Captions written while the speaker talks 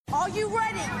Are you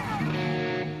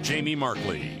ready? Jamie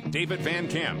Markley, David Van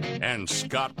Camp, and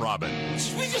Scott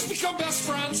Robbins. We just become best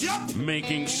friends. Yep.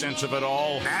 Making sense of it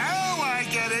all. Now I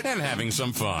get it. And having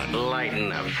some fun.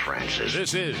 Lighten up, Francis.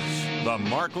 This is the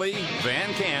Markley,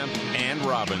 Van Camp, and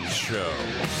Robbins Show.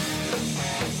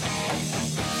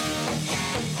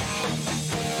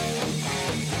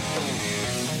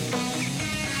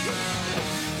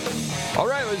 All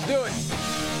right, let's do it.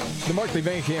 The Markley,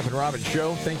 Van Camp, and Robbins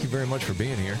Show. Thank you very much for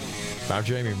being here. I'm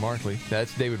Jamie Markley.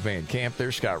 That's David Van Camp.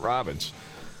 There's Scott Robbins.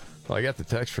 Well, I got the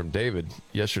text from David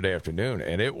yesterday afternoon,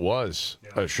 and it was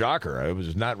a shocker. I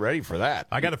was not ready for that.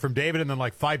 I got it from David and then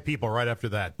like 5 people right after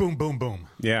that. Boom, boom, boom.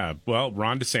 Yeah, well,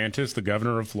 Ron DeSantis, the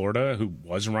governor of Florida, who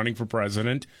was running for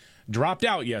president, dropped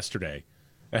out yesterday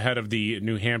ahead of the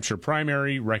New Hampshire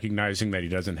primary, recognizing that he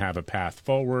doesn't have a path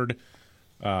forward.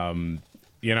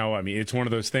 You know, I mean, it's one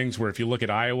of those things where if you look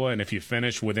at Iowa and if you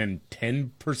finish within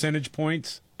 10 percentage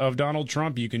points of Donald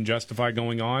Trump, you can justify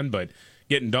going on, but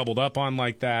getting doubled up on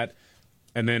like that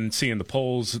and then seeing the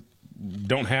polls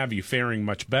don't have you faring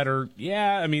much better,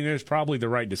 yeah, I mean, there's probably the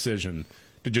right decision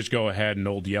to just go ahead and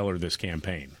old Yeller this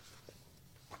campaign.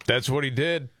 That's what he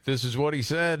did. This is what he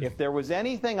said. If there was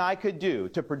anything I could do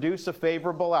to produce a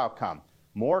favorable outcome,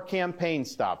 more campaign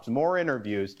stops, more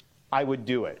interviews, I would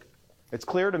do it. It's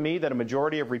clear to me that a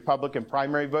majority of Republican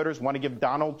primary voters want to give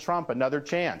Donald Trump another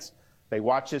chance. They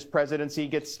watch his presidency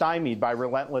get stymied by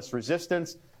relentless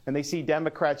resistance, and they see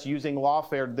Democrats using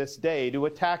lawfare this day to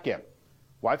attack him.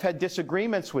 Well, I've had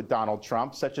disagreements with Donald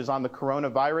Trump, such as on the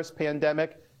coronavirus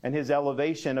pandemic and his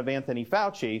elevation of Anthony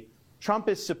Fauci. Trump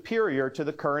is superior to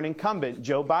the current incumbent,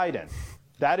 Joe Biden.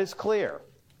 That is clear.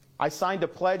 I signed a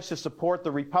pledge to support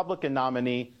the Republican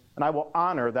nominee, and I will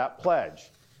honor that pledge.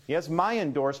 He has my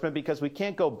endorsement because we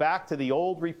can't go back to the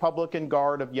old Republican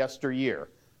guard of yesteryear,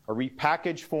 a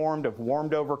repackaged form of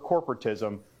warmed-over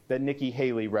corporatism that Nikki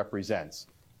Haley represents.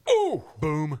 Ooh!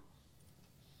 Boom.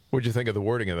 What'd you think of the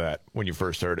wording of that when you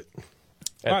first heard it?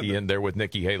 At the end there with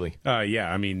Nikki Haley. Yeah,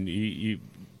 I mean, you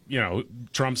know,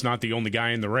 Trump's not the only guy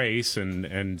in the race,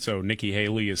 and so Nikki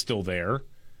Haley is still there.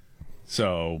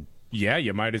 So, yeah,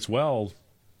 you might as well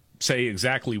say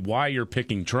exactly why you're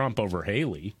picking Trump over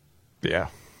Haley. Yeah.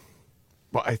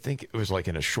 Well, I think it was like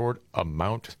in a short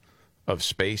amount of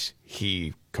space,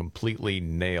 he completely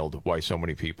nailed why so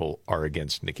many people are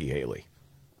against Nikki Haley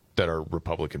that are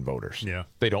Republican voters. Yeah.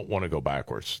 They don't want to go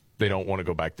backwards. They don't want to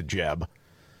go back to Jeb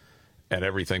and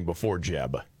everything before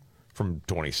Jeb from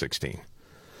 2016.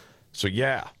 So,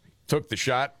 yeah, took the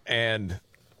shot. And, I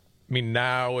mean,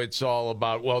 now it's all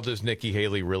about, well, does Nikki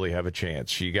Haley really have a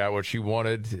chance? She got what she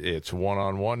wanted. It's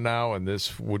one-on-one now, and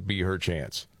this would be her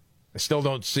chance. I still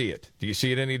don't see it. Do you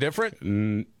see it any different?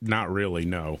 Not really,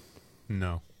 no.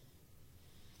 No.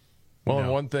 Well, No.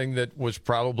 And one thing that was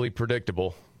probably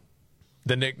predictable,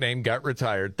 the nickname got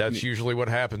retired. That's usually what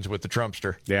happens with the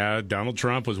Trumpster. Yeah, Donald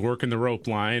Trump was working the rope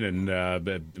line and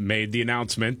made the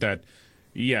announcement that,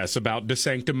 yes, about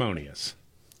DeSanctimonious.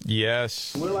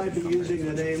 Yes. Will I be using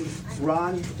the name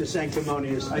Ron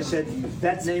DeSanctimonious? I said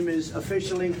that name is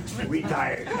officially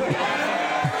retired.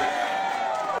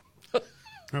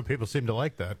 Well, people seem to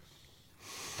like that.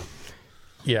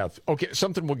 Yeah. Okay.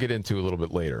 Something we'll get into a little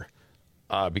bit later,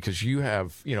 because you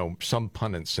have, some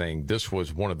pundits saying this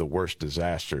was one of the worst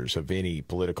disasters of any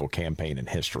political campaign in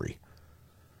history.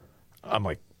 I'm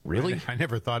like, really? I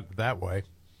never thought that way.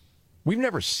 We've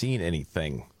never seen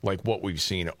anything like what we've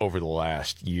seen over the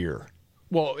last year.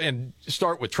 Well, and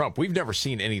start with Trump. We've never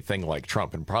seen anything like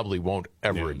Trump and probably won't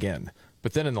ever again.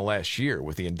 But then in the last year,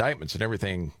 with the indictments and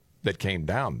everything that came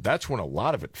down, that's when a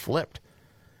lot of it flipped.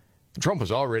 Trump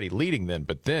was already leading then,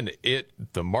 but then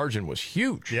the margin was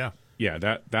huge. Yeah.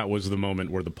 Yeah, that was the moment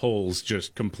where the polls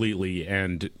just completely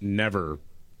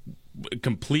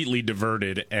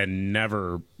diverted and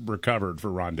never recovered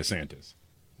for Ron DeSantis.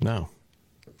 No.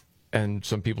 And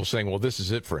some people saying, well, this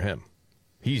is it for him.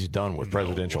 He's done with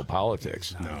presidential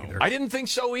politics. No. I didn't think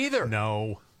so either.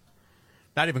 No.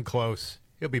 Not even close.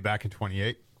 He'll be back in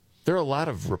 28. There are a lot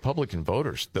of Republican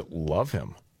voters that love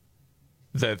him,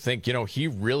 that think, he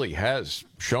really has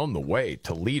shown the way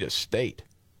to lead a state.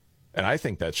 And I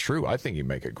think that's true. I think he'd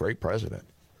make a great president.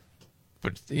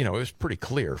 But, it was pretty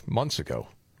clear months ago.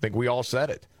 I think we all said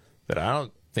it, that I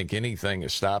don't think anything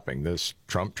is stopping this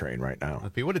Trump train right now.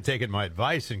 If he would have taken my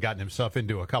advice and gotten himself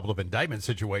into a couple of indictment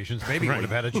situations, maybe he would have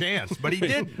had a chance. But he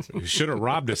didn't. He should have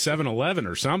robbed a 7-Eleven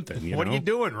or something. What are you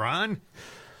doing, Ron?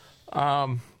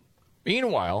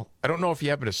 Meanwhile, I don't know if you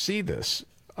happen to see this.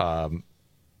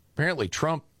 Apparently,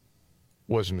 Trump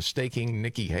was mistaking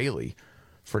Nikki Haley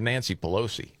for Nancy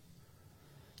Pelosi.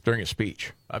 during a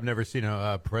speech. I've never seen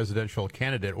a presidential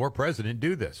candidate or president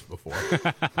do this before.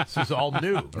 This is all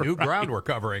new ground we're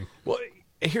covering. Well,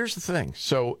 here's the thing.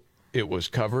 So it was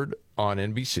covered on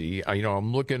NBC.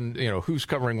 I'm looking, who's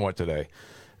covering what today.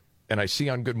 And I see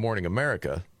on Good Morning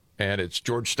America, and it's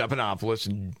George Stephanopoulos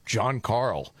and John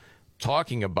Carl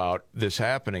talking about this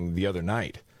happening the other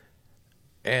night.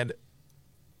 And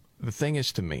the thing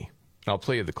is, to me, I'll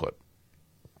play you the clip.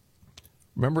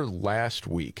 Remember last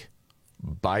week,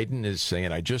 Biden is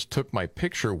saying, I just took my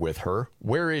picture with her.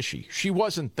 Where is she? She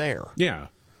wasn't there. Yeah.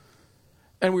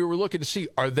 And we were looking to see,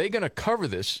 are they going to cover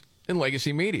this in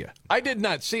legacy media? I did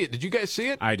not see it. Did you guys see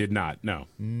it? I did not, no.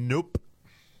 Nope.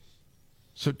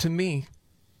 So to me,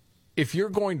 if you're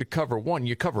going to cover one,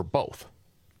 you cover both.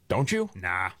 Don't you?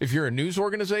 Nah. If you're a news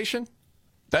organization,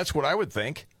 that's what I would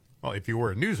think. Well, if you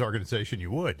were a news organization,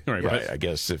 you would. All right, Yeah, I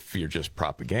guess if you're just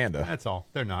propaganda. That's all.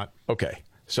 They're not. Okay.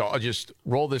 So I'll just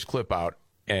roll this clip out,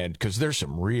 and because there's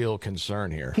some real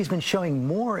concern here. He's been showing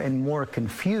more and more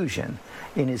confusion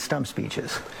in his stump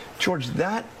speeches. George,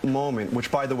 that moment,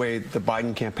 which, by the way, the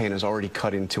Biden campaign has already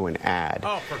cut into an ad,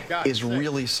 is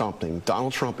really something.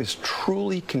 Donald Trump is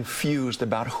truly confused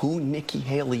about who Nikki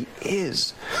Haley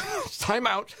is. Time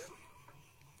out.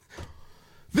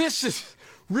 This is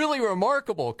really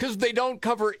remarkable because they don't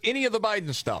cover any of the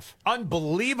Biden stuff.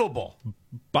 Unbelievable.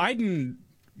 Biden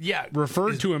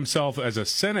referred to himself as a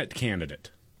Senate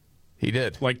candidate. He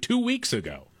did. Like 2 weeks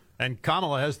ago. And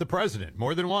Kamala as the president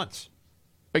more than once.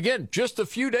 Again, just a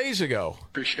few days ago.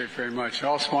 Appreciate it very much. I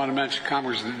also want to mention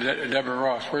Congressman Deborah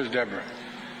Ross. Where's Deborah?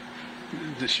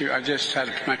 I just had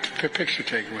my picture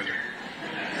taken with her.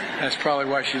 That's probably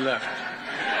why she left.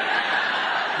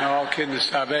 No, all kidding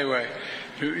aside. Anyway,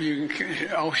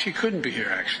 she couldn't be here,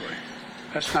 actually.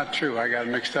 That's not true. I got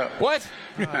mixed up. What?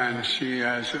 And she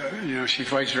has, she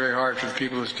fights very hard for the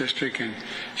people of this district, and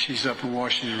she's up in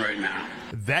Washington right now.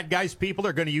 That guy's people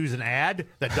are going to use an ad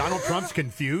that Donald Trump's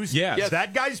confused? Yes.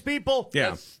 That guy's people?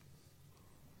 Yeah. Yes.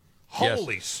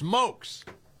 Holy smokes.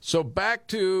 So back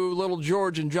to little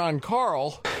George and John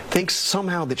Carl. Thinks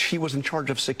somehow that she was in charge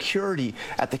of security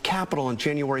at the Capitol on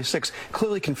January 6th,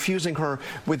 clearly confusing her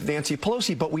with Nancy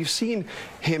Pelosi. But we've seen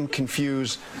him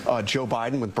confuse Joe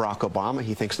Biden with Barack Obama.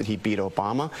 He thinks that he beat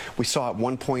Obama. We saw at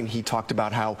one point he talked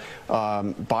about how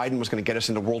Biden was going to get us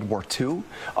into World War II.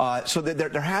 So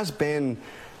there has been...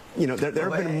 there have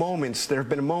been moments,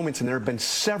 and there have been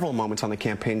several moments on the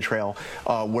campaign trail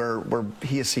where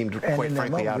he has seemed quite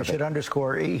frankly out of it. We should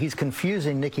underscore, he's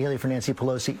confusing Nikki Haley for Nancy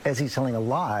Pelosi as he's telling a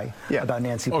lie about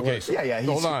Nancy Pelosi. Okay,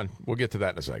 hold on. We'll get to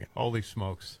that in a second. Holy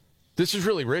smokes. This is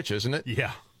really rich, isn't it?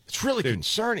 Yeah. It's really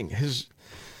concerning, his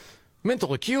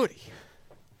mental acuity.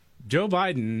 Joe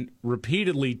Biden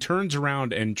repeatedly turns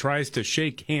around and tries to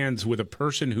shake hands with a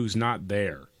person who's not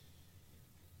there.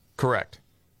 Correct.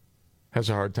 Has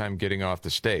a hard time getting off the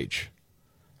stage.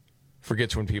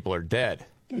 Forgets when people are dead.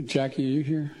 Jackie, are you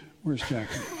here? Where's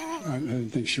Jackie? I didn't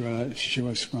think she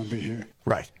was going to be here.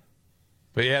 Right.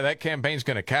 But yeah, that campaign's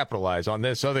going to capitalize on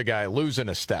this other guy losing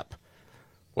a step.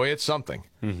 Boy, it's something.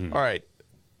 Mm-hmm. All right.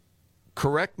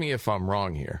 Correct me if I'm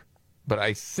wrong here, but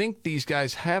I think these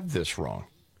guys have this wrong.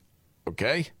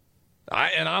 Okay?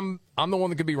 I'm the one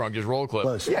that could be wrong. Just roll a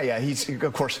clip. Yeah. He's,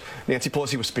 of course, Nancy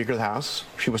Pelosi was Speaker of the House.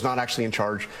 She was not actually in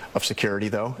charge of security,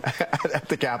 though, at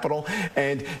the Capitol.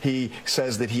 And he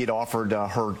says that he had offered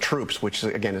her troops, which,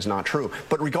 again, is not true.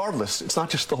 But regardless, it's not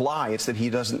just a lie. It's that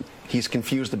he's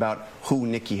confused about who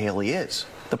Nikki Haley is,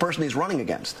 the person he's running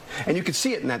against. And you can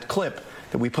see it in that clip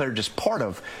that we played just part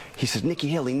of. He says, Nikki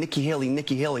Haley, Nikki Haley,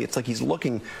 Nikki Haley. It's like he's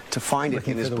looking to find it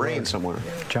in his brain somewhere.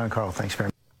 John Carl, thanks very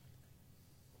much.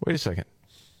 Wait a second.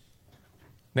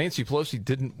 Nancy Pelosi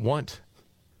didn't want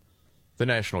the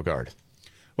National Guard.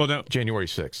 Well, no. January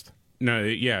 6th. No,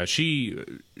 yeah, she...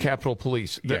 Capitol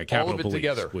Police. Yeah, Capitol all of it Police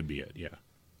together. would be it, yeah.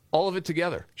 All of it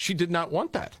together. She did not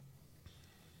want that.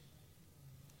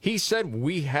 He said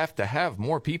we have to have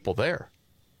more people there.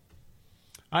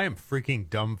 I am freaking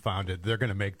dumbfounded. They're going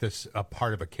to make this a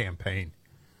part of a campaign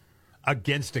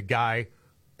against a guy,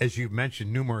 as you've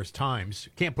mentioned numerous times,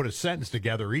 can't put a sentence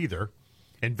together either,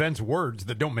 invents words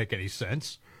that don't make any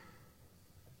sense.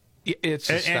 It's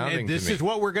astounding and this to me. is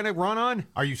what we're going to run on?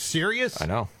 Are you serious? I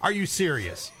know. Are you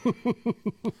serious? Do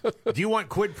you want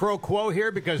quid pro quo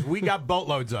here? Because we got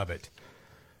boatloads of it.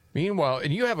 Meanwhile,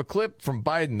 and you have a clip from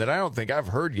Biden that I don't think I've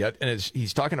heard yet, and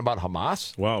he's talking about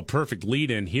Hamas. Well, perfect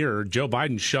lead in here. Joe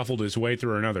Biden shuffled his way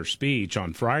through another speech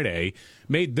on Friday,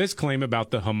 made this claim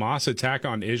about the Hamas attack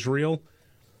on Israel.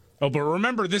 Oh, but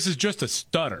remember, this is just a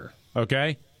stutter,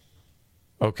 okay?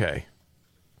 Okay.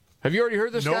 Have you already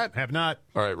heard this, Nope, Scott? have not.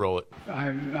 All right, roll it.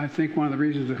 I think one of the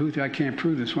reasons the Houthi, I can't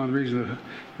prove this, one of the reasons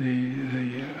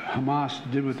the Hamas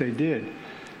did what they did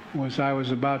was I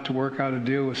was about to work out a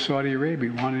deal with Saudi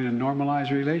Arabia, wanting to normalize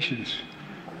relations.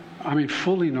 I mean,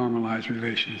 fully normalize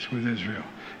relations with Israel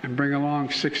and bring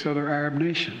along 6 other Arab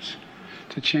nations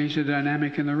to change the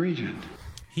dynamic in the region.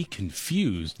 He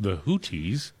confused the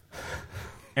Houthis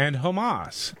and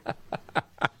Hamas.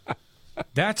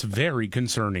 That's very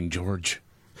concerning, George.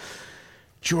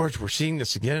 George, we're seeing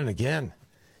this again and again.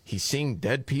 He's seeing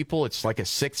dead people. It's like a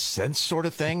sixth sense sort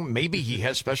of thing. Maybe he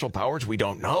has special powers. We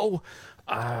don't know.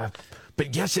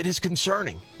 But yes, it is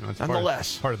concerning,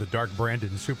 nonetheless. Part of the Dark Brandon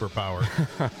superpower.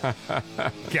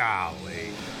 Golly.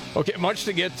 Okay, much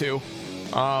to get to.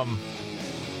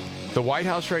 The White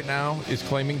House right now is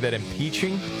claiming that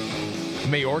impeaching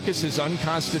Mayorkas is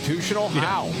unconstitutional. Yeah.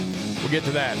 How? We'll get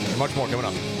to that and much more coming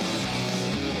up.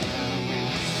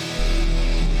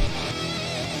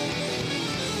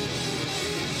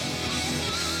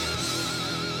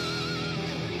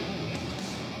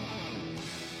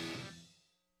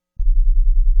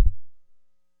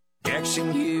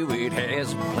 Jackson Hewitt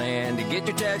has a plan to get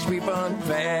your tax refund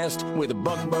fast. With a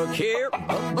buck here,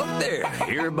 a buck there.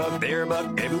 Here a buck, there a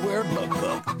buck, everywhere a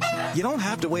buck. You don't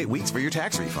have to wait weeks for your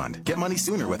tax refund. Get money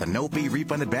sooner with a no-fee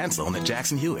refund advance loan at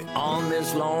Jackson Hewitt. On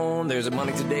this loan, there's a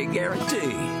money today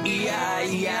guarantee.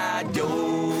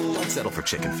 E-I-E-I-Do. Don't settle for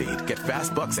chicken feed. Get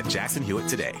fast bucks at Jackson Hewitt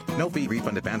today. No-fee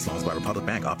refund advance loans by Republic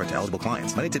Bank offered to eligible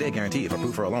clients. Money today guarantee if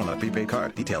approved for a loan on a prepaid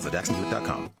card. Details at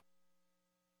jacksonhewitt.com.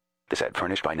 This ad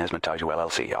furnished by Nesmith Taju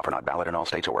LLC. Offer not valid in all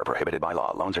states or where prohibited by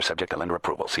law. Loans are subject to lender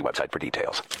approval. See website for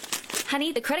details.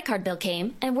 Honey, the credit card bill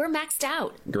came, and we're maxed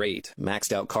out. Great.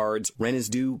 Maxed out cards, rent is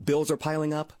due, bills are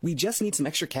piling up. We just need some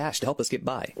extra cash to help us get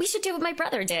by. We should do what my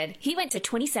brother did. He went to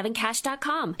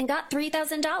 27cash.com and got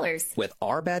 $3,000. With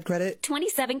our bad credit?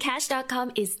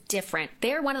 27cash.com is different.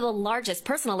 They're one of the largest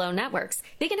personal loan networks.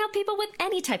 They can help people with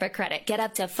any type of credit get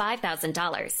up to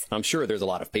 $5,000. I'm sure there's a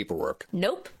lot of paperwork.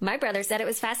 Nope. My brother said it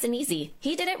was fast and easy.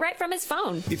 He did it right from his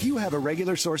phone. If you have a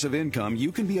regular source of income,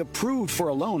 you can be approved for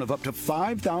a loan of up to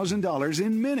 $5,000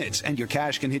 in minutes, and your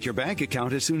cash can hit your bank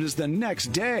account as soon as the next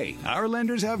day. Our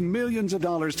lenders have millions of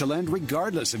dollars to lend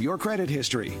regardless of your credit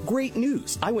history. Great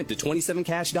news. I went to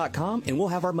 27cash.com and we'll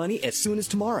have our money as soon as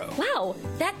tomorrow. Wow,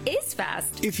 that is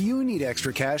fast. If you need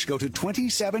extra cash, go to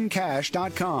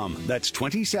 27cash.com. That's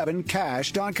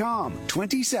 27cash.com.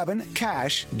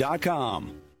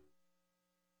 27cash.com.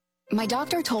 My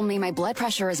doctor told me my blood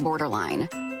pressure is borderline.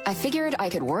 I figured I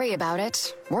could worry about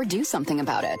it or do something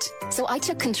about it. So I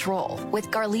took control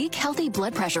with Garlic Healthy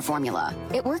Blood Pressure Formula.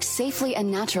 It works safely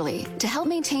and naturally to help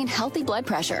maintain healthy blood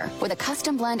pressure with a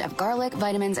custom blend of garlic,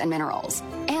 vitamins, and minerals.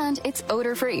 And it's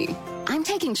odor-free. I'm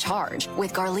taking charge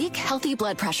with Garlic Healthy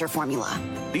Blood Pressure Formula.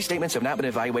 These statements have not been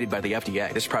evaluated by the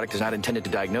FDA. This product is not intended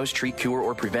to diagnose, treat, cure,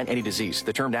 or prevent any disease.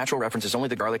 The term natural references only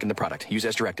the garlic in the product. Use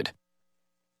as directed.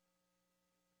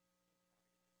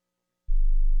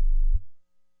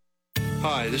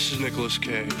 Hi, this is Nicolas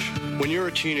Cage. When you're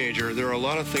a teenager, there are a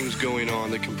lot of things going on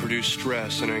that can produce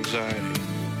stress and anxiety.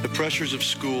 The pressures of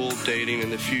school, dating,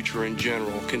 and the future in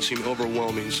general can seem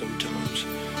overwhelming sometimes.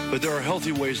 But there are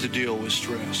healthy ways to deal with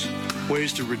stress,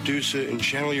 ways to reduce it and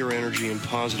channel your energy in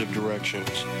positive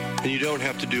directions. And you don't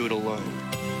have to do it alone.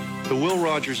 The Will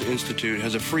Rogers Institute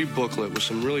has a free booklet with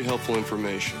some really helpful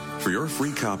information. For your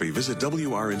free copy, visit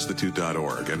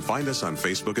wrinstitute.org and find us on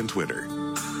Facebook and Twitter.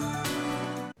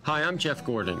 Hi, I'm Jeff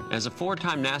Gordon. As a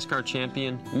four-time NASCAR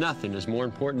champion, nothing is more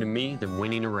important to me than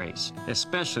winning a race,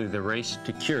 especially the race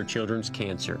to cure children's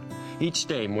cancer. Each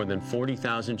day, more than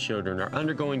 40,000 children are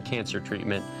undergoing cancer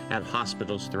treatment at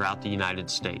hospitals throughout the United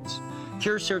States.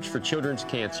 Cure Search for Children's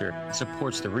Cancer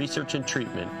supports the research and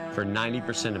treatment for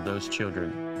 90% of those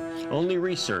children. Only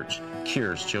research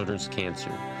cures children's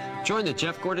cancer. Join the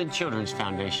Jeff Gordon Children's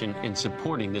Foundation in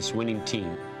supporting this winning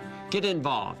team. Get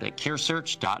involved at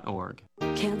curesearch.org.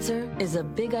 Cancer is a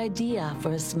big idea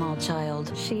for a small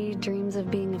child. She dreams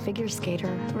of being a figure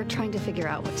skater. We're trying to figure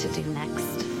out what to do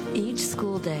next. Each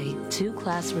school day, 2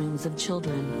 classrooms of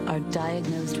children are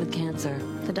diagnosed with cancer.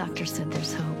 The doctor said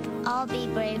there's hope. I'll be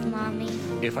brave, Mommy.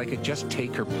 If I could just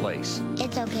take her place.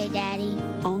 It's okay, Daddy.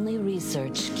 Only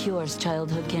research cures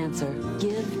childhood cancer.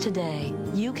 Give today.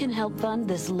 You can help fund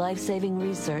this life-saving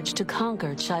research to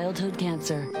conquer childhood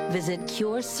cancer. Visit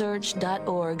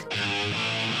curesearch.org.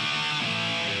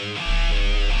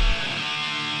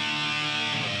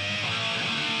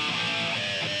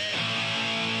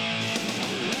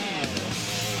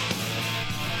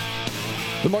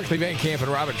 The Markley, Van Camp,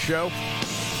 and Robbins Show.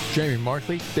 Jamie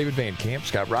Markley, David Van Camp,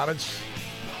 Scott Robbins.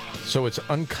 So it's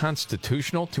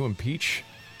unconstitutional to impeach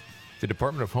the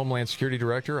Department of Homeland Security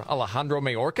Director, Alejandro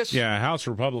Mayorkas. Yeah, House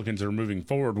Republicans are moving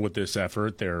forward with this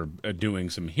effort. They're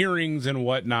doing some hearings and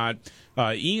whatnot.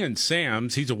 Ian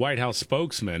Sams, he's a White House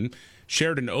spokesman,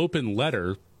 shared an open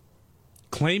letter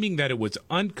claiming that it was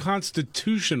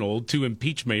unconstitutional to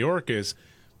impeach Mayorkas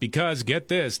because, get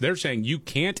this, they're saying you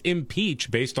can't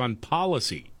impeach based on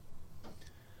policy.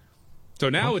 So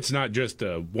now it's not just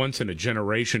a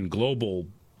once-in-a-generation global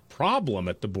problem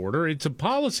at the border. It's a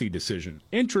policy decision.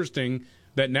 Interesting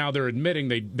that now they're admitting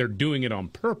they're doing it on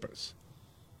purpose.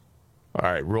 All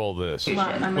right, roll this.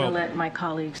 I'm going to let my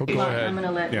colleagues. Go ahead. I'm going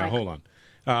to let. Yeah, hold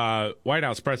on. White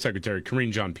House Press Secretary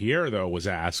Karine Jean-Pierre, though, was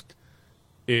asked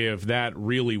if that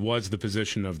really was the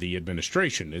position of the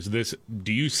administration.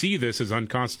 Do you see this as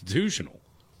unconstitutional?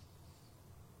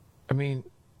 I mean,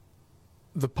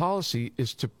 the policy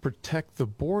is to protect the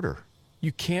border.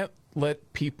 You can't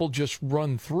let people just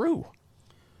run through.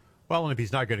 Well, and if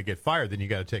he's not going to get fired, then you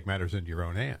got to take matters into your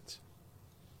own hands.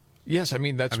 Yes, I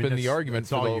mean that's been the argument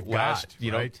for the last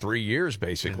 3 years,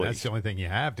 basically. And that's the only thing you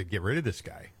have to get rid of this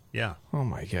guy. Yeah. Oh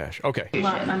my gosh. Okay. Well,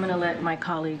 I'm going to let my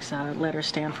colleagues' letter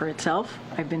stand for itself.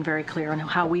 I've been very clear on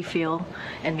how we feel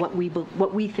and what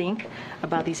we think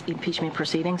about these impeachment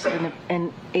proceedings,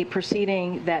 and a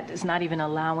proceeding that is not even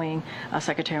allowing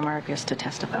Secretary Mayorkas to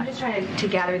testify. I'm just trying to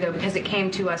gather, though, because it came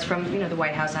to us from the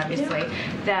White House, obviously,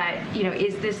 that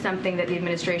is this something that the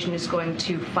administration is going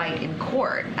to fight in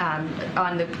court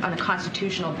on a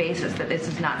constitutional basis, that this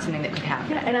is not something that could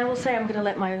happen? Yeah, and I will say I'm going to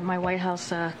let my White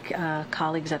House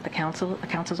colleagues at the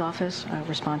counsel's office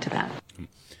respond to that.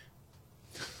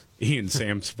 Ian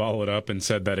Sams followed up and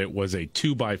said that it was a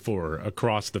 2x4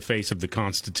 across the face of the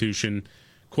Constitution.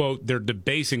 Quote, they're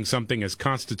debasing something as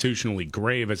constitutionally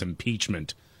grave as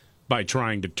impeachment by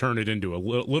trying to turn it into a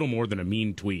little more than a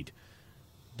mean tweet.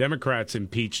 Democrats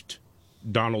impeached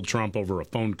Donald Trump over a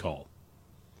phone call.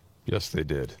 Yes, they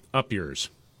did. Up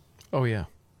yours. Oh, yeah.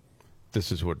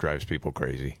 This is what drives people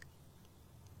crazy.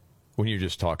 When you're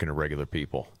just talking to regular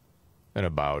people and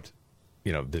about,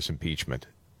 this impeachment,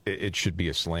 it should be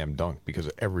a slam dunk because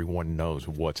everyone knows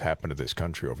what's happened to this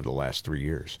country over the last 3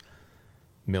 years.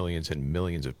 Millions and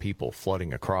millions of people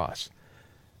flooding across.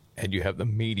 And you have the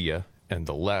media and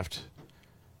the left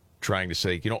trying to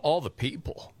say, all the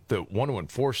people that want to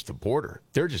enforce the border,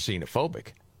 they're just xenophobic.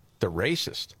 They're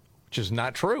racist, which is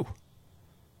not true.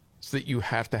 It's that you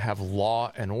have to have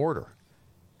law and order.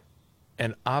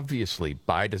 And obviously,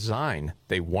 by design,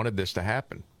 they wanted this to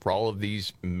happen, for all of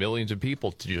these millions of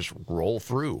people to just roll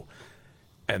through.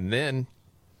 And then,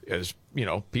 as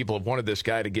people have wanted this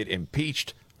guy to get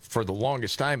impeached for the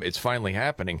longest time, it's finally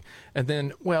happening. And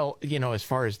then, as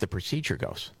far as the procedure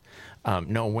goes,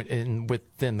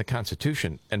 within the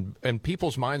Constitution, and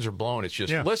people's minds are blown. It's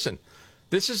just, listen,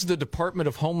 this is the Department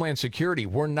of Homeland Security.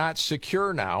 We're not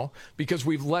secure now because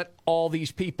we've let all these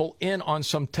people in on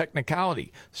some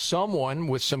technicality. Someone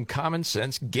with some common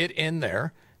sense get in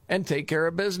there and take care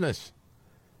of business.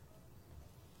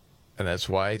 And that's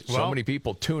why so many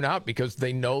people tune out, because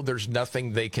they know there's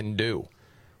nothing they can do.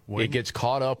 It gets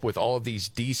caught up with all of these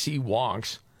D.C.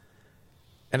 wonks.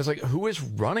 And it's like, who is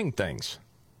running things?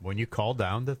 When you call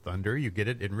down the thunder, you get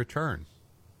it in return.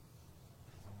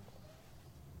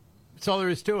 That's all there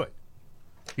is to it.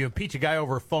 You impeach a guy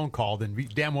over a phone call, then you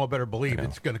damn well better believe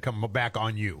it's going to come back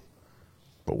on you.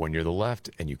 But when you're the left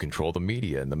and you control the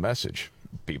media and the message,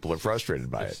 people are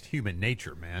frustrated by it. It's human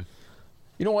nature, man.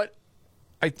 You know what?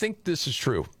 I think this is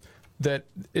true. That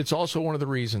it's also one of the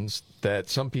reasons that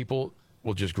some people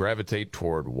will just gravitate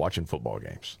toward watching football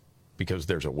games, because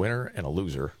there's a winner and a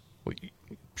loser. Well,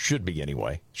 should be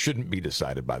anyway. Shouldn't be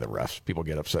decided by the refs. People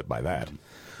get upset by that.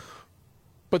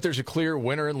 But there's a clear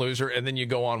winner and loser, and then you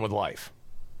go on with life.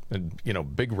 And,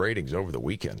 big ratings over the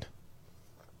weekend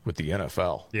with the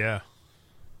NFL. Yeah.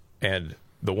 And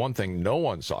the one thing no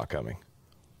one saw coming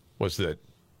was that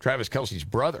Travis Kelce's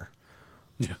brother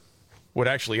would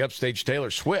actually upstage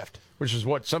Taylor Swift, which is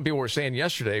what some people were saying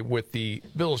yesterday with the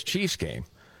Bills-Chiefs game.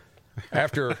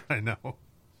 After I know.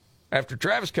 After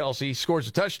Travis Kelce scores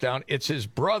a touchdown, it's his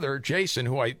brother, Jason,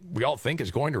 who we all think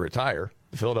is going to retire,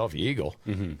 the Philadelphia Eagle,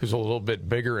 who's a little bit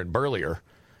bigger and burlier,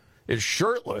 is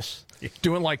shirtless,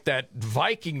 doing like that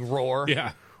Viking roar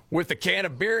with a can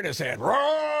of beer in his hand.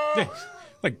 Roar!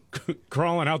 Like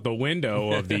crawling out the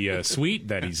window of the suite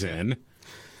that he's in,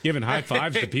 giving high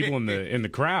fives to people in the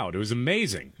crowd. It was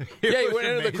amazing. He went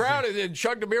into the crowd and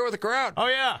chugged a beer with the crowd. Oh,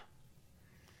 yeah.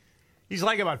 He's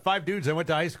like about 5 dudes I went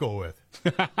to high school with.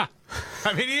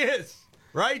 I mean, he is,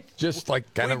 right? Just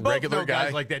like kind of regular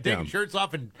guys like that, taking shirts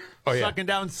off and sucking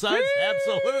down suds.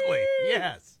 Absolutely.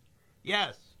 Yes.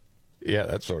 Yeah,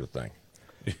 that sort of thing.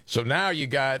 So now you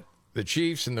got the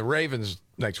Chiefs and the Ravens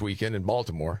next weekend in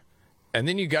Baltimore. And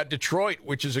then you got Detroit,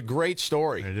 which is a great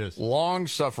story. It is.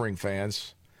 Long-suffering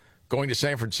fans going to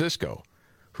San Francisco,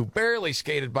 who barely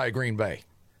skated by Green Bay.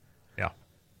 Yeah.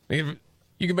 I mean,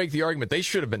 you can make the argument they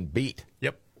should have been beat.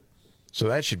 Yep. So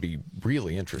that should be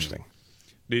really interesting.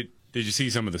 Did you see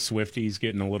some of the Swifties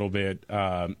getting a little bit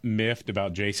miffed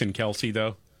about Jason Kelce,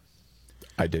 though?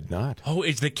 I did not. Oh,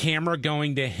 is the camera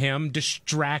going to him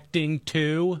distracting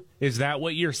too? Is that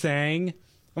what you're saying?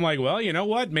 I'm like, well, you know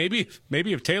what? Maybe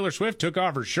if Taylor Swift took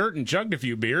off her shirt and chugged a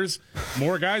few beers,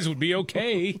 more guys would be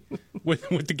okay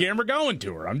with the camera going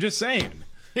to her. I'm just saying.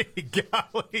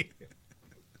 Golly.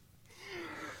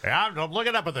 Yeah, I'm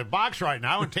looking up at the box right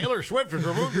now, and Taylor Swift has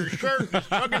removed her shirt and is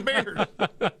chugging beers.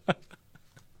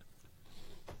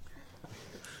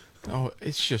 Oh,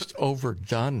 it's just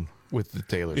overdone with the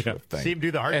Taylor Swift thing. See him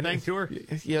do the heart thing to her?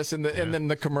 Yes, and then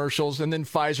the commercials, and then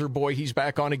Pfizer boy, he's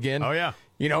back on again. Oh, yeah.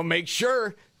 Make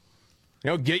sure,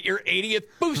 get your 80th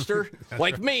booster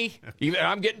like right. me. Even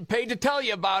I'm getting paid to tell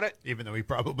you about it. Even though he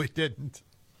probably didn't.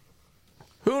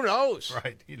 Who knows?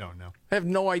 Right, you don't know. I have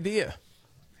no idea.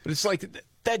 But it's like,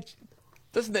 that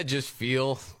doesn't that just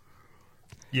feel...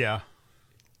 Yeah.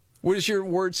 What is your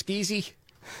word, skeezy?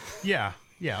 Yeah,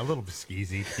 a little bit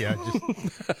skeezy. Yeah,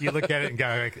 just you look at it and go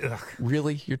like, ugh.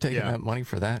 Really? You're taking that money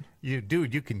for that? You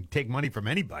can take money from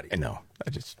anybody. I know. I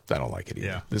don't like it either.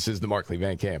 Yeah. This is the Markley,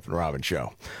 Van Camp, and Robbins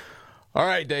Show. All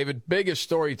right, David, biggest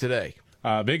story today.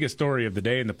 Biggest story of the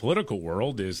day in the political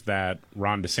world is that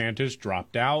Ron DeSantis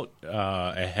dropped out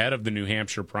ahead of the New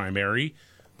Hampshire primary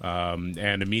and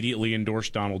immediately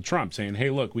endorsed Donald Trump, saying,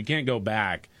 hey, look, we can't go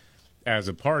back as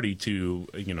a party to,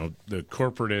 the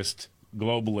corporatist,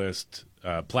 globalist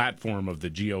platform of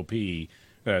the GOP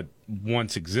that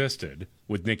once existed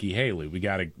with Nikki Haley. We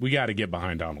got to get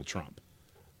behind Donald Trump.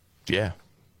 Yeah.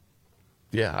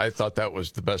 Yeah, I thought that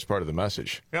was the best part of the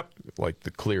message. Yep. Like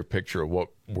the clear picture of what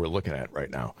we're looking at right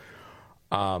now.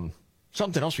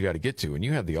 Something else we got to get to, and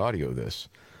you have the audio of this.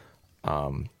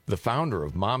 The founder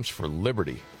of Moms for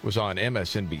Liberty was on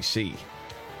MSNBC.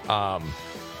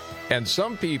 And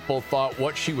some people thought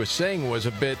what she was saying was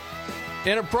a bit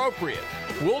inappropriate.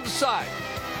 We'll decide.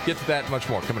 Get to that and much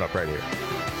more coming up right here.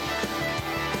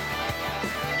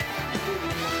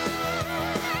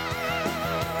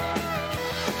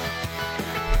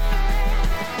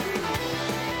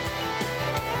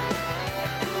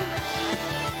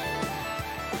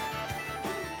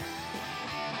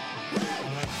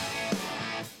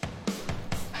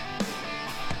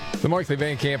 The Markley,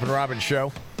 Van Camp, and Robbins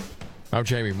Show. I'm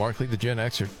Jamie Markley, the Gen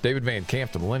Xer. David Van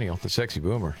Camp, the Millennial, the Sexy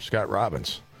Boomer. Scott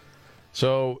Robbins.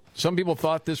 So some people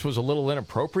thought this was a little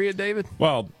inappropriate, David?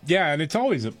 Well, yeah, and it's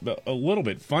always a little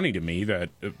bit funny to me that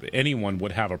anyone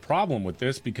would have a problem with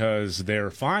this because they're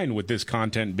fine with this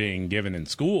content being given in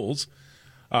schools.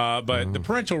 But the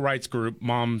parental rights group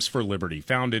Moms for Liberty,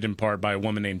 founded in part by a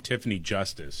woman named Tiffany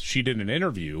Justice, she did an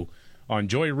interview on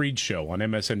Joy Reid's show on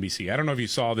MSNBC. I don't know if you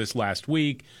saw this last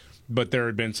week, but there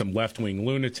had been some left-wing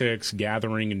lunatics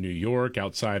gathering in New York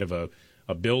outside of a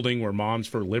building where Moms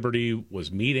for Liberty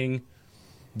was meeting.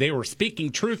 They were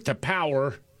speaking truth to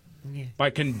power by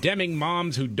condemning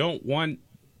moms who don't want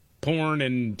porn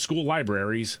in school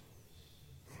libraries.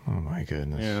 Oh, my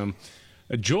goodness.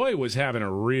 Joy was having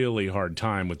a really hard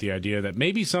time with the idea that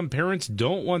maybe some parents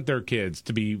don't want their kids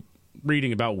to be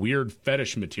reading about weird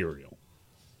fetish material.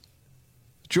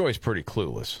 Joy's pretty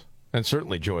clueless, and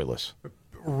certainly joyless.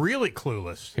 Really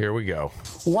clueless. Here we go.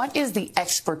 What is the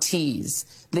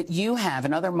expertise that you have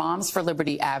and other Moms for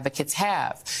Liberty advocates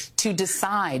have to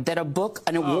decide that a book,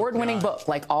 an award-winning book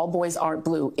like All Boys Aren't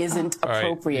Blue, isn't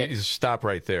appropriate? Right, stop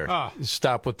right there.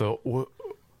 Stop with the...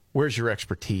 Where's your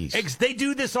expertise? They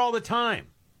do this all the time.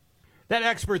 That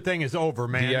expert thing is over,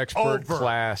 man. The expert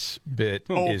class bit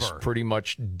is pretty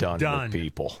much done with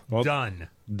people. Well, done.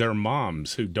 They're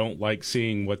moms who don't like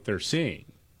seeing what they're seeing.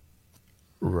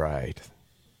 Right.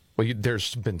 Well,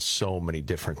 there's been so many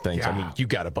different things. Yeah. I mean, you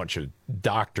got a bunch of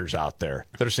doctors out there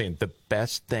that are saying the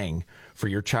best thing for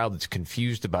your child that's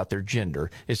confused about their gender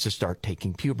is to start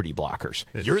taking puberty blockers.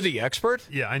 You're the expert?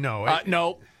 Yeah, I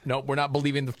know. No, we're not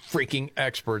believing the freaking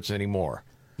experts anymore.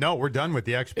 No, we're done with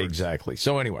the experts. Exactly.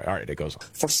 So anyway, all right, it goes on.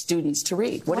 For students to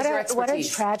read. What is your expertise? What a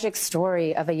tragic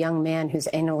story of a young man who's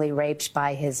anally raped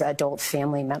by his adult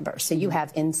family member. So you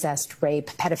have incest,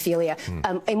 rape, pedophilia.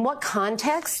 In what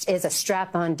context is a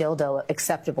strap-on dildo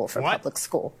acceptable for public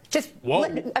school? That's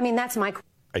my...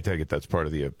 I take it that's part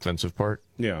of the offensive part?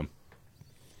 Yeah.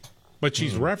 But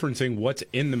she's referencing what's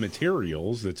in the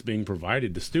materials that's being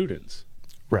provided to students.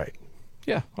 Right.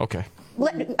 Yeah, okay.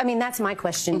 I mean, that's my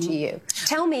question to you.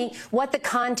 Tell me what the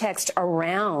context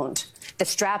around the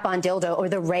strap-on dildo or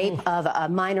the rape of a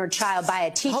minor child by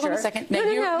a teacher. Hold on a second.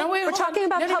 No, Wait, we're talking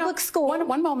about public school.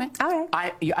 One moment. All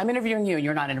right. I'm interviewing you, and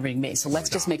you're not interviewing me. So let's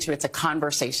just make sure it's a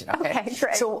conversation, okay? Okay,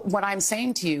 great. So what I'm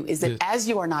saying to you is that as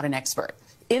you are not an expert,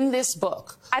 in this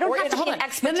book... I don't have to be an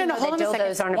expert to know that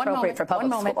dildos aren't appropriate for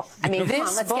public school. I mean, come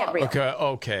on, let's get real.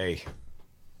 Okay.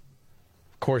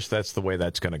 Of course, that's the way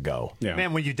that's going to go. Yeah.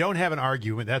 Man, when you don't have an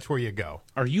argument, that's where you go.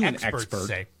 Are you an Experts expert?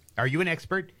 Say, are you an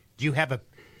expert? Do you have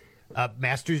a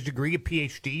master's degree, a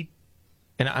PhD?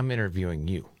 And I'm interviewing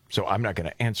you, so I'm not going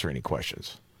to answer any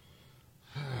questions.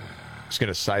 Just going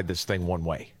to side this thing one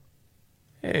way.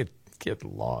 Hey, get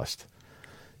lost.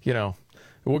 You know,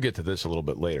 we'll get to this a little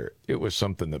bit later. It was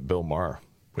something that Bill Maher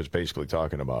was basically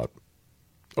talking about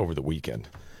over the weekend,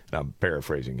 and I'm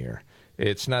paraphrasing here.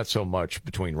 It's not so much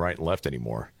between right and left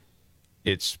anymore.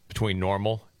 It's between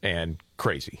normal and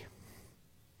crazy,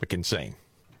 like insane.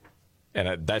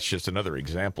 And that's just another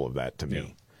example of that to me.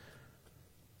 Yeah.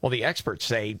 Well, the experts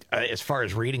say, as far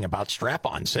as reading about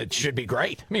strap-ons, it should be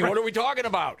great. I mean, What are we talking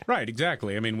about? Right,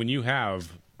 exactly. I mean, when you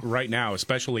have, right now,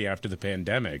 especially after the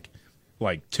pandemic,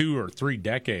 like 2 or 3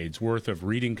 decades worth of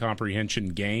reading comprehension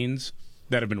gains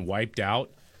that have been wiped out,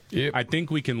 I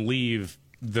think we can leave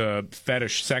the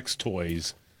fetish sex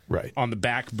toys on the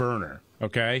back burner,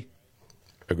 okay?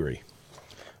 Agree.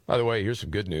 By the way, here's some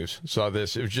good news. Saw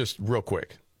this. It was just real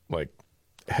quick, like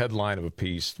headline of a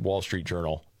piece, Wall Street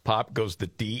Journal. Pop goes the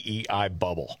DEI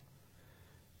bubble.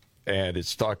 And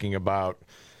it's talking about,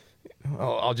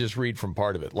 I'll just read from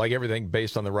part of it. Like everything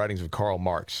based on the writings of Karl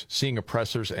Marx, seeing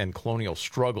oppressors and colonial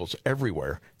struggles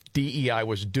everywhere, DEI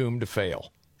was doomed to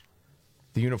fail.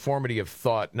 The uniformity of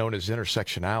thought known as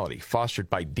intersectionality, fostered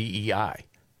by DEI,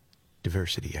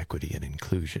 diversity, equity, and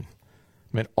inclusion,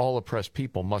 meant all oppressed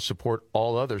people must support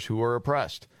all others who are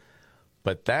oppressed.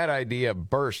 But that idea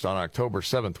burst on October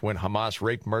 7th when Hamas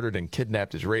raped, murdered, and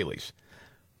kidnapped Israelis.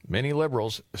 Many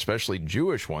liberals, especially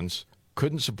Jewish ones,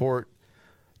 couldn't support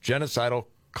genocidal,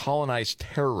 colonized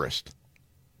terrorists.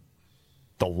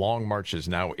 The Long March is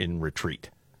now in retreat.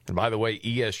 And by the way,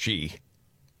 ESG,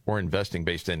 or investing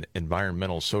based in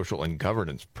environmental, social, and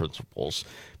governance principles,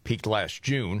 peaked last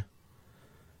June.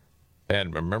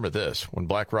 And remember this, when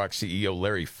BlackRock CEO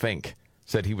Larry Fink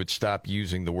said he would stop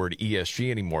using the word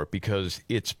ESG anymore because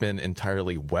it's been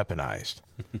entirely weaponized.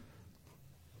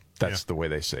 That's the way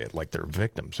they say it, like they're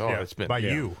victims. Oh, it's been by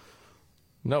you.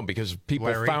 No, because people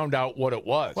Larry found out what it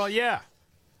was. Well, yeah.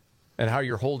 And how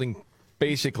you're holding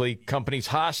basically companies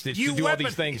hostage to do all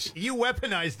these things. You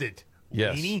weaponized it.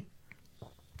 Yes. Weenie.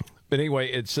 But anyway,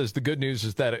 it says the good news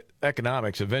is that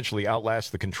economics eventually outlasts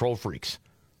the control freaks.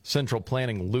 Central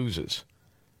planning loses.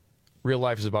 Real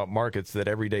life is about markets that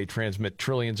every day transmit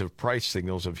trillions of price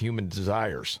signals of human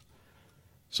desires.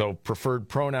 So preferred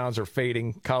pronouns are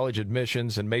fading, college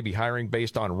admissions and maybe hiring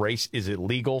based on race is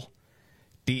illegal.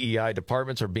 DEI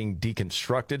departments are being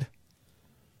deconstructed.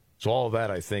 So all of that,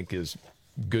 I think, is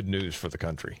good news for the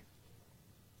country.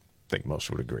 I think most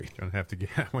would agree. Don't have to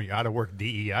get when you're out of work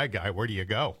DEI guy, where do you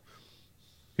go?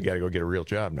 You got to go get a real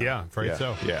job now. Yeah, I'm afraid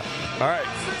so. Yeah. All right.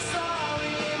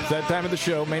 It's that time of the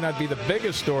show. May not be the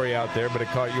biggest story out there, but it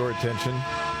caught your attention.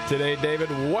 Today, David,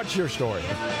 what's your story?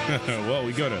 Well,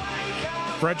 we go to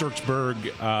Fredericksburg,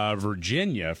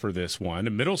 Virginia for this one.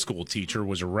 A middle school teacher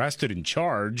was arrested and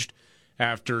charged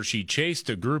after she chased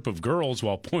a group of girls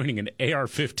while pointing an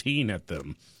AR-15 at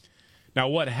them. Now,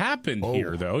 what happened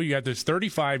here, though, you got this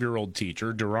 35-year-old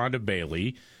teacher, Deronda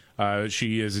Bailey.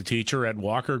 She is a teacher at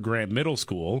Walker Grant Middle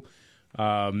School.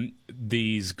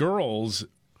 These girls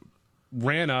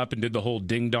ran up and did the whole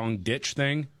ding-dong ditch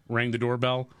thing, rang the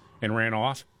doorbell, and ran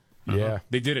off. Yeah.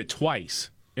 They did it twice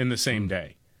in the same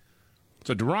day.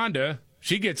 So Deronda,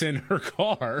 she gets in her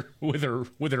car with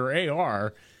her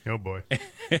AR. Oh, boy.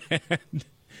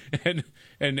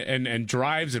 and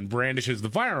drives and brandishes the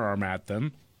firearm at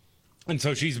them. And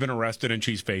so she's been arrested and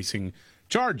she's facing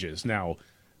charges. Now,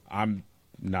 I'm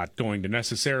not going to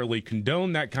necessarily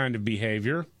condone that kind of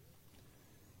behavior,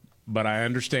 but I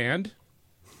understand,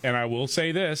 and I will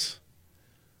say this,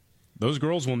 those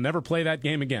girls will never play that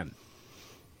game again.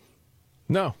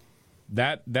 No.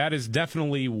 That is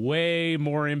definitely way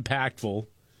more impactful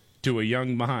to a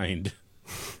young mind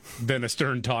than a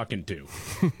stern talking to.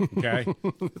 Okay?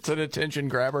 It's an attention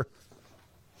grabber.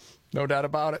 No doubt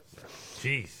about it.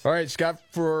 Jeez. All right, Scott,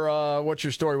 for what's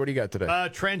your story? What do you got today? A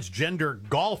transgender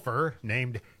golfer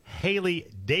named Haley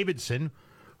Davidson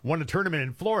won a tournament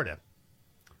in Florida.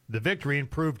 The victory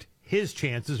improved his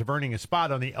chances of earning a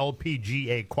spot on the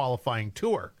LPGA qualifying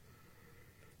tour.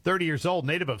 30 years old,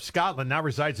 native of Scotland, now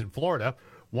resides in Florida,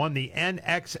 won the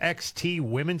NXXT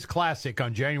Women's Classic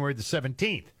on January the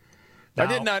 17th. Now, I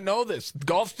did not know this.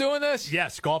 Golf's doing this?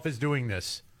 Yes, golf is doing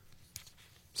this.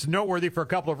 It's noteworthy for a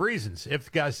couple of reasons.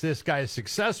 If this guy is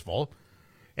successful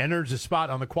and earns a spot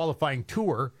on the qualifying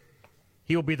tour,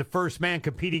 he will be the first man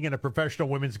competing in a professional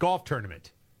women's golf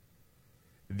tournament.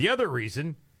 The other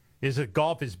reason is that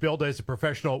golf is billed as a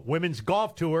professional women's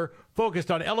golf tour focused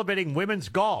on elevating women's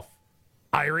golf.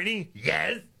 Irony?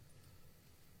 Yes.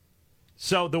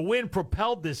 So the win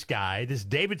propelled this guy, this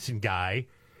Davidson guy,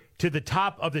 to the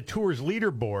top of the tour's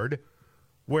leaderboard,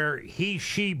 where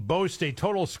she boasts a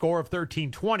total score of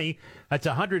 1320. That's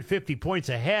 150 points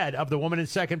ahead of the woman in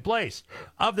second place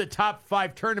of the top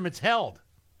 5 tournaments held.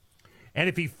 And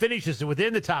if he finishes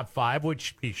within the top 5,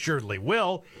 which he surely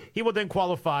will, he will then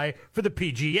qualify for the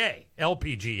PGA,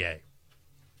 LPGA.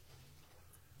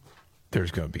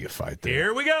 There's going to be a fight there.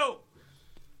 Here we go.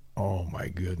 Oh, my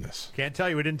goodness. Can't tell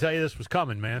you. We didn't tell you this was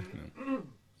coming, man.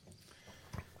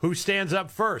 Who stands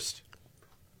up first?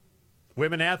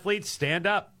 Women athletes, stand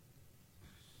up.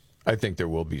 I think there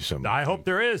will be some. I hope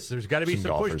there is. There's got to be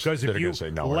some push, because if you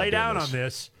lay down on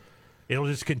this, it'll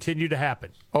just continue to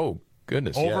happen. Oh,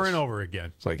 goodness, over and over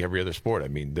again. It's like every other sport. I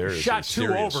mean, there's shot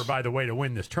 2 over, by the way, to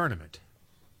win this tournament.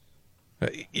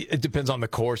 It depends on the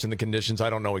course and the conditions. I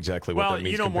don't know exactly what that means.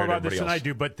 Well, you know more about this than else. I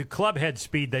do, but the club head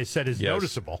speed, they said, is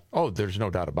noticeable. Oh, there's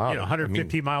no doubt about it.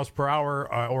 150 miles per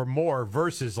hour or more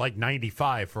versus like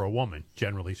 95 for a woman,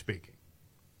 generally speaking.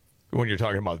 When you're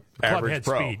talking about club average head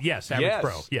pro. speed, yes, average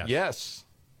pro, yes. Yes.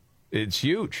 It's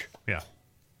huge. Yeah.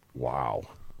 Wow.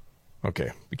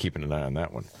 Okay, be keeping an eye on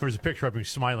that one. There's a picture of him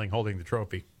smiling, holding the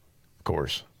trophy. Of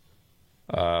course.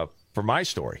 For my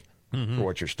story, for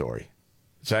what's your story,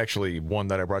 it's actually one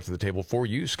that I brought to the table for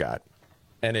you, Scott.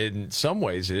 And in some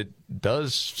ways, it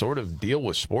does sort of deal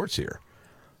with sports here.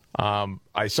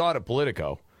 I saw it at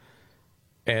Politico,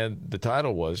 and the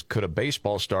title was, Could a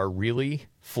Baseball Star Really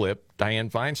Flip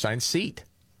Dianne Feinstein's Seat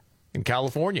in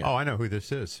California? Oh, I know who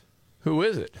this is. Who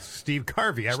is it? Steve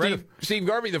Garvey. Steve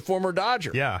Garvey, the former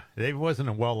Dodger. Yeah, he wasn't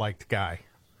a well-liked guy.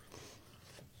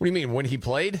 What do you mean, when he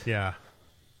played? Yeah.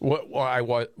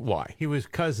 Why? He was,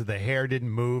 because of the hair didn't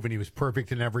move, and he was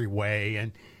perfect in every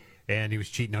way, and he was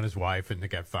cheating on his wife, and it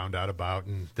got found out about,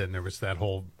 and then there was that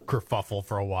whole kerfuffle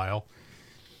for a while.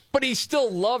 But he's still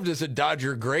loved as a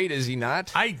Dodger great, is he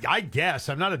not? I guess.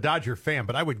 I'm not a Dodger fan,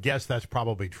 but I would guess that's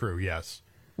probably true, yes.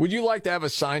 Would you like to have a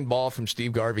signed ball from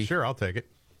Steve Garvey? Sure, I'll take it.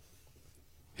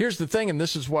 Here's the thing, and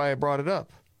this is why I brought it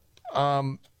up.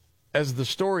 As the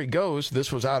story goes,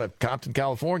 this was out of Compton,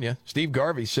 California. Steve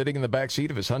Garvey sitting in the back seat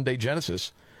of his Hyundai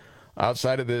Genesis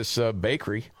outside of this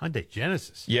bakery. Hyundai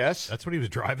Genesis? Yes. That's what he was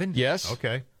driving? Yes.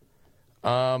 Okay.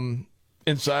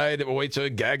 Inside waits a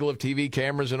gaggle of TV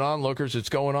cameras and onlookers. It's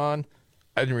going on.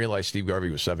 I didn't realize Steve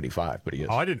Garvey was 75, but he is.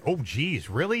 Oh, I didn't. Oh, geez.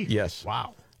 Really? Yes.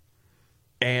 Wow.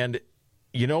 And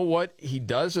you know what he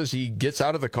does as he gets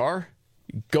out of the car?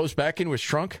 He goes back into his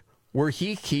trunk, where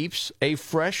he keeps a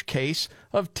fresh case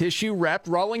of tissue-wrapped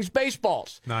Rawlings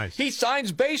baseballs. Nice. He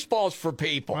signs baseballs for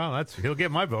people. Well, he'll get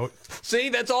my vote. See,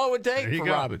 that's all it would take for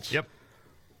Robbins. Yep.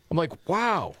 I'm like,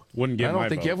 wow. Wouldn't get I my don't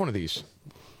think vote. you have one of these.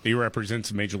 He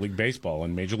represents Major League Baseball,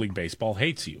 and Major League Baseball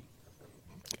hates you.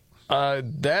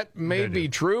 That may be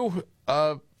true,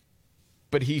 but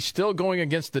he's still going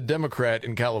against the Democrat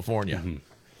in California. Mm-hmm.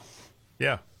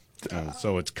 Yeah.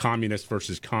 So it's communist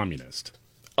versus communist.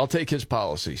 I'll take his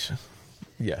policies.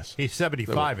 Yes. He's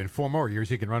 75. In 4 more years,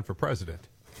 he can run for president.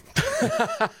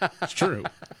 It's true.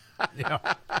 Yeah.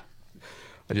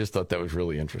 I just thought that was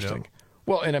really interesting. Yep.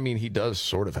 Well, and I mean, he does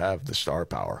sort of have the star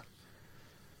power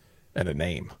and a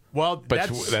name. Well, but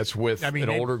that's with an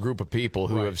older group of people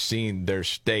who have seen their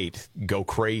state go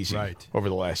crazy over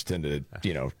the last 10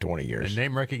 to 20 years. And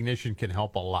name recognition can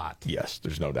help a lot. Yes,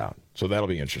 there's no doubt. So that'll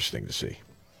be interesting to see.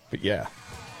 But yeah,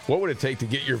 what would it take to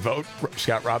get your vote?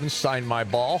 Scott Robbins, sign my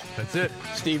ball. That's it.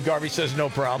 Steve Garvey says no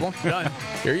problem. Done.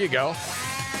 Here you go.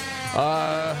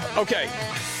 Okay.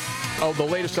 Oh, the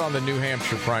latest on the New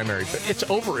Hampshire primary. It's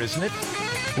over, isn't it?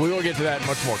 We will get to that and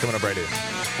much more coming up right here.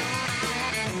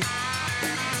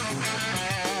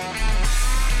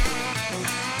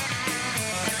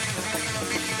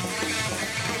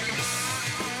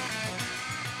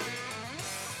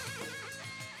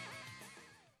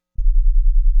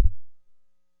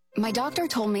 My doctor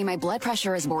told me my blood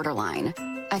pressure is borderline.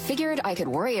 I figured I could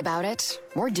worry about it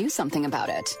or do something about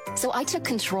it. So I took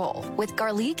control with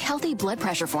Garlic Healthy Blood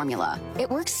Pressure Formula. It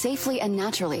works safely and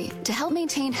naturally to help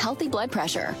maintain healthy blood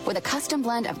pressure with a custom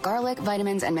blend of garlic,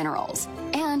 vitamins, and minerals.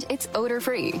 And it's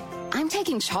odor-free. I'm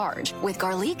taking charge with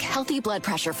Garlic Healthy Blood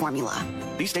Pressure Formula.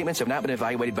 These statements have not been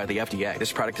evaluated by the FDA.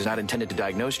 This product is not intended to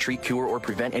diagnose, treat, cure, or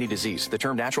prevent any disease. The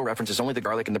term natural references only the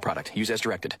garlic in the product. Use as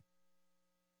directed.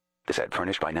 This ad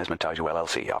furnished by Nesmith Taju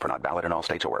LLC. Offer not valid in all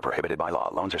states or where prohibited by law.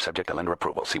 Loans are subject to lender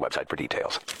approval. See website for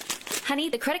details. Honey,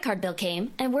 the credit card bill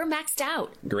came, and we're maxed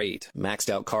out. Great. Maxed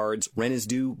out cards, rent is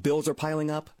due, bills are piling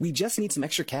up. We just need some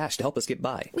extra cash to help us get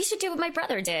by. We should do what my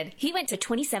brother did. He went to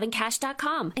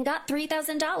 27cash.com and got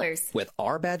 $3,000. With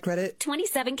our bad credit?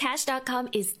 27cash.com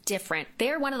is different.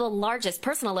 They're one of the largest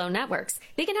personal loan networks.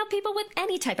 They can help people with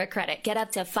any type of credit get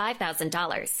up to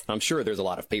 $5,000. I'm sure there's a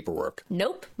lot of paperwork.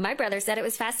 Nope. My brother said it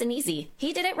was fast and easy.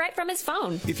 He did it right from his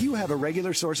phone. If you have a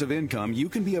regular source of income, you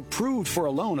can be approved for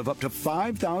a loan of up to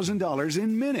 $5,000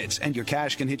 in minutes, and your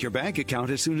cash can hit your bank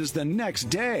account as soon as the next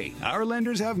day. Our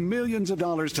lenders have millions of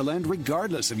dollars to lend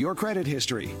regardless of your credit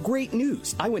history. Great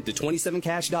news. I went to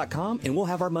 27cash.com and we'll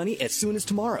have our money as soon as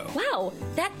tomorrow. Wow,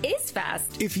 that is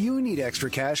fast. If you need extra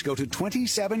cash, go to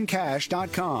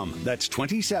 27cash.com. That's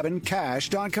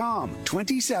 27cash.com.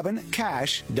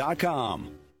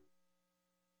 27cash.com.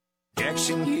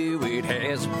 Jackson Hewitt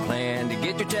has a plan to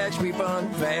get your tax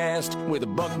refund fast with a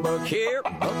buck here,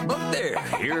 a buck there,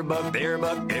 here a buck, there a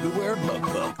buck, everywhere a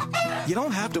buck. You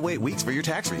don't have to wait weeks for your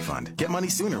tax refund. Get money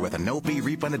sooner with a no-fee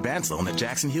refund advance loan at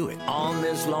Jackson Hewitt. On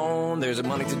this loan, there's a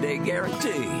money today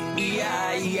guarantee.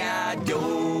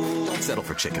 E-I-E-I-Do. Don't settle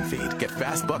for chicken feed. Get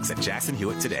fast bucks at Jackson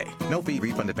Hewitt today. No-fee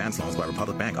refund advance loans by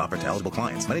Republic Bank offered to eligible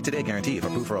clients. Money today guarantee if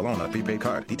approved for a loan on a prepaid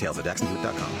card. Details at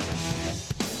jacksonhewitt.com.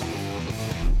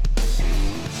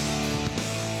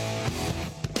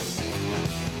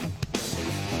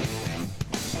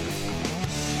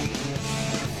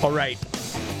 All right.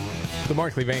 The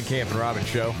Markley, Van Camp, and Robbins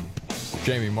Show.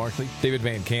 Jamie Markley, David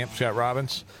Van Camp, Scott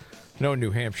Robbins. No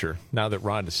New Hampshire, now that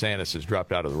Ron DeSantis has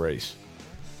dropped out of the race.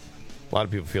 A lot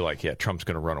of people feel like, yeah, Trump's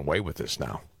going to run away with this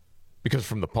now. Because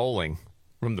from the polling,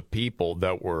 from the people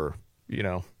that were,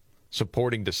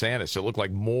 supporting DeSantis, it looked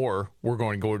like more were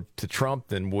going to go to Trump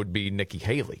than would be Nikki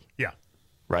Haley. Yeah.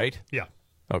 Right? Yeah.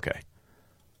 Okay.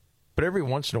 But every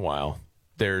once in a while,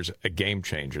 there's a game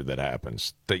changer that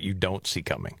happens that you don't see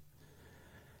coming.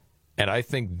 And I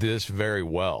think this very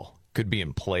well could be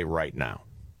in play right now.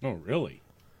 Oh, really?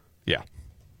 Yeah.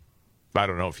 I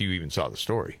don't know if you even saw the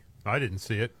story. I didn't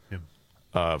see it.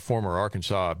 Yeah. Former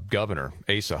Arkansas governor,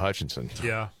 Asa Hutchinson,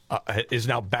 is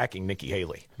now backing Nikki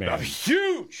Haley. Man.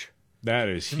 Huge! That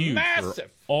is huge.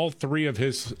 Massive! For all three of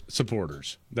his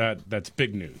supporters. That's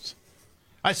big news.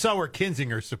 I saw where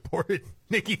Kinzinger supported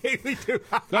Nikki Haley, too.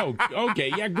 Oh,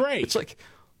 okay. Yeah, great. It's like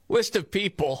list of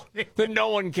people that no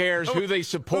one cares who they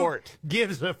support. Who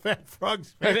gives a fat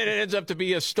frog's and then it ends up to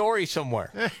be a story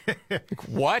somewhere.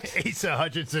 What? Asa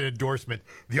Hutchinson endorsement.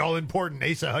 The all-important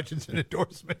Asa Hutchinson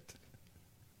endorsement.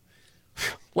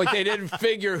 Like they didn't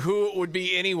figure who it would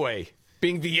be anyway,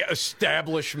 being the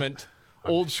establishment,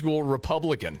 old-school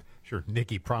Republican. Sure,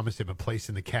 Nikki promised him a place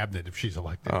in the cabinet if she's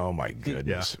elected. Oh, my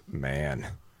goodness, man.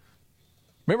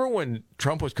 Remember when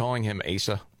Trump was calling him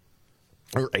Asa?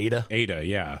 Or Ada? Ada,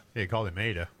 yeah. He called him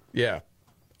Ada. Yeah.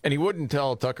 And he wouldn't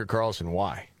tell Tucker Carlson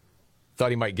why. Thought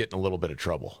he might get in a little bit of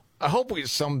trouble. I hope at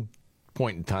some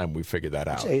point in time we figure that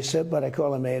out. It's Asa, but I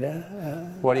call him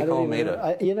Ada. What do you call him,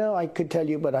 Ada? I could tell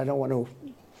you, but I don't want to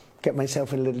get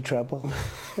myself in a little trouble.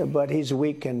 But he's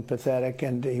weak and pathetic,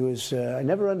 and he was, I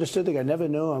never understood the guy, I never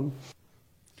knew him.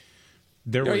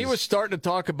 He was starting to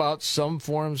talk about some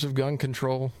forms of gun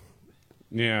control.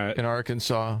 Yeah, in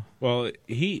Arkansas. Well,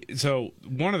 so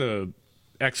one of the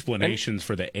explanations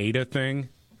for the Ada thing,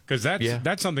 because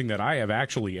that's something that I have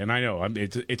actually, and I know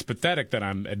it's pathetic that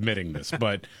I'm admitting this,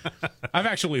 but I've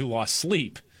actually lost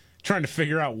sleep trying to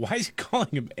figure out why is he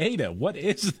calling him Ada? What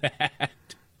is that?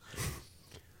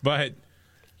 But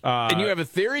and you have a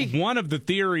theory? One of the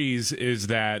theories is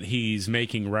that he's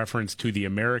making reference to the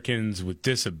Americans with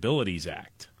Disabilities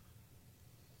Act.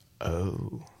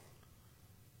 Oh.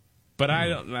 But I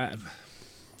don't.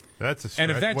 That's a stretch.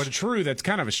 And if that's true, that's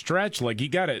kind of a stretch. Like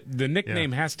the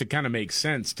nickname has to kind of make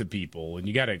sense to people, and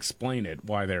you got to explain it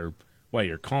why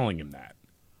you're calling him that.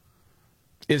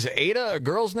 Is Ada a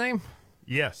girl's name?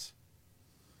 Yes,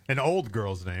 an old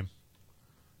girl's name.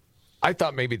 I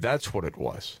thought maybe that's what it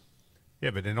was. Yeah,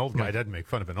 but an old guy doesn't make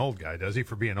fun of an old guy, does he,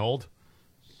 for being old?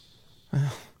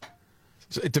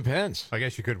 It depends. I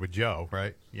guess you could with Joe,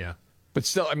 right? Yeah. But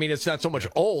still, I mean, it's not so much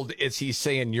old, it's he's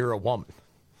saying you're a woman.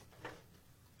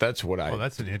 That's what Well,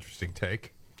 that's an interesting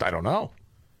take. I don't know.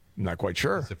 not quite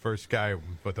sure. He's the first guy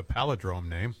with a palindrome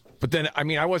name. But then, I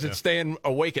mean, I wasn't staying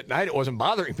awake at night. It wasn't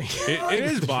bothering me. It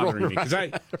is bothering me because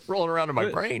rolling around in my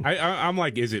brain. I'm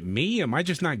like, is it me? Am I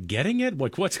just not getting it?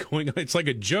 Like, what's going on? It's like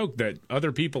a joke that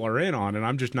other people are in on, and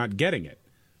I'm just not getting it.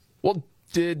 Well,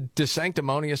 did De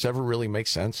Sanctimonious ever really make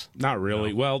sense? Not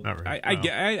really. No, well, not really.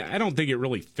 I don't think it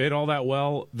really fit all that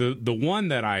well. The one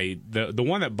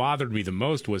that bothered me the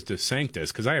most was De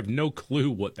Sanctus because I have no clue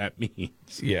what that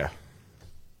means. Yeah,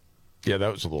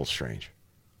 that was a little strange.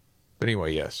 But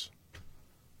anyway, yes.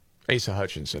 Asa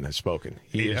Hutchinson has spoken.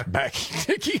 He is backing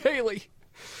Nikki Haley.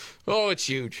 Oh, it's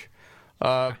huge.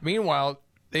 Meanwhile,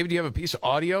 David, do you have a piece of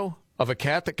audio of a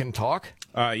cat that can talk?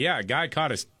 Yeah, a guy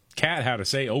caught his cat how to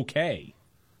say okay.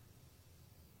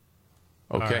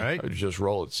 Okay, All right. just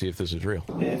roll it, see if this is real.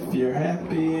 If you're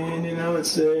happy and you know it,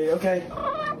 say okay.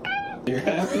 You're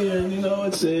happy and you know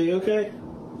it, say okay.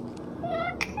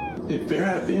 If you're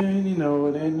happy and you know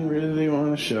it and you really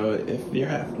want to show it, if you're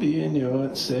happy and you know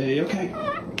it, say okay.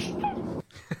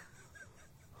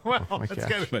 Well,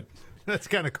 that's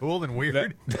kind of cool and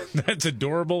weird. That's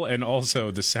adorable, and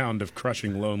also the sound of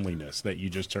crushing loneliness that you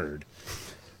just heard.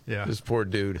 Yeah. This poor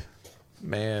dude.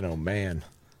 Man, oh man.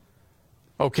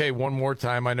 Okay, one more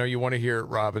time. I know you want to hear it,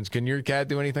 Robbins. Can your cat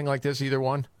do anything like this, either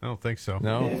one? I don't think so.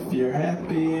 No? If you're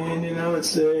happy and you know it,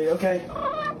 say okay.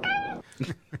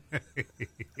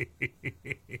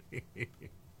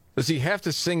 Does he have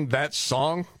to sing that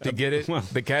song to get it?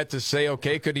 The cat to say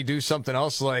okay? Could he do something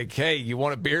else like, hey, you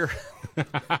want a beer?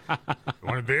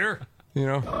 Want a beer? You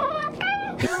know?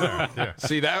 Yeah.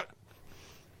 See that?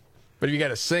 But you got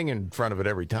to sing in front of it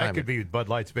every time. That could be Bud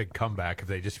Light's big comeback if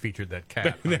they just featured that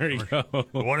cat. There you go.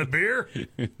 Want a beer?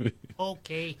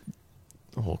 Okay.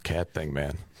 The whole cat thing,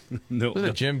 man. No. Was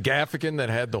it Jim Gaffigan that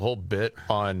had the whole bit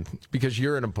on, because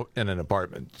you're in an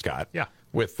apartment, Scott. Yeah.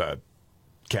 With a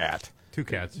cat. 2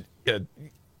 cats.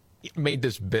 Made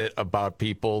this bit about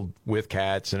people with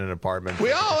cats in an apartment.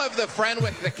 We all have the friend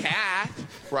with the cat,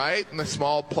 right? In the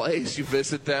small place, you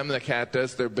visit them, the cat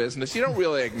does their business. You don't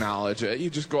really acknowledge it. You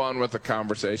just go on with the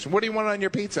conversation. What do you want on your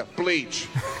pizza? Bleach.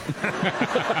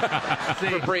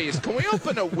 Febreze. Can we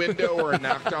open a window or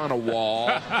knock down a wall?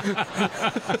 I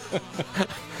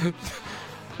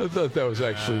thought that was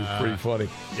actually pretty funny.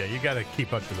 Yeah, you got to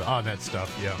keep up to on that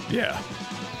stuff. Yeah. Yeah.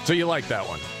 So you like that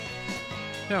one?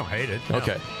 I don't hate it. No.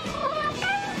 Okay.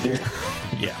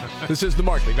 Yeah. This is the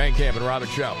Markley, Van Camp, and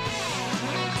Robbins Show.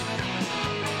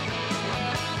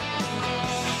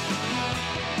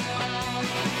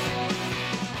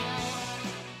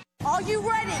 Are you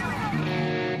ready?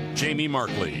 Jamie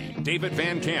Markley, David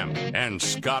Van Camp, and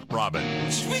Scott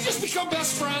Robbins. We just become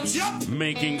best friends. Yep.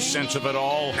 Making sense of it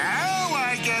all. Now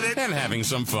I get it. And having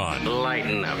some fun.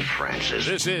 Lighten up, Francis.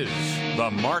 This is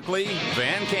the Markley,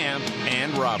 Van Camp,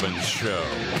 and Robbins Show.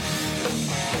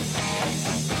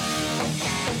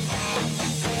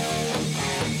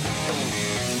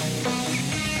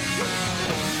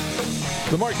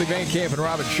 The Markley, Van Camp, and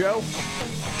Robbins Show.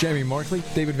 Jamie Markley,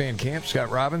 David Van Camp, Scott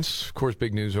Robbins. Of course,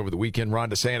 big news over the weekend. Ron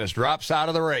DeSantis drops out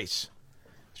of the race.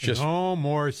 It's just no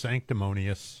more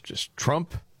sanctimonious. Just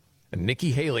Trump and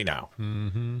Nikki Haley now.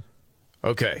 Mm-hmm.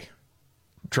 Okay.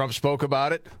 Trump spoke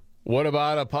about it. What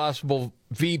about a possible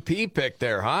VP pick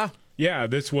there, huh? Yeah,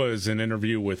 this was an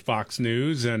interview with Fox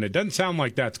News, and it doesn't sound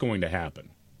like that's going to happen.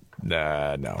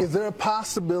 No. Is there a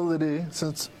possibility,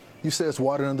 since you say it's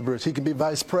water under the bridge, he could be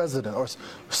vice president or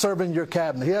serve in your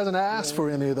cabinet? He hasn't asked for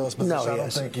any of those positions, I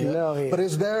don't think yet. No, but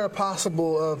is there a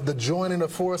possible of the joining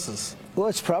of forces? Well,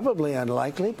 it's probably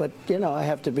unlikely, but, I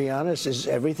have to be honest,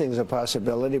 everything's a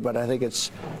possibility, but I think it's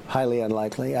highly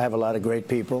unlikely. I have a lot of great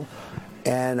people,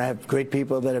 and I have great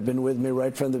people that have been with me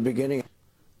right from the beginning.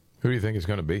 Who do you think it's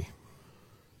going to be?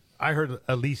 I heard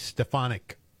Elise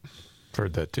Stefanik.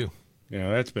 Heard that, too. Yeah,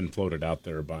 that's been floated out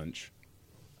there a bunch.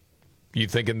 You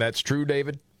thinking that's true,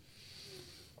 David?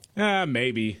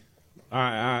 Maybe.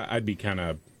 I'd be kind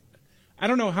of... I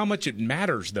don't know how much it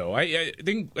matters, though. I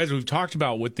think, as we've talked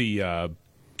about with the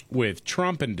with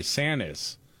Trump and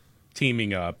DeSantis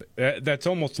teaming up, that's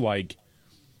almost like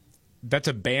that's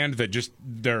a band that just...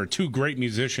 There are two great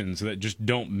musicians that just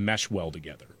don't mesh well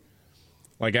together.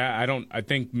 Like, I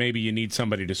think maybe you need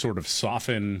somebody to sort of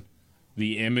soften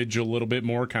the image a little bit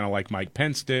more, kind of like Mike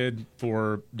Pence did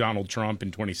for Donald Trump in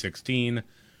 2016.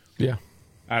 Yeah.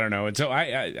 I don't know. And so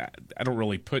I don't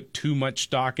really put too much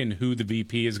stock in who the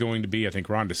VP is going to be. I think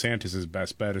Ron DeSantis'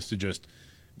 best bet is to just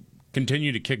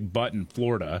continue to kick butt in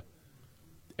Florida.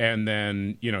 And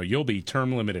then, you'll be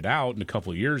term limited out in a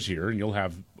couple of years here, and you'll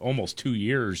have almost 2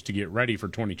 years to get ready for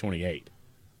 2028.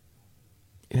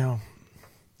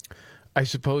 I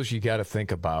suppose you got to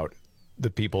think about the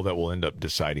people that will end up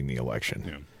deciding the election.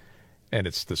 Yeah. And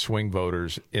it's the swing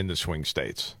voters in the swing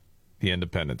states, the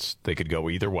independents. They could go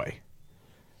either way.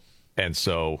 And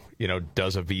so,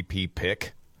 does a VP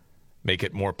pick make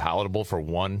it more palatable for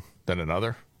one than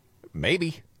another?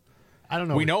 Maybe. I don't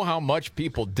know. We know how much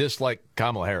people dislike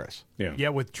Kamala Harris. Yeah,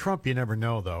 with Trump, you never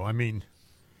know, though. I mean,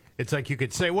 it's like you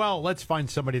could say, well, let's find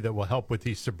somebody that will help with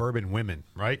these suburban women,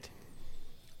 right?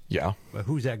 Yeah. But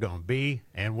who's that going to be?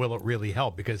 And will it really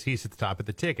help? Because he's at the top of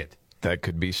the ticket. That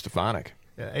could be Stefanik.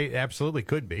 It absolutely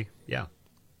could be, yeah. I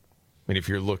mean, if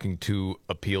you're looking to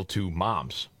appeal to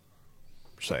moms,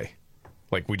 say,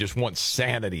 like we just want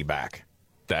sanity back,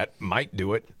 that might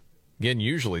do it. Again,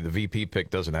 usually the VP pick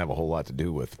doesn't have a whole lot to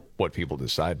do with what people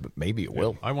decide, but maybe it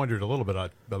will. I wondered a little bit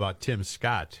about Tim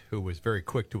Scott, who was very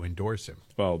quick to endorse him.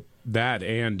 Well, that,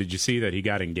 and did you see that he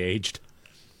got engaged?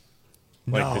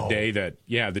 Like No. the day that,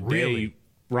 Really? day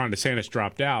Ron DeSantis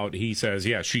dropped out, he says,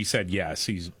 she said yes,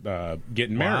 he's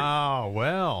getting married. Wow,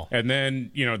 well. And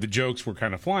then, the jokes were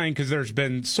kind of flying because there's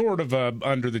been sort of a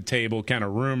under-the-table kind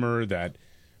of rumor that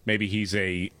maybe he's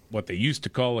what they used to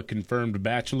call a confirmed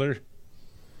bachelor.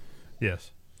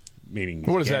 Yes. Meaning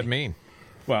what does gay. that mean?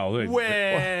 Well,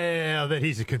 that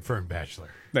he's a confirmed bachelor.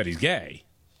 That he's gay.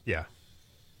 Yeah.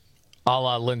 A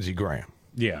la Lindsey Graham.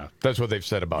 Yeah. That's what they've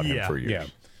said about him Yeah. for years. Yeah.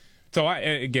 So,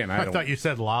 I thought you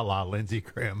said la Lindsey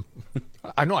Graham.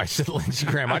 I know I said Lindsey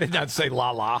Graham. I did not say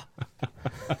la.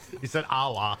 You said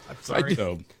Allah. I'm sorry.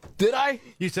 Did I?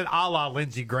 You said a la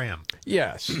Lindsey Graham.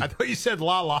 Yes. I thought you said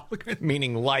la.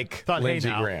 Meaning like Thought, hey, Lindsey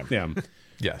now. Graham. Yeah.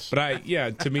 Yes. But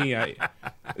to me,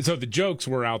 so the jokes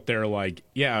were out there like,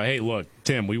 hey, look,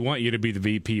 Tim, we want you to be the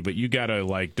VP, but you got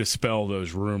to dispel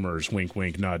those rumors, wink,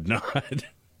 wink, nod, nod.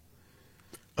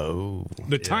 Oh.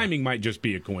 The timing might just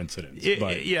be a coincidence.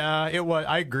 But Yeah, it was.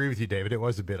 I agree with you, David. It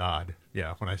was a bit odd.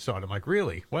 Yeah, when I saw it, I'm like,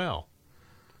 really? Well,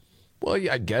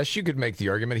 I guess you could make the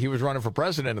argument he was running for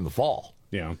president in the fall.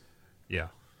 Yeah. Yeah.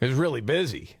 He was really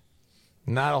busy.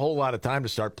 Not a whole lot of time to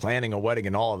start planning a wedding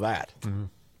and all of that. Mm-hmm.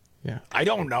 Yeah. I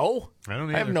don't know. I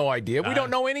don't I have either. no idea. We don't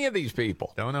know any of these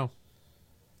people. Don't know.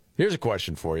 Here's a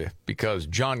question for you, because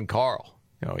John Carl,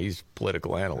 he's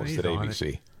political analyst He's at on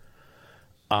ABC.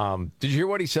 Did you hear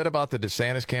what he said about the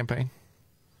DeSantis campaign?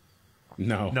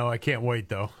 No. No, I can't wait,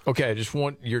 though. Okay, I just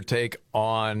want your take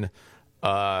on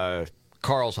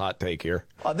Carl's hot take here.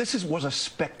 This was a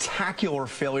spectacular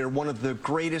failure, one of the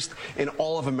greatest in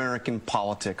all of American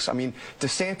politics. I mean,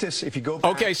 DeSantis, if you go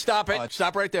back... Okay, stop it.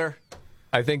 Stop right there.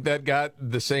 I think that got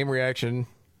the same reaction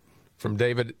from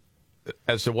David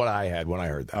as to what I had when I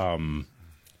heard that.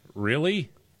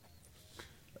 Really?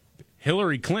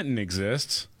 Hillary Clinton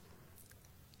exists.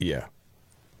 Yeah.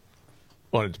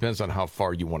 Well, it depends on how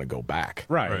far you want to go back.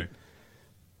 Right.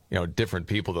 Different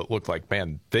people that look like,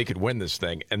 man, they could win this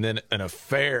thing, and then an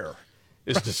affair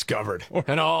is discovered,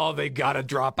 and they got to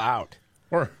drop out.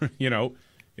 Or,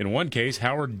 in one case,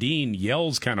 Howard Dean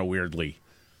yells kind of weirdly.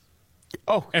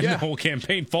 Oh, and yeah. the whole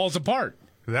campaign falls apart.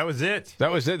 That was it.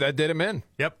 That was it. That did him in.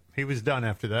 Yep, he was done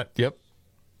after that. Yep.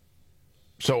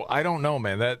 So I don't know,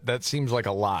 man. That seems like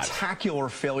a lot. Spectacular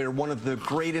failure, one of the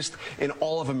greatest in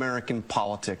all of American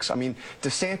politics. I mean,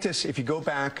 DeSantis, if you go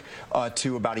back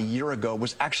to about a year ago,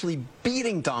 was actually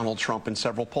beating Donald Trump in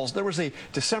several polls. There was a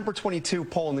December 22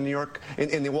 poll in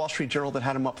the Wall Street Journal that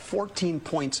had him up 14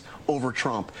 points over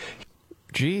Trump.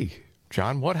 Gee,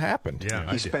 John, what happened?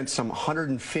 He spent some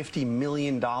 $150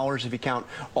 million, if you count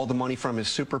all the money from his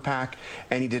super PAC,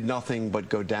 and he did nothing but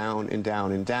go down and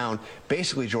down and down.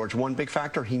 Basically, George, one big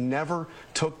factor, he never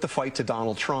took the fight to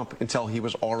Donald Trump until he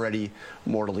was already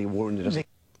mortally wounded.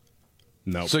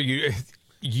 No. So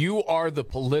you are the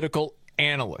political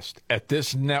analyst at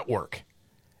this network,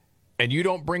 and you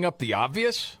don't bring up the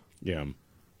obvious? Yeah.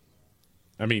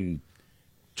 I mean,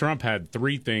 Trump had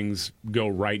three things go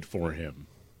right for him.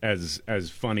 As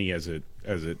funny as it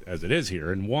is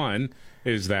here, and one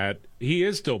is that he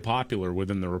is still popular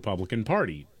within the Republican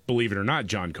Party. Believe it or not,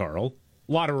 John Carl,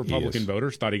 a lot of Republican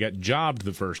voters thought he got jobbed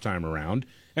the first time around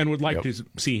and would like to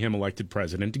see him elected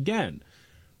president again.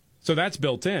 So that's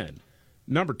built in.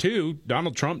 Number two,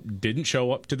 Donald Trump didn't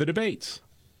show up to the debates,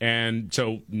 and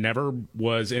so never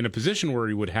was in a position where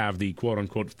he would have the quote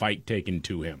unquote fight taken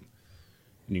to him.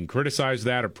 And you can criticize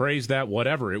that or praise that,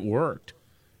 whatever, it worked.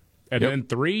 And then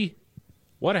three,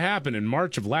 what happened in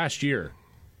March of last year?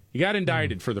 He got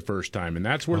indicted for the first time, and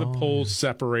that's where the polls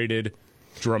separated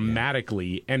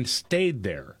dramatically and stayed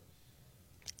there.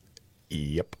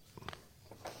 Yep.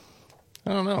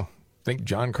 I don't know. Think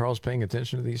John Carl's paying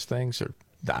attention to these things, or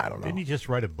I don't know. Didn't he just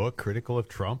write a book critical of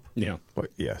Trump? Yeah.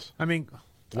 But yes. I mean,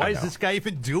 why is this guy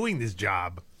even doing this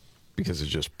job? Because it's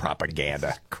just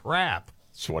propaganda. Crap.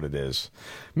 That's what it is.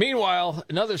 Meanwhile,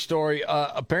 another story.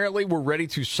 Apparently, we're ready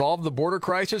to solve the border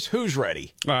crisis. Who's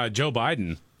ready? Joe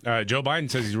Biden. Joe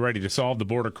Biden says he's ready to solve the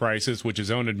border crisis, which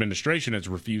his own administration has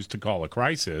refused to call a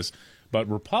crisis. But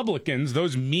Republicans,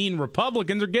 those mean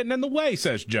Republicans, are getting in the way,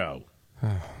 says Joe.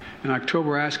 In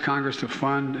October, I asked Congress to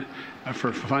fund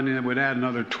for funding that would add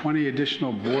another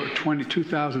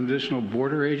 22,000 additional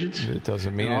border agents. It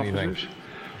doesn't mean anything.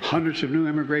 Hundreds of new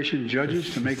immigration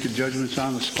judges to make the judgments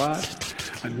on the spot.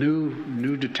 A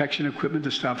new detection equipment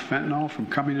to stop fentanyl from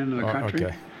coming into the country.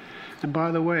 Okay. And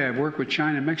by the way, I've worked with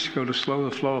China and Mexico to slow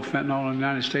the flow of fentanyl in the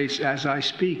United States. As I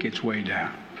speak, it's way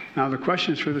down. Now, the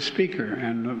question is for the Speaker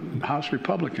and the House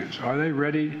Republicans. Are they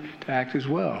ready to act as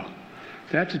well?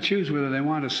 They have to choose whether they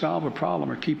want to solve a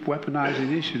problem or keep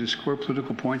weaponizing the issue to score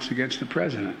political points against the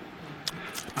president.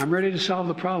 I'm ready to solve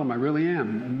the problem. I really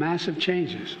am. Massive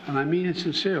changes. And I mean it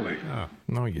sincerely.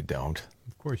 No, you don't.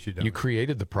 Of course you don't. You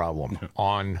created the problem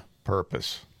on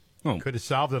purpose. Could have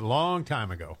solved it a long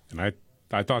time ago. And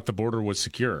I thought the border was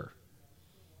secure.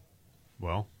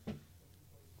 Well,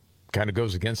 kind of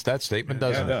goes against that statement,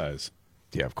 doesn't it? It does.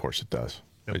 Yeah, of course it does.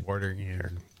 The border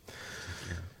here.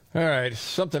 All right,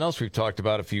 something else we've talked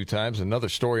about a few times, another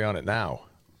story on it now.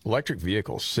 Electric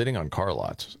vehicles sitting on car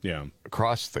lots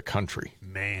across the country.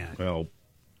 Man. Well,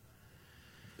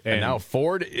 and now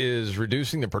Ford is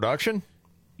reducing the production?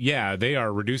 Yeah, they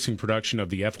are reducing production of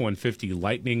the F-150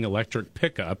 Lightning electric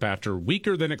pickup after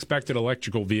weaker than expected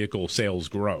electrical vehicle sales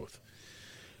growth.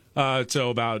 So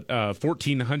about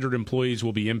 1,400 employees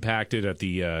will be impacted at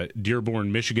the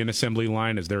Dearborn, Michigan assembly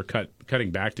line as they're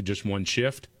cutting back to just one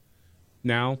shift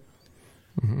now.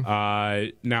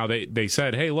 Now they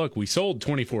said, hey, look, we sold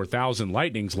 24,000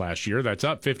 Lightnings last year. That's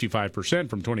up 55%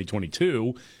 from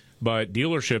 2022. But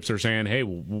dealerships are saying, hey,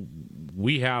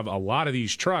 we have a lot of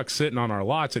these trucks sitting on our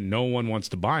lots and no one wants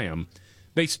to buy them.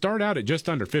 They start out at just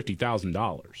under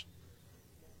 $50,000.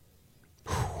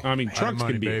 I mean, trucks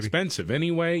can be expensive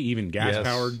anyway. Even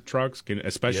gas-powered trucks, can,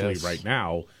 especially right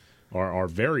now, are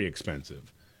very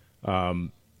expensive.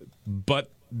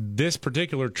 But this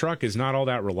particular truck is not all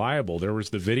that reliable. There was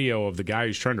the video of the guy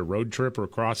who's trying to road trip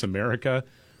across America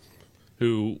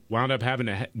who wound up having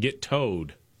to get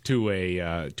towed to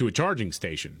a charging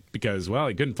station because, well,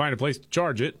 he couldn't find a place to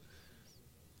charge it.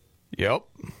 Yep.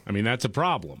 I mean, that's a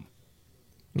problem.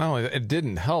 No, it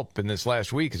didn't help in this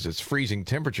last week as it's freezing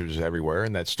temperatures everywhere.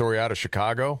 And that story out of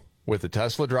Chicago with the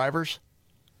Tesla drivers.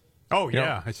 Oh,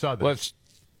 yeah, I saw that. Left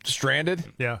stranded.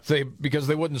 Yeah. Because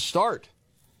they wouldn't start.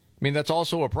 I mean, that's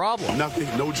also a problem. Nothing,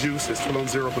 no juice. It's still on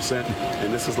 0%.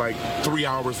 And this is like 3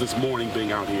 hours this morning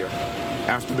being out here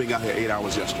after being out here 8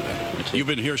 hours yesterday. You've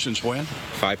been here since when?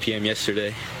 5 p.m.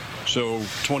 yesterday. So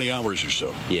 20 hours or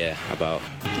so? Yeah, about.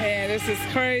 Man, this is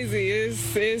crazy.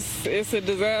 It's a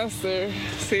disaster.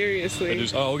 Seriously.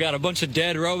 We got a bunch of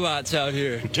dead robots out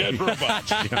here. Dead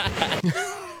robots.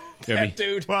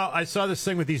 Dude. Well, I saw this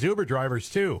thing with these Uber drivers,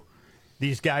 too.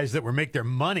 These guys that make their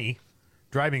money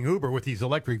driving Uber with these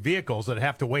electric vehicles that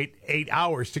have to wait 8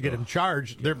 hours to get them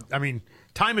charged. I mean,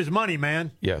 time is money,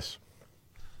 man. Yes.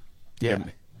 Yeah.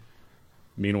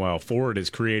 Meanwhile, Ford is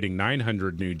creating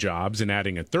 900 new jobs and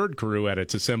adding a third crew at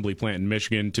its assembly plant in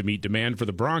Michigan to meet demand for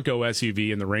the Bronco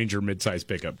SUV and the Ranger midsize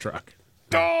pickup truck.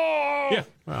 Oh! Yeah.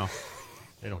 Well,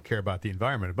 they don't care about the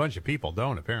environment. A bunch of people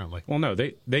don't, apparently. Well, no,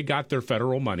 they got their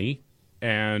federal money,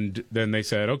 and then they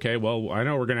said, okay, well, I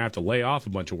know we're going to have to lay off a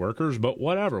bunch of workers, but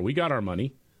whatever. We got our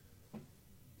money.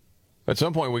 At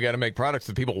some point, we got to make products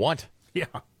that people want. Yeah.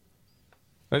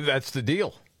 That's the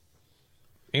deal.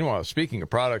 Meanwhile, speaking of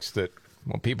products that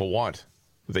people want,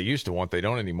 they used to want, they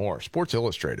don't anymore. Sports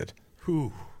Illustrated.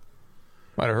 Whew.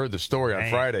 Might have heard the story on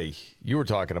Friday. You were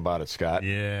talking about it, Scott.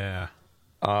 Yeah.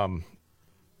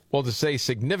 Well, to say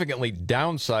significantly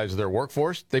downsize their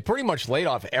workforce, they pretty much laid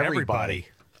off everybody.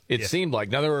 It seemed like.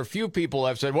 Now, there were a few people that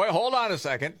have said, wait, hold on a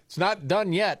second. It's not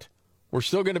done yet. We're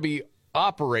still going to be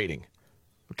operating.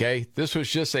 Okay? This was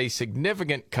just a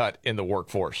significant cut in the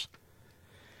workforce.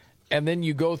 And then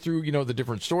you go through, the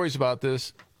different stories about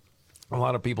this. A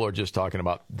lot of people are just talking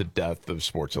about the death of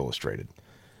Sports Illustrated.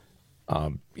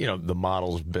 The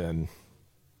model's been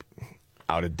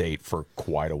out of date for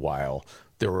quite a while.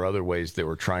 There were other ways they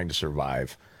were trying to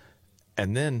survive.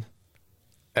 And then,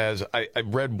 as I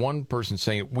read one person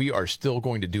saying, we are still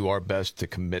going to do our best to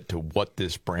commit to what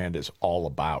this brand is all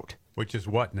about. Which is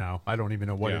what now? I don't even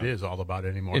know what it is all about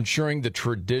anymore. Ensuring the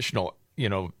traditional,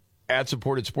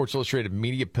 ad-supported Sports Illustrated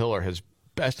media pillar has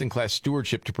best-in-class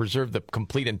stewardship to preserve the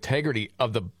complete integrity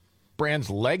of the brand's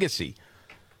legacy.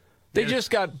 They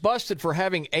just got busted for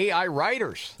having AI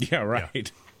writers. Yeah, right.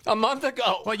 A month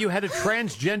ago. Well, you had a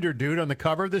transgender dude on the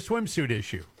cover of the swimsuit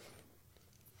issue.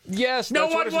 Yes. No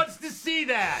one wants to see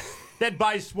that. That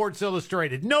buys Sports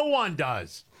Illustrated. No one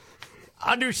does.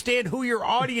 Understand who your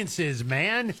audience is,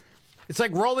 man. It's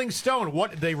like Rolling Stone.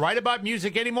 What, they write about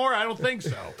music anymore? I don't think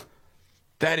so.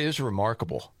 That is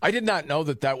remarkable. I did not know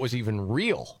that was even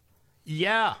real.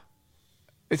 Yeah.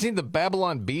 It's in the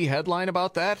Babylon Bee headline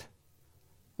about that.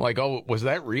 Like, oh, was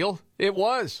that real? It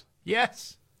was.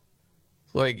 Yes.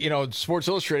 Like, Sports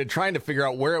Illustrated trying to figure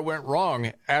out where it went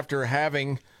wrong after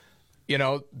having,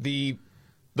 the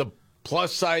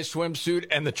plus-size swimsuit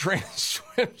and the trans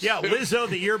swimsuit. Yeah, Lizzo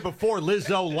the year before,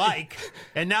 Lizzo-like,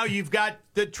 and now you've got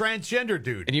the transgender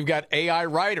dude. And you've got AI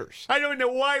writers. I don't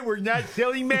know why we're not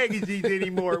selling magazines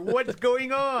anymore. What's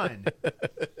going on?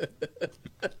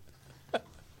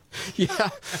 Yeah,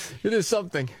 it is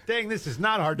something. Dang, this is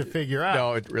not hard to figure out.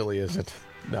 No, it really isn't.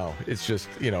 No, it's just,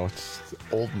 it's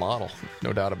old model.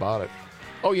 No doubt about it.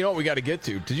 Oh, you know what we got to get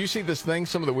to? Did you see this thing?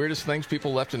 Some of the weirdest things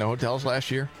people left in the hotels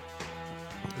last year?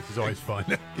 This is always fun.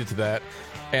 It's that.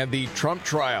 And the Trump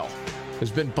trial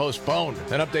has been postponed.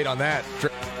 An update on that.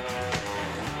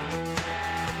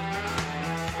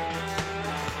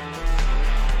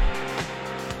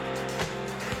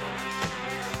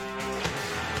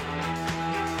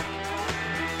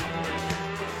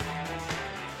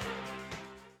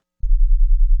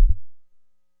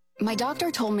 My doctor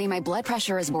told me my blood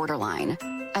pressure is borderline.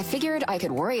 I figured I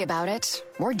could worry about it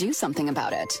or do something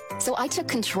about it. So I took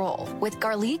control with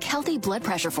Garlic Healthy Blood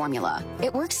Pressure Formula.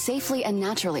 It works safely and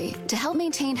naturally to help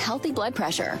maintain healthy blood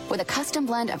pressure with a custom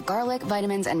blend of garlic,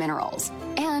 vitamins, and minerals.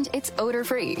 And it's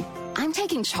odor-free. I'm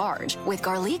taking charge with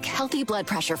Garlic Healthy Blood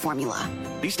Pressure Formula.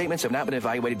 These statements have not been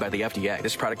evaluated by the FDA.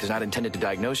 This product is not intended to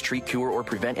diagnose, treat, cure, or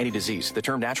prevent any disease. The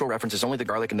term natural references only the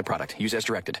garlic in the product. Use as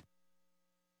directed.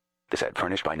 This ad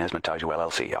furnished by Nesmith Taju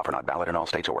LLC. Offer not valid in all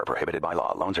states or where prohibited by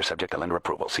law. Loans are subject to lender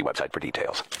approval. See website for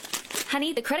details.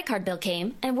 Honey, the credit card bill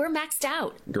came, and we're maxed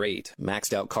out. Great.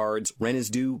 Maxed out cards, rent is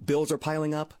due, bills are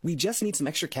piling up. We just need some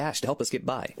extra cash to help us get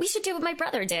by. We should do what my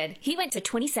brother did. He went to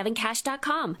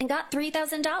 27cash.com and got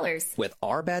 $3,000. With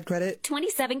our bad credit?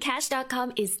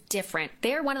 27cash.com is different.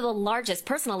 They're one of the largest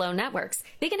personal loan networks.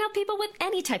 They can help people with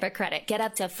any type of credit get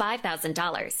up to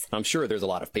 $5,000. I'm sure there's a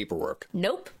lot of paperwork.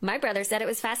 Nope. My brother said it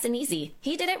was fast and easy.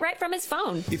 He did it right from his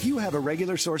phone. If you have a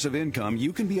regular source of income,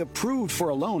 you can be approved for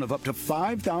a loan of up to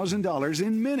 $5,000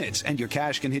 in minutes, and your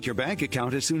cash can hit your bank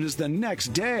account as soon as the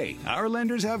next day. Our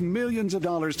lenders have millions of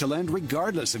dollars to lend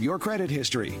regardless of your credit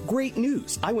history. Great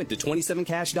news. I went to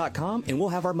 27cash.com and we'll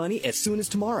have our money as soon as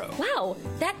tomorrow. Wow,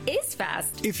 that is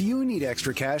fast. If you need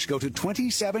extra cash, go to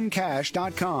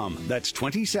 27cash.com. That's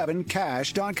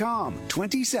 27cash.com.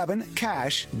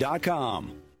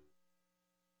 27cash.com.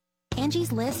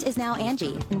 Angie's List is now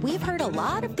Angie, and we've heard a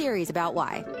lot of theories about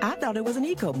why. I thought it was an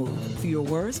eco move. Fewer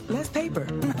words, less paper.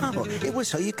 No, it was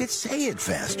so you could say it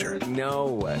faster.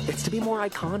 No, it's to be more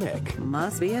iconic.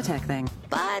 Must be a tech thing.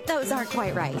 But those aren't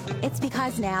quite right. It's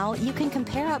because now you can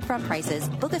compare upfront prices,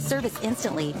 book a service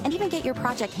instantly, and even get your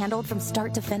project handled from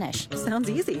start to finish. Sounds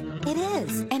easy. It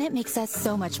is, and it makes us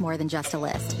so much more than just a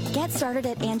list. Get started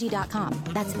at Angie.com.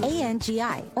 That's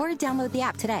ANGI, or download the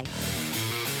app today.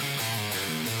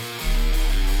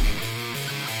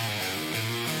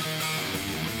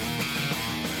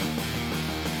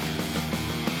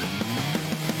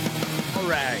 All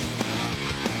right.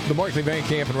 The Markley, Van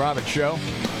Camp, and Robbins Show.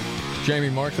 Jamie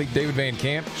Markley, David Van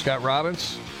Camp, Scott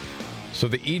Robbins. So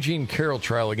the E. Jean Carroll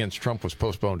trial against Trump was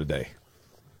postponed today.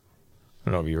 I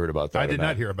don't know if you heard about that. I did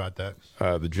not hear about that.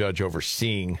 The judge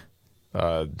overseeing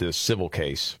this civil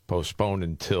case postponed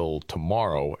until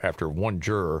tomorrow after one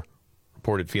juror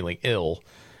reported feeling ill,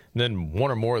 and then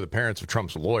one or more of the parents of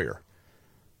Trump's lawyer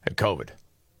had COVID.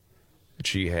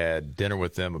 She had dinner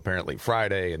with them apparently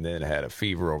Friday and then had a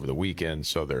fever over the weekend,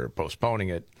 so they're postponing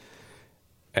it.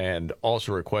 And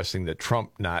also requesting that Trump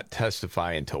not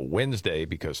testify until Wednesday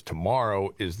because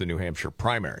tomorrow is the New Hampshire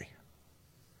primary.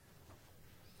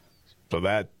 So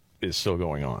that is still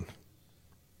going on.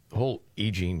 The whole E.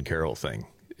 Jean Carroll thing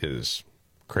is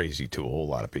crazy to a whole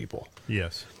lot of people.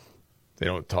 Yes. They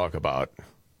don't talk about,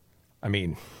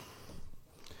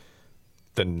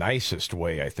 the nicest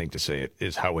way, I think, to say it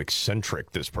is how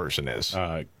eccentric this person is.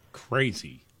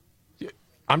 Crazy.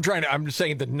 I'm just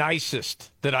saying the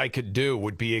nicest that I could do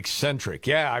would be eccentric.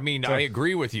 Yeah, I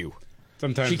agree with you.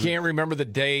 Sometimes she can't remember the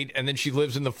date, and then she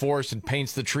lives in the forest and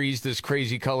paints the trees this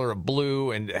crazy color of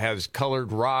blue and has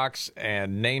colored rocks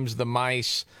and names the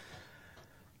mice.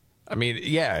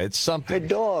 Yeah, it's something. Her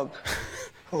dog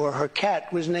or her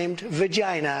cat was named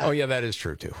Vagina. Oh, yeah, that is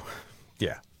true, too.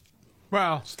 Yeah.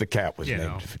 Well, the cat was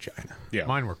named Vagina. Yeah.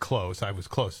 Mine were close. I was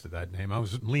close to that name. I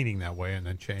was leaning that way and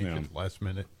then changed at the last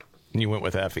minute. And you went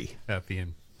with Effie. Effie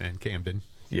and And Camden.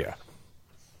 Yeah.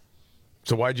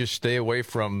 So why'd you stay away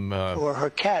from... Or her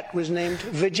cat was named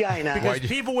Vagina. Because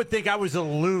people would think I was a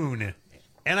loon,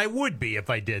 and I would be if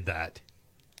I did that.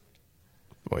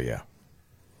 Well, yeah.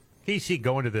 Casey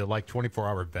going to the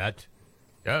 24-hour vet.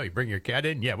 Oh, you bring your cat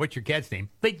in? Yeah, what's your cat's name?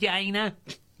 Vagina.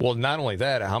 Well, not only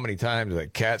that, how many times a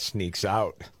cat sneaks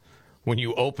out when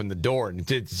you open the door and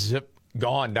it's zip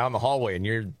gone down the hallway and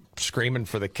you're screaming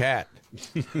for the cat.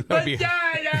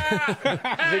 Vagina!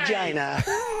 Vagina.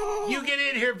 You get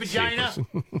in here, Vagina.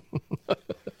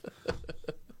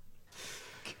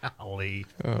 Golly.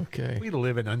 Okay. We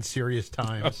live in unserious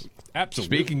times.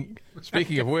 Absolutely.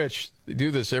 Speaking of which, they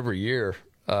do this every year.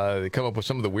 They come up with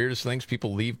some of the weirdest things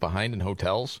people leave behind in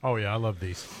hotels. Oh, yeah, I love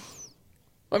these.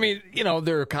 I mean,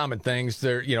 there are common things.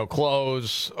 They're,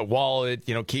 clothes, a wallet,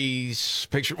 keys,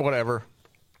 picture, whatever.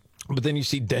 But then you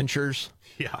see dentures.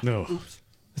 Yeah. No.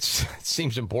 It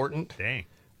seems important. Dang.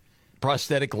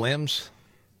 Prosthetic limbs.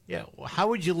 Yeah. Well, how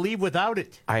would you leave without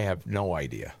it? I have no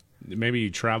idea. Maybe you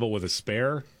travel with a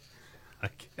spare. I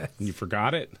guess. And you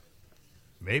forgot it.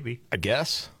 Maybe. I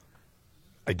guess.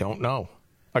 I don't know.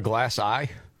 A glass eye.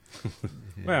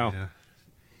 Well. Yeah.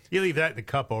 You leave that in the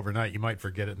cup overnight, you might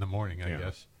forget it in the morning, I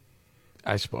guess.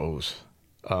 I suppose.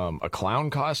 A clown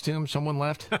costume someone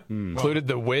left. Included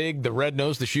the wig, the red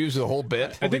nose, the shoes, the whole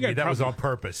bit. I think that was on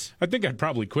purpose. I think I'd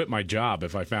probably quit my job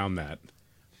if I found that.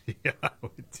 Yeah.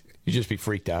 You'd just be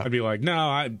freaked out. I'd be like, no,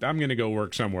 I'm going to go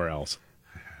work somewhere else.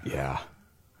 Yeah.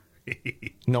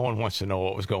 No one wants to know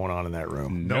what was going on in that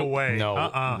room. No way. No.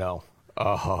 No.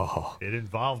 Oh. It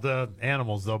involved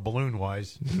animals, though,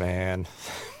 balloon-wise. Man.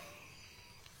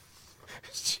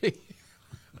 Gee.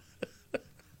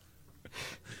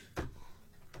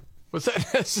 Was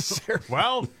that necessary?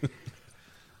 Well,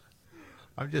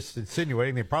 I'm just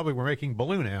insinuating they probably were making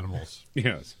balloon animals.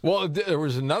 Yes. Well, there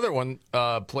was another one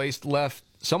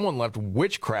someone left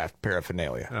witchcraft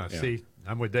paraphernalia. See,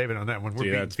 I'm with David on that one. We're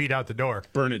being feet out the door.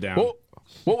 Burn it down. Well,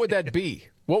 what would that be?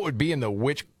 What would be in the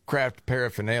witchcraft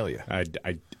paraphernalia?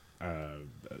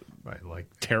 Like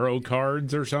tarot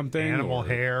cards or something? Animal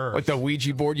hair. Like the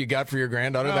Ouija board you got for your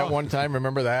granddaughter that one time.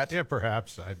 Remember that? Yeah,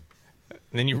 perhaps. And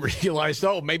then you realized,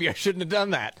 maybe I shouldn't have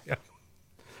done that. Yeah.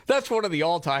 That's one of the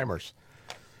all-timers.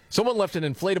 Someone left an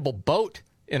inflatable boat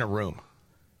in a room.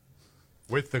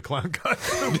 With the clown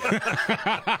costume.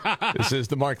 This is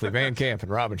the Markley, Van Camp,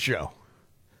 and Robbins show.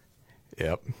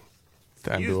 Yep.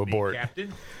 Time to abort.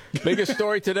 Captain. Biggest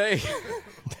story today,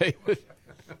 David.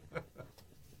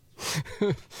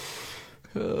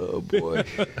 Oh, boy.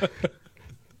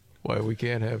 Why we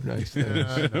can't have nice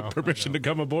things. Permission to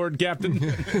come aboard, Captain?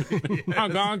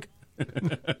 Honk, honk.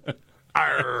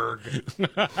 Arrgh.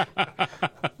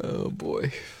 Oh,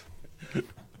 boy.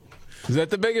 Is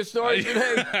that the biggest story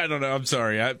today? I don't know. I'm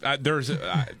sorry.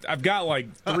 I've got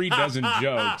like 3 dozen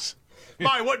jokes.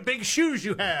 My, what big shoes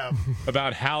you have.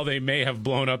 About how they may have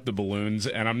blown up the balloons,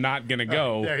 and I'm not going to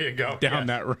go, there you go. down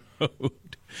that road.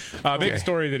 Big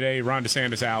story of the day, Ron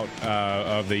DeSantis out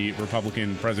of the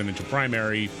Republican presidential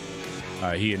primary.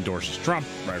 He endorses Trump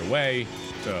right away.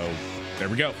 So there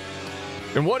we go.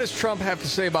 And what does Trump have to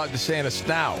say about DeSantis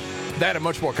now? That and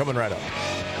much more coming right up.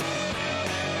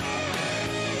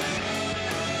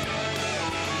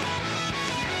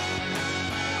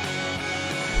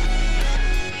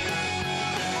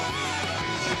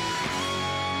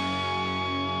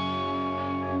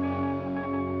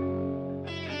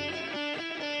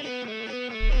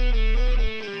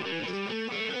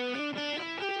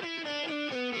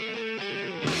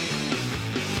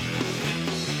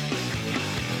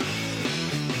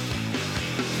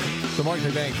 The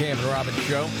Markley, Van Camp, and Robbins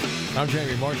show. I'm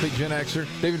Jamie Markley, Gen Xer.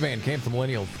 David Van Camp, the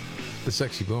millennial, the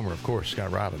sexy boomer, of course,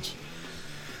 Scott Robbins.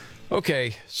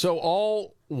 Okay, so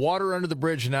all water under the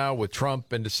bridge now with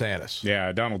Trump and DeSantis.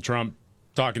 Yeah, Donald Trump,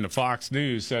 talking to Fox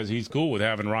News, says he's cool with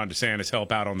having Ron DeSantis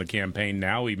help out on the campaign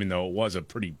now, even though it was a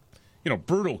pretty,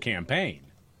 brutal campaign.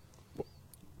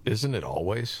 Isn't it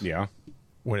always? Yeah.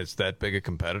 When it's that big a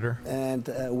competitor? And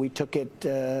we took it,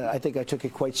 I think I took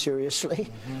it quite seriously.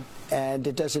 Mm-hmm. And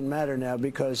it doesn't matter now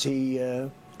because he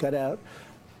got out.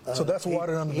 So that's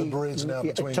water under the bridge now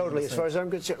between totally. As far as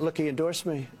I'm concerned, look, he endorsed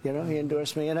me. He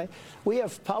endorsed me. And we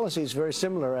have policies very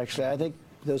similar, actually. I think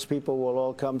those people will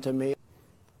all come to me.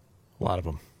 A lot of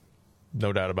them.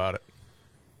 No doubt about it.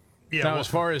 Yeah, now, as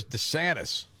far as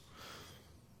DeSantis,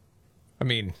 I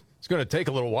mean, it's going to take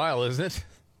a little while, isn't it?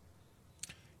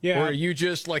 Yeah. Or are you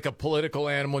just like a political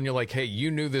animal and you're like, hey,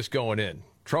 you knew this going in.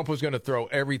 Trump was going to throw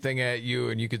everything at you,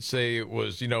 and you could say it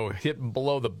was, hitting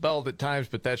below the belt at times,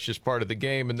 but that's just part of the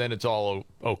game, and then it's all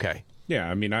okay. Yeah,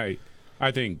 I mean, I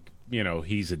think,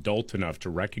 he's adult enough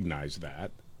to recognize that.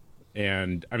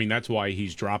 And, I mean, that's why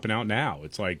he's dropping out now.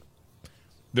 It's like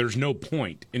there's no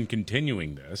point in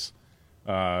continuing this.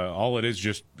 All it is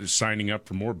just signing up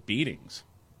for more beatings.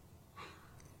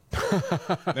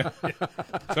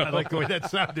 I like the way that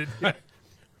sounded.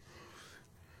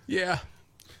 Yeah.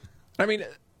 I mean,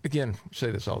 again, I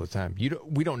say this all the time.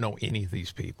 We don't know any of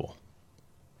these people.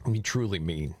 I mean, truly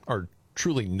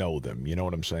know them. You know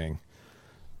what I'm saying?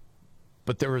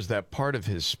 But there was that part of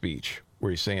his speech where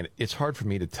he's saying, it's hard for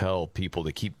me to tell people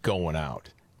to keep going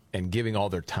out and giving all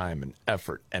their time and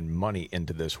effort and money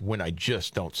into this when I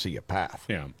just don't see a path.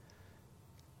 Yeah.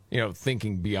 You know,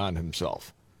 thinking beyond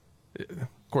himself. Of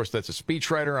course, that's a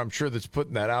speechwriter, I'm sure, that's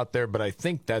putting that out there, but I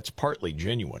think that's partly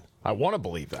genuine. I want to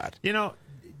believe that. You know,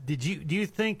 do you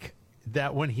think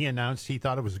that when he announced he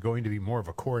thought it was going to be more of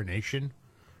a coronation,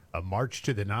 a march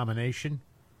to the nomination?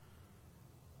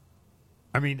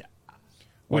 I mean,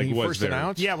 when he first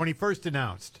announced? Yeah, when he first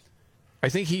announced. I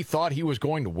think he thought he was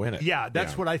going to win it. Yeah,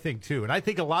 that's what I think, too. And I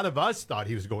think a lot of us thought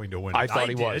he was going to win it. I thought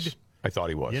he was. I thought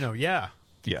he was. You know, yeah.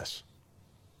 Yes.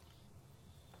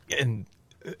 And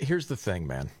here's the thing,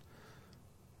 man.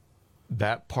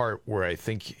 That part where I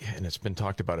think, and it's been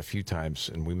talked about a few times,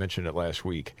 and we mentioned it last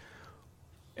week,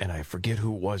 and I forget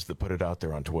who it was that put it out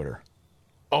there on Twitter.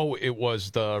 Oh, it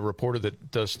was the reporter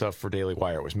that does stuff for Daily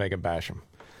Wire. It was Megan Basham.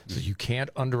 So you can't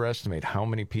underestimate how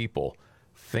many people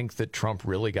think that Trump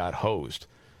really got hosed.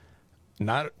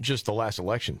 Not just the last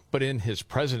election, but in his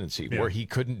presidency, where he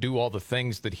couldn't do all the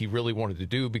things that he really wanted to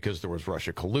do because there was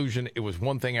Russia collusion. It was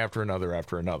one thing after another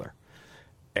after another.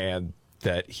 And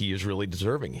that he is really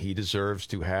deserving. He deserves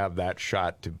to have that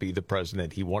shot to be the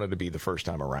president he wanted to be the first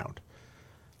time around.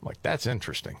 I'm like, that's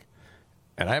interesting.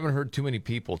 And I haven't heard too many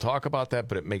people talk about that,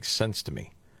 but it makes sense to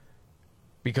me.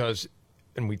 Because,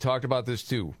 and we talked about this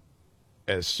too,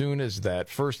 as soon as that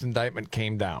first indictment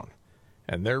came down,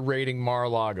 and they're raiding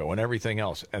Mar-a-Lago and everything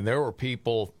else, and there were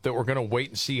people that were going to wait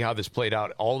and see how this played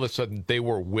out, all of a sudden they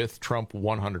were with Trump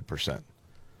 100%.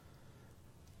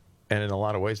 And in a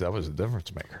lot of ways, that was a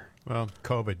difference maker. Well,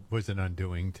 COVID was an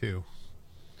undoing, too,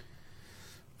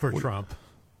 for Trump.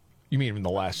 You mean in the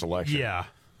last election? Yeah.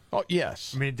 Oh,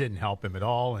 yes. I mean, it didn't help him at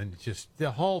all, and just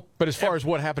the whole... But as far as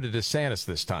what happened to DeSantis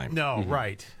this time... No,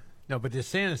 right. No, but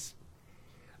DeSantis...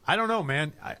 I don't know,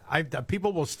 man.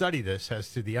 People will study this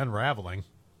as to the unraveling.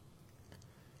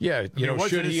 Yeah,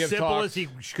 should he have simple talked... as he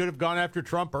could have gone after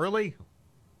Trump early?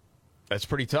 That's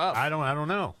pretty tough. I don't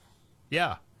know.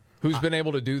 Yeah. Who's been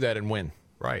able to do that and win?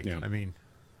 Right. Yeah. I mean,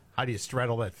 how do you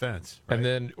straddle that fence? Right? And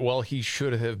then, he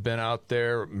should have been out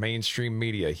there, mainstream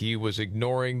media. He was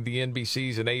ignoring the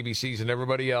NBCs and ABCs and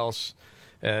everybody else,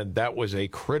 and that was a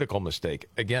critical mistake.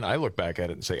 Again, I look back at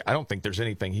it and say, I don't think there's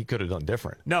anything he could have done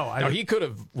different. No. Now, he could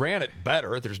have ran it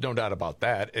better. There's no doubt about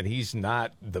that, and he's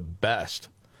not the best,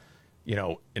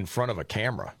 in front of a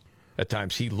camera. At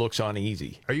times, he looks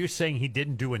uneasy. Are you saying he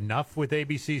didn't do enough with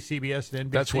ABC, CBS,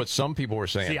 and NBC? That's what some people were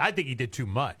saying. See, I think he did too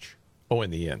much. Oh, in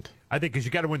the end. I think because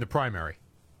you got to win the primary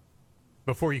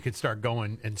before you could start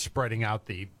going and spreading out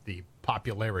the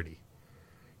popularity.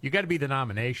 You got to be the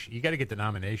nomination. You got to get the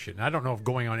nomination. I don't know if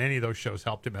going on any of those shows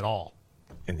helped him at all.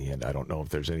 In the end, I don't know if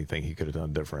there's anything he could have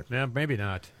done different. Yeah, maybe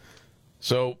not.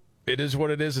 So it is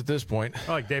what it is at this point.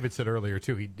 Like David said earlier,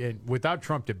 too, without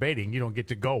Trump debating, you don't get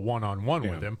to go one-on-one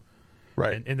with him.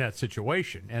 Right. In that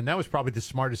situation. And that was probably the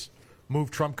smartest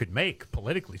move Trump could make,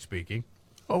 politically speaking.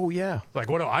 Oh, yeah. Like,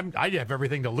 I have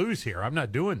everything to lose here. I'm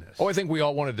not doing this. Oh, I think we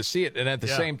all wanted to see it. And at the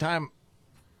same time,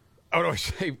 I would always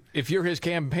say, if you're his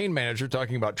campaign manager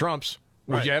talking about Trump's,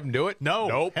 would you have him do it? No.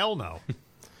 Nope. Hell no.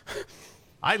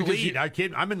 I'm in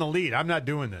the lead. I'm not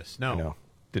doing this. No. No.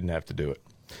 Didn't have to do it.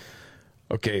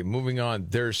 Okay, moving on.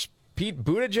 There's Pete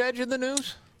Buttigieg in the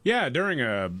news? Yeah, during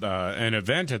an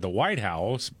event at the White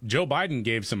House, Joe Biden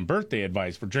gave some birthday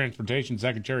advice for Transportation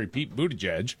Secretary Pete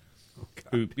Buttigieg.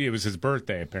 It was his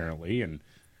birthday, apparently, and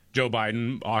Joe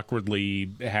Biden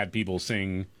awkwardly had people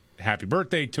sing happy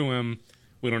birthday to him.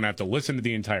 We don't have to listen to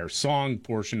the entire song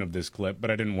portion of this clip, but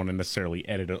I didn't want to necessarily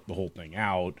edit the whole thing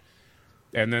out.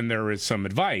 And then there was some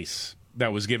advice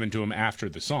that was given to him after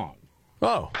the song.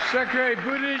 Oh. Secretary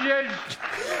Buttigieg.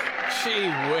 Gee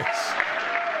whiz.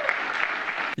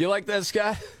 You like that,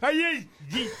 Scott? Secretary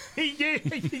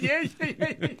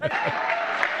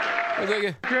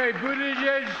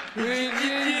Buttigieg.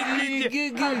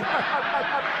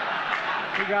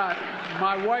 We got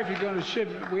my wife is going to ship.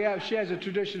 She has a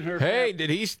tradition. Her. Hey, did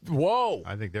he? Whoa!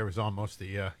 I think there was almost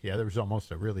a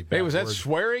really bad. Hey, was that word.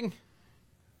 Swearing?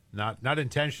 Not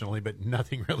intentionally, but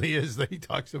nothing really is that he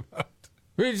talks about.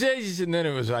 And then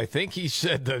it was. I think he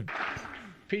said the.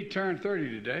 Pete turned 30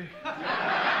 today.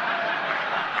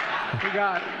 We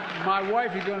got my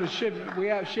wife is going to ship. She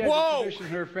has a tradition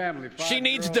in her family. She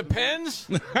needs Depends?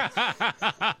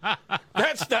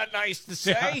 That's not nice to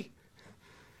say.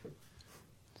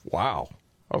 Wow.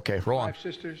 Okay, roll on. 5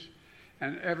 sisters,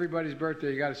 and everybody's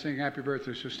birthday, you got to sing happy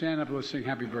birthday. So stand up and let's sing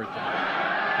happy birthday.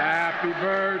 Happy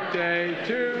birthday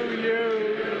to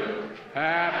you.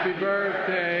 Happy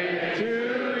birthday to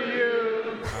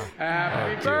you.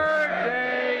 Happy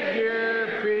birthday,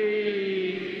 dear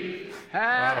Pete.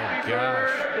 Happy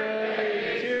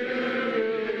birthday to you.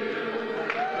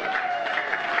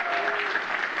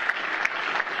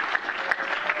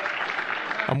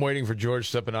 I'm waiting for George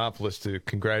Stephanopoulos to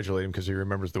congratulate him because he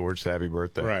remembers the words happy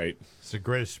birthday. Right. It's the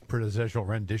greatest presidential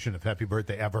rendition of happy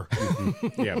birthday ever.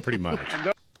 Yeah, pretty much.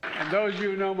 And those of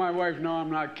you who know my wife know I'm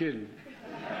not kidding.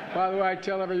 By the way, I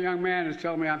tell every young man who's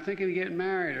telling me I'm thinking of getting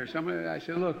married or something. I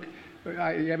said, look, you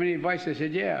have any advice? They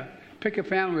said, yeah, pick a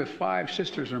family with 5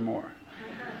 sisters or more.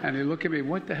 And they look at me,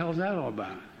 what the hell is that all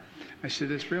about? I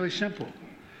said, it's really simple.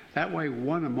 That way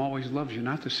one of them always loves you,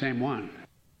 not the same one.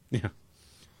 Yeah.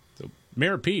 So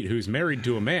Mayor Pete, who's married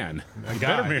to a man,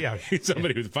 better marry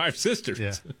somebody with 5 sisters.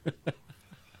 Yeah.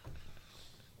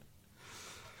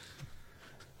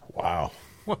 Wow.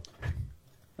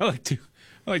 I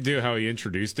like to how he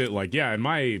introduced it. Like, yeah, in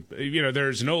my,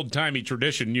 there's an old-timey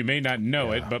tradition. You may not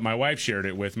know it, but my wife shared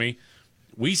it with me.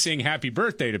 We sing happy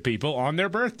birthday to people on their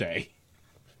birthday.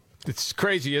 It's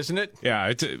crazy, isn't it? Yeah,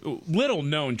 it's a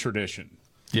little-known tradition.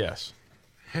 Yes.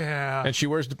 Yeah. And she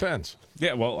wears Depends.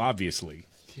 Yeah, well, obviously.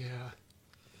 Yeah.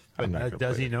 But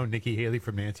does he know Nikki Haley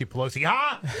from Nancy Pelosi?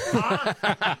 Ha!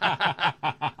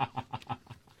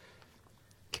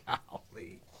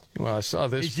 Golly. Well, I saw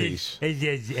this piece.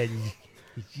 I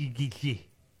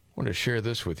want to share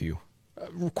this with you.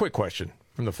 Quick question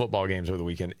from the football games over the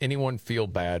weekend. Anyone feel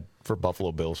bad for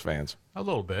Buffalo Bills fans? A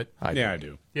little bit. I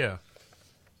do. Yeah.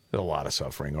 There's a lot of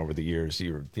suffering over the years.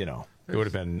 It would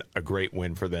have been a great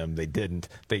win for them. They didn't.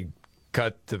 They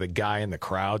cut to the guy in the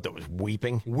crowd that was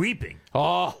weeping. Weeping?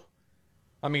 Oh,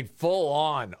 I mean, full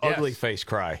on ugly face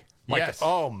cry. Like, yes.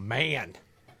 Oh man.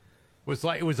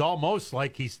 It was almost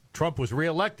like Trump was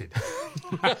reelected.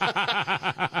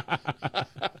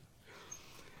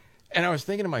 And I was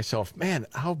thinking to myself, man,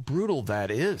 how brutal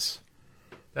that is.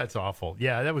 That's awful.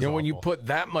 Yeah, that was awful. When you put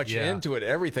that much into it,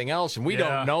 everything else, and we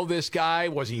don't know this guy.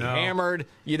 Was he hammered?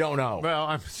 You don't know. Well,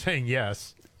 I'm saying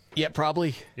yes. Yeah,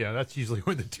 probably. Yeah, that's usually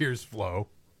when the tears flow.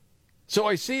 So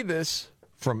I see this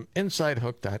from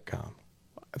InsideHook.com.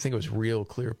 I think it was Real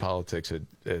Clear Politics.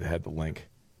 It had the link.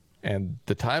 And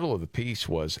the title of the piece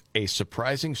was A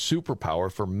Surprising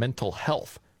Superpower for Mental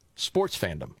Health, Sports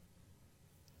Fandom.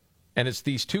 And it's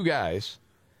these 2 guys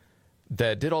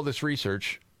that did all this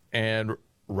research and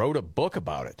wrote a book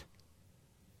about it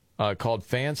called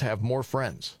Fans Have More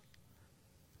Friends.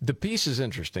 The piece is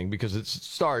interesting because it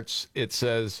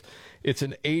says, it's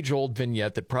an age-old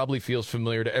vignette that probably feels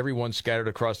familiar to everyone scattered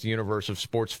across the universe of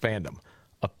sports fandom.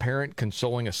 A parent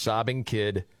consoling a sobbing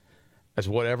kid as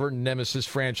whatever nemesis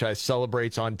franchise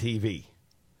celebrates on TV.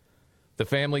 The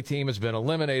family team has been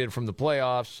eliminated from the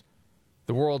playoffs.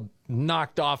 The world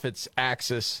knocked off its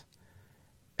axis.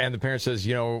 And the parent says,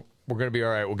 we're going to be all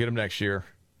right. We'll get them next year.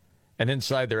 And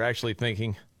inside they're actually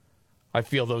thinking, I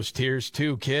feel those tears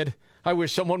too, kid. I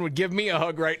wish someone would give me a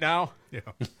hug right now. Yeah.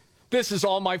 This is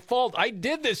all my fault. I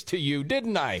did this to you,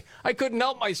 didn't I? I couldn't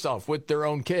help myself with their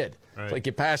own kid. Right. It's like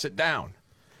you pass it down.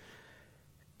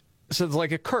 So it's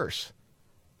like a curse.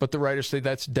 But the writers say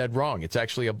that's dead wrong. It's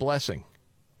actually a blessing.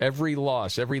 Every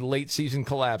loss, every late season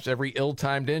collapse, every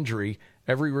ill-timed injury,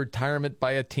 every retirement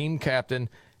by a team captain,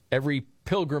 every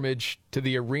pilgrimage to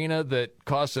the arena that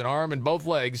costs an arm and both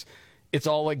legs, it's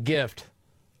all a gift,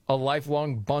 a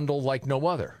lifelong bundle like no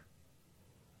other.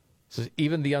 So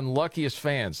even the unluckiest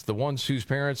fans, the ones whose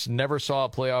parents never saw a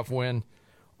playoff win,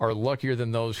 are luckier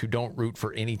than those who don't root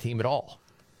for any team at all.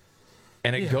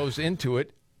 And it goes into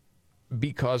it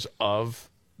because of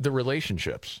the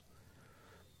relationships.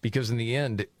 Because in the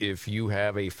end, if you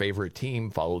have a favorite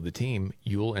team, follow the team,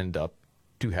 you'll end up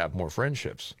to have more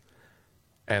friendships.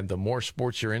 And the more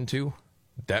sports you're into,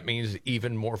 that means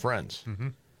even more friends. Mm-hmm.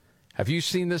 Have you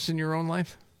seen this in your own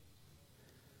life?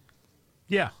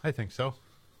 Yeah, I think so.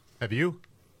 Have you?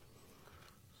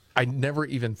 I never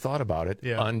even thought about it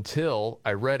until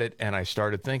I read it and I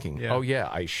started thinking, oh, yeah,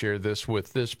 I share this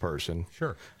with this person.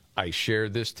 Sure. I share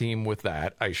this team with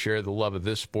that. I share the love of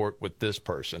this sport with this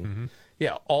person. Mm-hmm.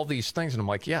 Yeah, all these things. And I'm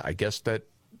like, yeah, I guess that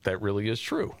really is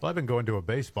true. Well, I've been going to a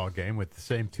baseball game with the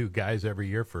same 2 guys every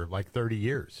year for like 30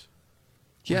 years.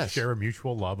 Yes. We share a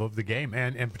mutual love of the game,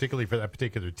 and particularly for that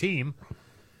particular team,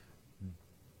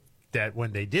 that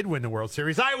when they did win the World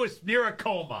Series, I was near a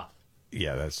coma.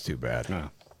 Yeah, that's too bad. No.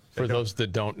 For those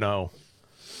that don't know,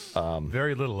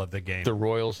 very little of the game. The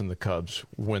Royals and the Cubs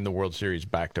win the World Series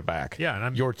back-to-back. Yeah, and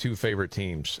I'm your two favorite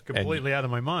teams. Completely out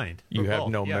of my mind. You have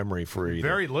both. no memory for either.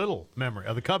 Very little memory.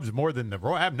 Of the Cubs more than the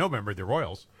Royals. I have no memory of the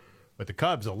Royals, but the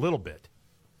Cubs a little bit.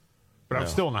 But I'm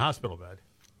still in the hospital bed.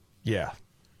 Yeah.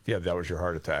 Yeah, that was your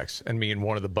heart attacks. And me and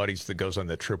one of the buddies that goes on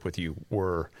that trip with you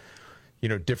were,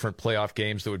 different playoff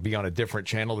games that would be on a different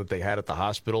channel that they had at the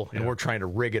hospital. And we're trying to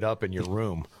rig it up in your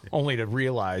room, only to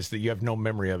realize that you have no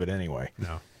memory of it anyway.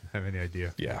 No, I have any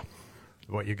idea. Yeah.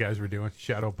 What you guys were doing,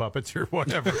 shadow puppets or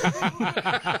whatever.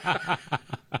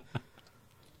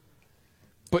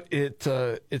 But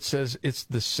it says it's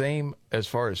the same as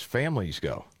far as families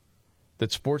go.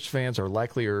 That sports fans are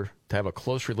likelier to have a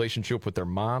close relationship with their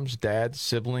moms, dads,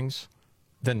 siblings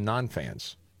than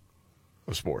non-fans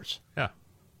of sports. Yeah.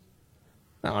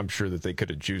 Now, I'm sure that they could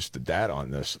have juiced the data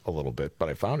on this a little bit, but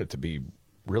I found it to be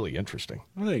really interesting.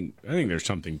 I think there's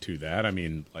something to that. I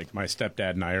mean, like my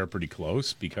stepdad and I are pretty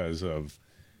close because of,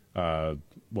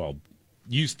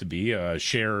 used to be a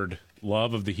shared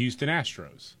love of the Houston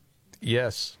Astros.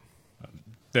 Yes.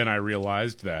 Then I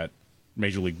realized that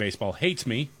Major League Baseball hates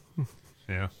me.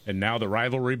 Yeah. And now the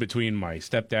rivalry between my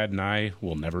stepdad and I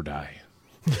will never die.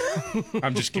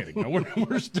 I'm just kidding. No,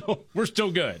 we're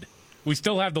still good. We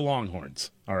still have the Longhorns.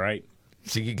 All right.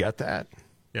 So you got that?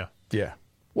 Yeah. Yeah.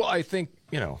 Well, I think,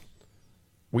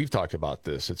 we've talked about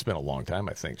this. It's been a long time,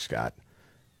 I think, Scott.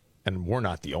 And we're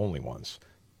not the only ones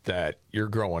that you're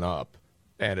growing up.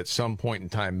 And at some point in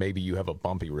time, maybe you have a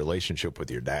bumpy relationship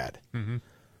with your dad. Mm-hmm.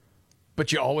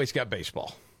 But you always got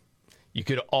baseball. You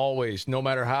could always, no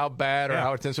matter how bad or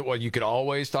how intense it was, you could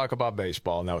always talk about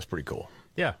baseball, and that was pretty cool.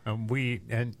 Yeah,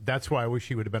 and that's why I wish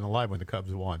he would have been alive when the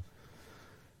Cubs won.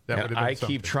 That would have been I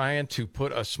something. keep trying to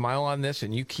put a smile on this,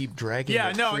 and you keep dragging it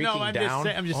I'm down.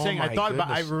 just saying. I thought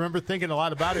I remember thinking a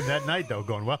lot about him that night, though,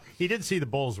 going, well, he did see the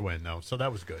Bulls win, though, so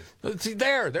that was good. See,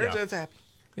 there's that.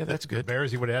 Yeah, that's good. The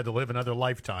Bears, he would have had to live another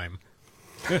lifetime.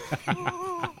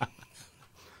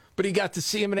 But he got to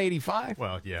see him in 85.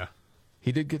 Well, yeah.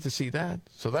 He did get to see that,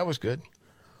 so that was good.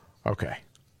 Okay.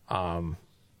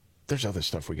 There's other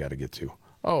stuff we got to get to.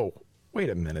 Oh,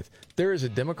 wait a minute. There is a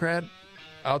Democrat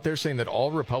out there saying that all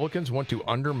Republicans want to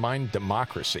undermine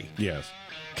democracy. Yes.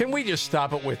 Can we just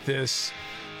stop it with this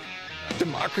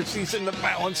democracy's in the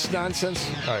balance nonsense?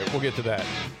 All right, we'll get to that.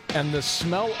 And the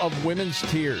smell of women's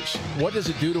tears. What does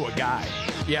it do to a guy?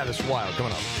 Yeah, this is wild.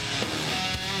 Coming up.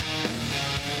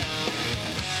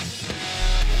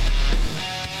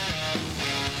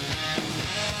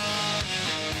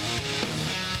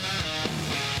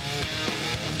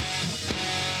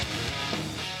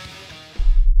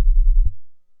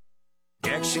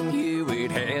 Jackson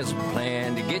Hewitt has a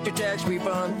plan to get your tax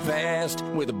refund fast.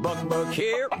 With a buck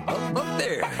here, buck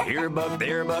there. Here a buck,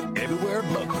 there a buck, everywhere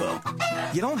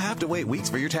buck. You don't have to wait weeks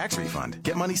for your tax refund.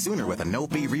 Get money sooner with a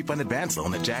no-fee refund advance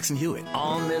loan at Jackson Hewitt.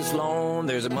 On this loan,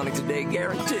 there's a money today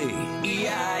guarantee.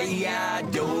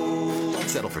 E-I-E-I-Do. Don't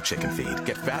settle for chicken feed.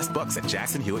 Get fast bucks at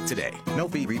Jackson Hewitt today.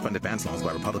 No-fee refund advance loans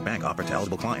by Republic Bank offered to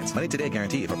eligible clients. Money today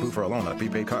guaranteed for proof for a loan on a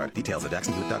prepaid card. Details at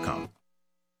jacksonhewitt.com.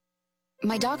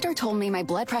 My doctor told me my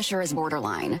blood pressure is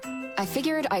borderline. I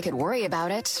figured I could worry about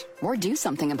it or do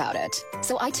something about it.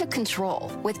 So I took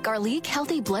control with Garlic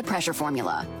Healthy Blood Pressure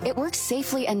Formula. It works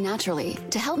safely and naturally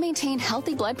to help maintain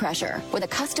healthy blood pressure with a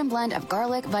custom blend of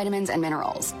garlic, vitamins, and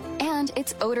minerals. And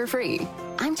it's odor-free.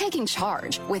 I'm taking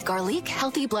charge with Garlic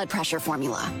Healthy Blood Pressure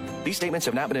Formula. These statements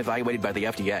have not been evaluated by the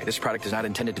FDA. This product is not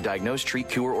intended to diagnose, treat,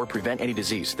 cure, or prevent any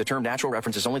disease. The term natural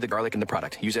references only the garlic in the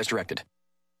product. Use as directed.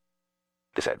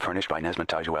 This ad furnished by Nesmith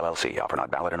Taju LLC. Offer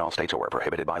not valid in all states or where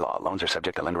prohibited by law. Loans are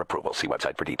subject to lender approval. See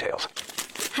website for details.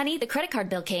 Honey, the credit card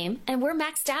bill came, and we're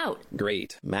maxed out.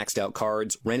 Great. Maxed out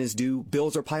cards, rent is due,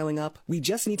 bills are piling up. We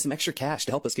just need some extra cash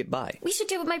to help us get by. We should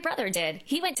do what my brother did.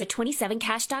 He went to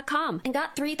 27cash.com and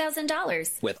got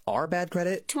 $3,000. With our bad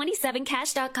credit?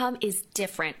 27cash.com is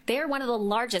different. They're one of the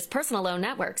largest personal loan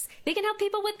networks. They can help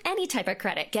people with any type of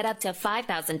credit get up to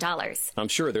 $5,000. I'm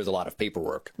sure there's a lot of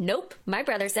paperwork. Nope. My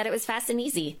brother said it was fast and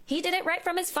easy. He did it right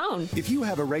from his phone. If you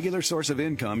have a regular source of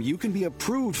income, you can be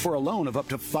approved for a loan of up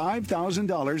to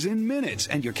 $5,000 in minutes,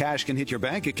 and your cash can hit your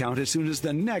bank account as soon as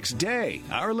the next day.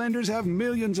 Our lenders have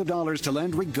millions of dollars to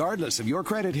lend regardless of your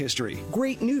credit history.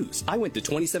 Great news. I went to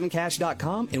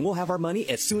 27cash.com and we'll have our money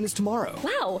as soon as tomorrow.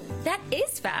 Wow, that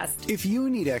is fast. If you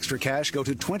need extra cash, go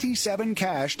to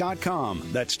 27cash.com.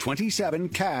 That's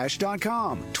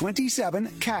 27cash.com.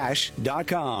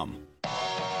 27cash.com.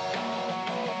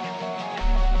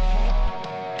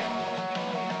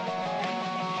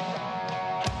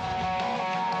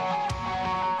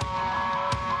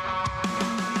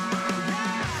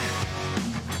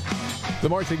 The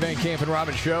Markley, Van Camp, and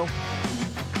Robbins Show.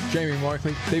 Jamie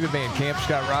Markley, David Van Camp,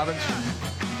 Scott Robbins.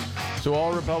 So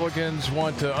all Republicans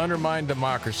want to undermine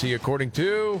democracy, according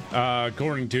to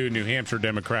New Hampshire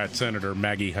Democrat Senator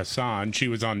Maggie Hassan. She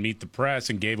was on Meet the Press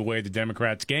and gave away the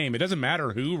Democrats' game. It doesn't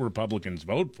matter who Republicans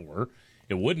vote for.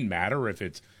 It wouldn't matter if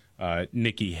it's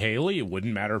Nikki Haley. It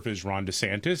wouldn't matter if it was Ron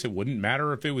DeSantis. It wouldn't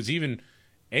matter if it was even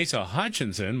Asa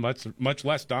Hutchinson, much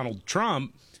less Donald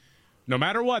Trump. No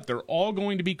matter what, they're all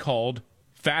going to be called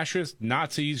fascist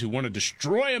Nazis who want to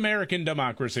destroy American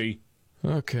democracy.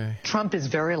 Okay. Trump is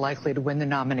very likely to win the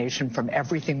nomination from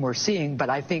everything we're seeing, but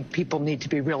I think people need to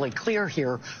be really clear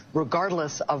here,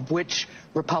 regardless of which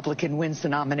Republican wins the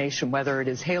nomination, whether it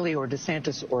is Haley or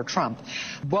DeSantis or Trump.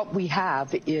 What we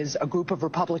have is a group of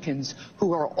Republicans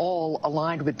who are all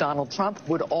aligned with Donald Trump,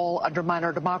 would all undermine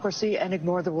our democracy and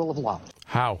ignore the rule of law.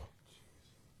 How?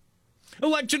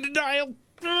 Election denial.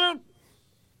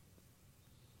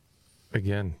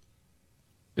 Again,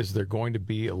 is there going to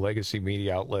be a legacy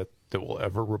media outlet that will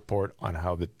ever report on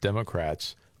how the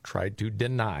Democrats tried to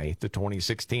deny the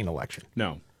 2016 election?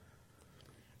 No,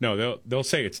 they'll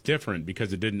say it's different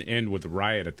because it didn't end with a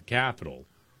riot at the Capitol.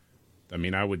 I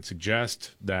mean, I would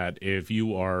suggest that if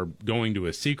you are going to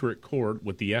a secret court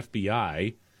with the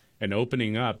FBI and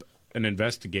opening up an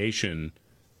investigation,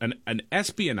 an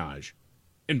espionage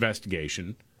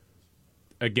investigation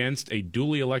against a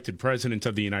duly elected president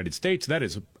of the United States, that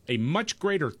is a much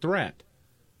greater threat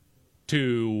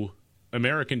to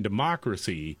American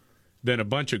democracy than a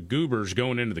bunch of goobers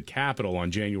going into the Capitol on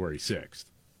January 6th.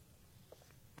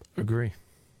 Agree.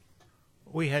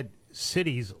 We had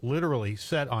cities literally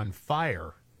set on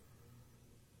fire,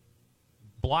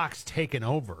 blocks taken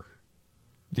over.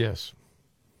 Yes.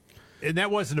 And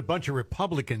that wasn't a bunch of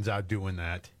Republicans out doing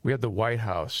that. We had the White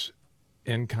House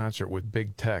in concert with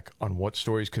big tech on what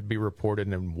stories could be reported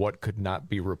and what could not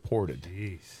be reported.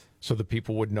 Jeez. So the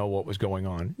people would know what was going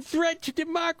on. Threat to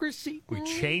democracy. We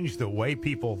changed the way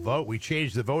people vote. We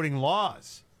changed the voting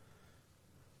laws.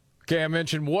 Okay, I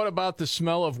mentioned, what about the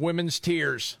smell of women's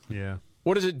tears? Yeah.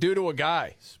 What does it do to a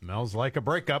guy? Smells like a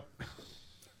breakup.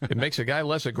 It makes a guy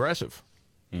less aggressive.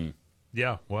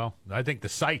 Yeah, well, I think the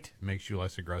sight makes you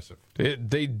less aggressive.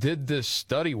 They did this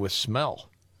study with smell.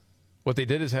 What they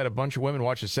did is had a bunch of women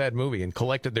watch a sad movie and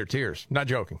collected their tears. Not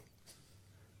joking.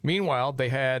 Meanwhile, they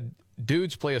had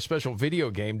dudes play a special video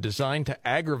game designed to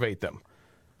aggravate them.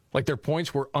 Like their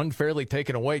points were unfairly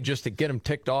taken away just to get them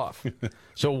ticked off.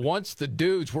 So once the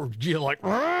dudes were like,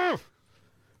 "Argh!"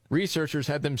 Researchers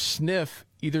had them sniff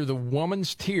either the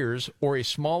woman's tears or a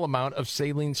small amount of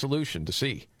saline solution to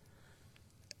see.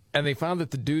 And they found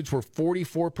that the dudes were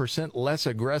 44% less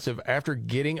aggressive after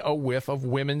getting a whiff of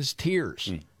women's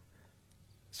tears.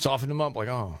 Softened them up like,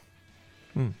 oh.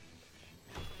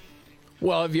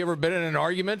 Well, have you ever been in an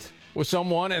argument with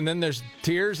someone and then there's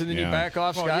tears and then you back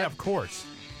off, Scott? Yeah, of course.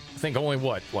 I think only,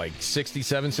 what, like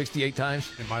 67, 68 times?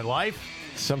 In my life?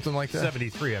 Something like that?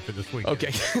 73 after this week.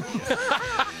 Okay.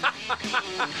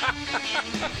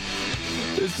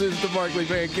 This is the Markley,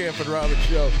 Van Camp, and Robbins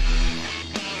Show.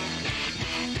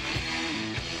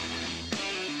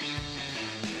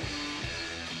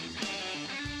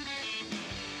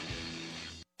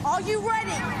 Are you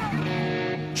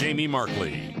ready? Jamie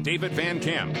Markley, David Van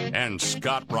Camp, and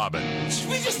Scott Robbins.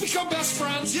 We just become best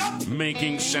friends. Yep.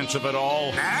 Making sense of it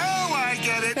all. Now I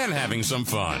get it. And having some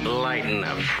fun. Lighten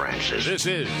up, Francis. This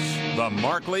is the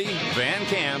Markley, Van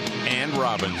Camp, and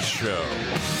Robbins Show.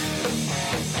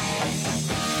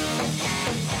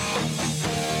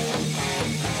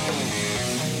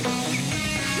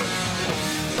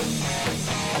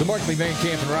 The Markley, Van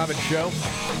Camp, and Robbins Show.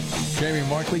 Jamie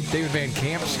Markley, David Van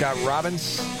Camp, Scott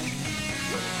Robbins.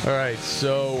 All right,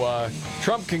 so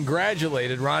Trump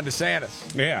congratulated Ron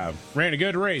DeSantis. Yeah, ran a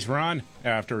good race, Ron,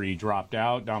 after he dropped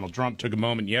out. Donald Trump took a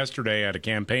moment yesterday at a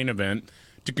campaign event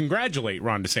to congratulate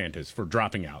Ron DeSantis for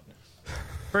dropping out.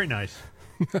 Very nice.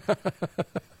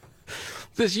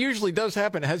 This usually does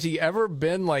happen. Has he ever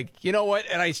been like, you know what,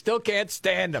 and I still can't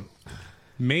stand him?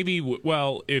 Maybe,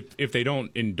 well, if they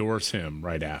don't endorse him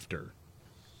right after.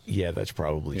 Yeah, that's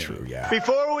probably true, yeah.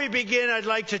 Before we begin, I'd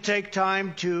like to take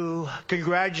time to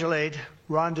congratulate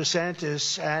Ron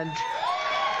DeSantis and,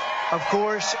 of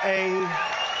course, a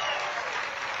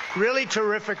really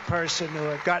terrific person who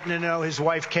I've gotten to know, his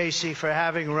wife, Casey, for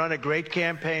having run a great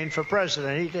campaign for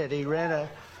president. He did. He ran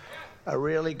a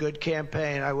really good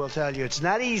campaign, I will tell you. It's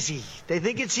not easy. They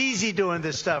think it's easy doing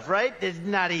this stuff, right? It's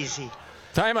not easy.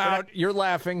 Time out. You're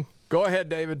laughing. Go ahead,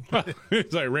 David.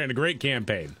 So I ran a great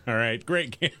campaign. All right,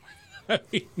 great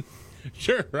campaign.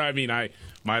 Sure. I mean, I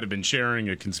might have been sharing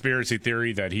a conspiracy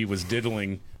theory that he was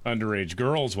diddling underage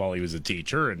girls while he was a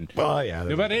teacher. And well, yeah.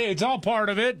 But hey, it's all part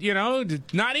of it,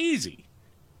 It's not easy.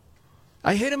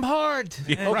 I hit him hard,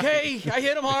 Yeah, okay? right. I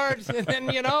hit him hard, and then,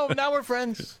 now we're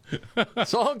friends.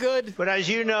 It's all good. But as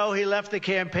you know, he left the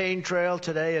campaign trail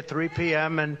today at 3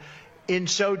 p.m., and in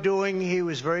so doing, he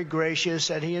was very gracious,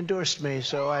 and he endorsed me,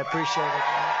 so I appreciate it.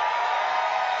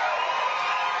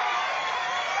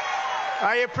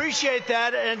 I appreciate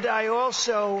that, and I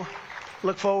also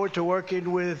look forward to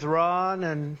working with Ron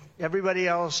and everybody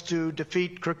else to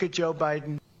defeat Crooked Joe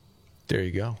Biden. There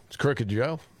you go. It's Crooked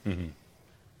Joe. Mm-hmm.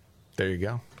 There you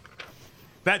go.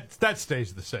 That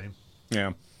stays the same.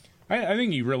 Yeah. I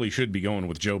think you really should be going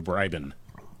with Joe Bribin.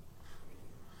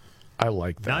 I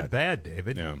like that. Not bad,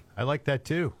 David. Yeah. I like that,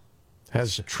 too.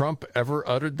 Has Trump ever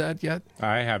uttered that yet?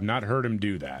 I have not heard him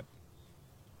do that.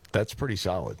 That's pretty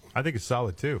solid. I think it's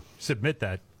solid, too. Submit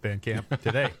that, Van Camp,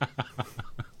 today.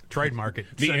 Trademark it.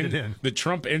 Send it in. The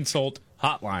Trump insult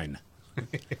hotline.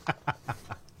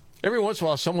 Every once in a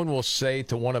while, someone will say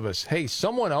to one of us, hey,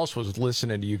 someone else was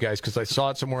listening to you guys because I saw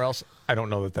it somewhere else. I don't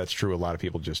know that that's true. A lot of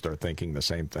people just start thinking the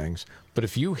same things. But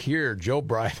if you hear Joe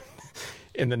Biden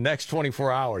in the next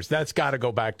 24 hours, that's got to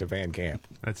go back to Van Camp.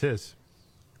 That's his.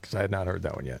 Because I had not heard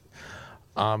that one yet.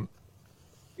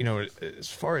 As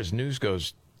far as news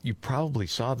goes, you probably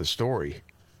saw the story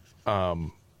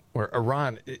where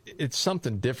Iran, it's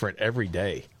something different every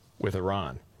day with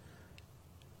Iran.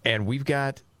 And we've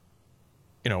got,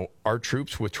 our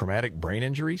troops with traumatic brain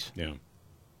injuries. Yeah.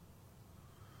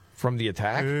 From the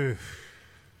attack.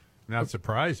 Not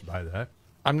surprised by that.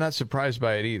 I'm not surprised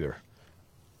by it either.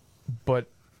 But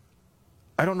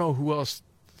I don't know who else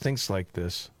thinks like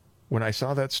this. When I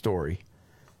saw that story,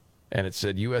 and it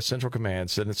said U.S. Central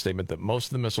Command said in a statement that most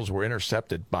of the missiles were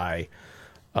intercepted by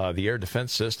the air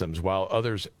defense systems, while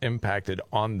others impacted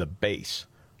on the base.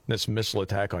 This missile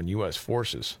attack on U.S.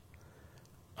 forces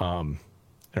in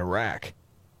Iraq.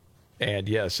 And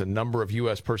yes, a number of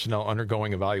U.S. personnel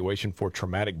undergoing evaluation for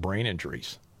traumatic brain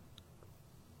injuries.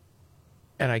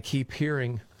 And I keep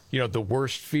hearing, the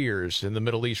worst fears in the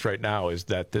Middle East right now is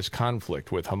that this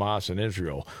conflict with Hamas and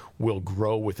Israel will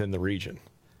grow within the region.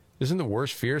 Isn't the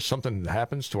worst fear something that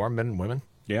happens to our men and women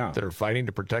that are fighting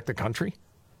to protect the country?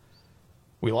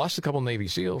 We lost a couple Navy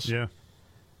SEALs. Yeah.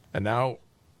 And now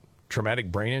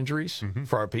traumatic brain injuries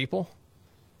for our people.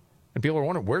 And people are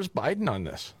wondering, where's Biden on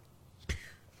this?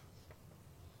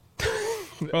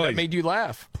 Well, that made you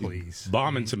laugh. Please.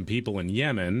 Bombing some people in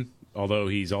Yemen, although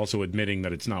he's also admitting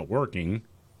that it's not working.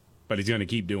 But he's going to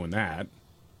keep doing that.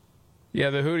 Yeah,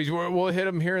 the Houthis, we'll hit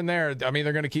them here and there. I mean,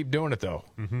 they're going to keep doing it, though.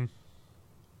 Mm-hmm.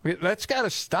 That's got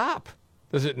to stop,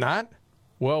 does it not?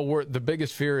 Well, the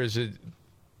biggest fear is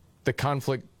the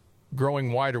conflict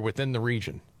growing wider within the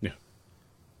region. Yeah.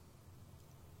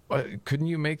 Couldn't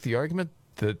you make the argument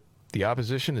that the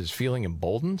opposition is feeling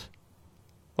emboldened?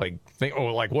 Like,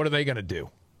 what are they going to do?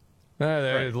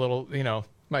 They're a little,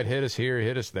 might hit us here,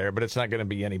 hit us there, but it's not going to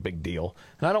be any big deal.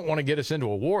 And I don't want to get us into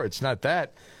a war. It's not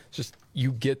that. It's just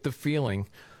you get the feeling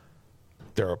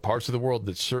there are parts of the world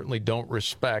that certainly don't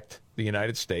respect the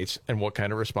United States and what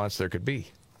kind of response there could be.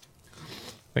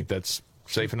 I think that's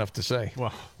safe enough to say.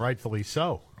 Well, rightfully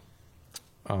so.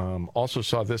 Also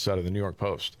saw this out of the New York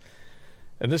Post.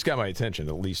 And this got my attention,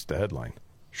 at least the headline.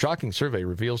 Shocking survey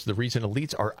reveals the reason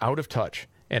elites are out of touch,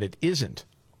 and it isn't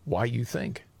why you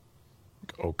think.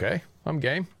 Okay, I'm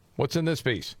game. What's in this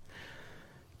piece?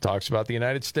 Talks about the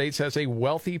United States as a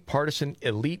wealthy partisan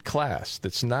elite class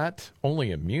that's not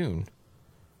only immune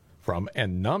from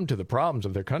and numb to the problems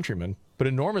of their countrymen, but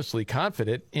enormously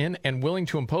confident in and willing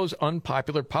to impose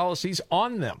unpopular policies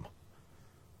on them.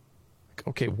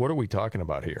 Okay, what are we talking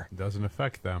about here? It doesn't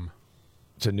affect them.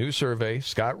 It's a new survey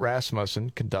Scott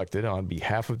Rasmussen conducted on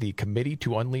behalf of the Committee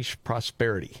to Unleash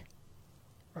Prosperity.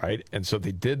 Right? And so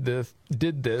they did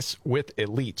this with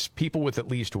elites, people with at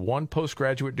least one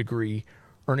postgraduate degree,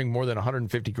 earning more than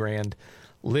 $150,000,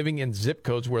 living in zip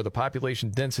codes where the population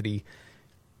density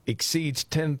exceeds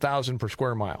 10,000 per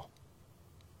square mile.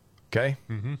 Okay?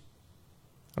 Mm-hmm. I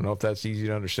don't know if that's easy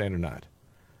to understand or not.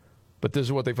 But this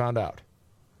is what they found out.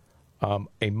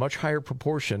 A much higher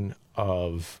proportion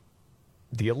of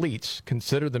the elites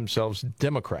consider themselves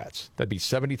Democrats. That'd be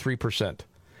 73%.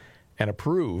 And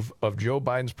approve of Joe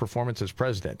Biden's performance as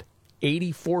president.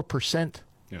 84%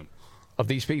 of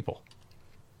these people.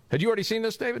 Had you already seen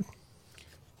this, David?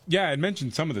 Yeah, I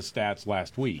mentioned some of the stats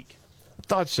last week.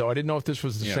 Thought so. I didn't know if this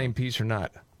was the same piece or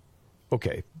not.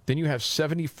 Okay. Then you have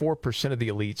 74% of the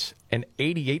elites and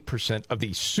 88% of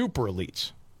the super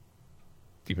elites,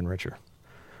 even richer,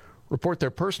 report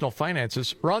their personal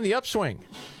finances are on the upswing.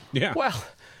 Yeah. Well,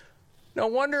 No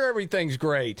wonder everything's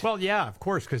great. Well, yeah, of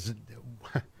course, because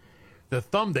the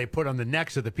thumb they put on the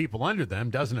necks of the people under them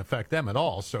doesn't affect them at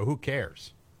all, so who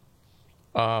cares?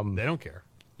 They don't care.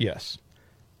 Yes.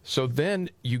 So then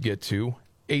you get to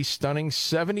a stunning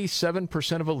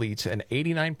 77% of elites and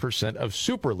 89% of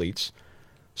super elites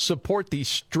support the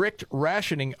strict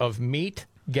rationing of meat,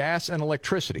 gas, and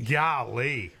electricity.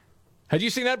 Golly. Had you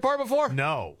seen that part before?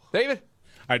 No. David?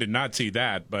 I did not see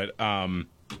that, but go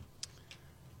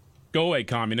away,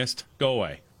 communist. Go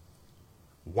away.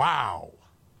 Wow.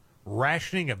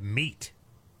 Rationing of meat.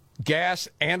 Gas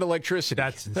and electricity.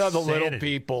 That's the little insanity.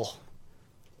 people.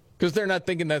 Because they're not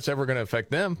thinking that's ever going to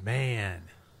affect them. Man.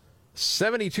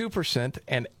 72%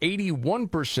 and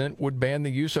 81% would ban the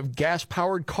use of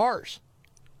gas-powered cars.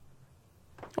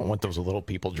 I don't want those little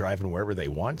people driving wherever they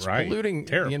want. It's polluting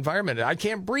the environment. I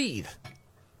can't breathe.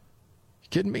 You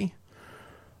kidding me?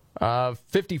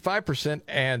 55%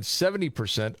 and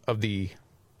 70% of the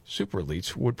super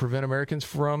elites would prevent Americans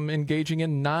from engaging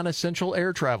in non-essential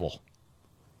air travel.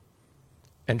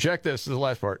 And check this, is the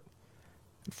last part.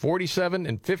 47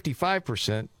 and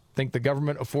 55% think the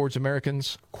government affords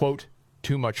Americans, quote,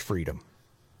 too much freedom.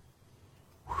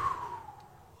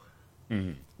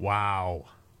 Wow.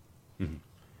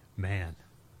 Man.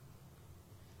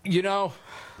 You know,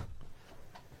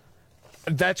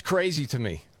 that's crazy to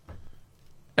me.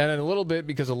 And a little bit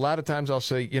because a lot of times I'll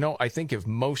say, you know, I think if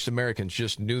most Americans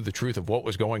just knew the truth of what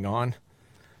was going on,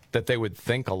 that they would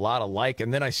think a lot alike.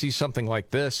 And then I see something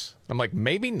like this. I'm like,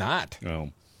 maybe not.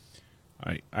 Well,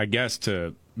 I guess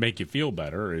to make you feel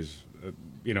better is,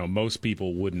 most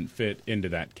people wouldn't fit into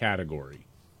that category.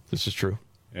 This is true.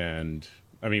 And,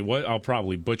 I mean, I'll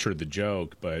probably butcher the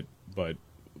joke, but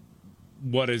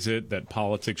what is it that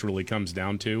politics really comes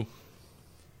down to?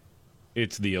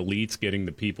 It's the elites getting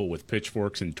the people with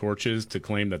pitchforks and torches to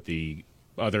claim that the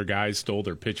other guys stole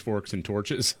their pitchforks and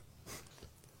torches.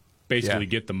 Basically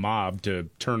get the mob to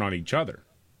turn on each other.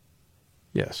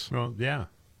 Yes. Well, yeah.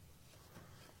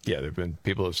 Yeah, there have been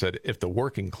people who have said if the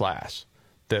working class,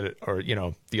 the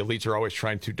elites are always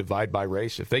trying to divide by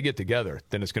race, if they get together,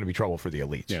 then it's going to be trouble for the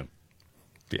elites. Yeah.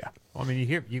 Yeah. Well, I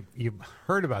mean, you've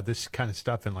heard about this kind of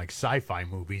stuff in like sci-fi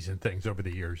movies and things over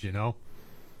the years, you know?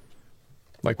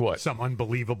 Like what? Some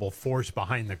unbelievable force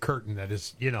behind the curtain that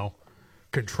is,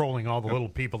 controlling all the little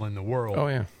people in the world. Oh,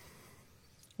 yeah.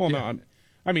 Well, no,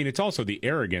 I mean, it's also the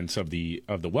arrogance of the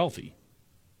wealthy.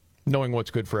 Knowing what's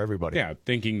good for everybody. Yeah,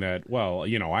 thinking that, well,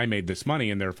 I made this money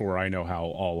and therefore I know how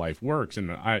all life works.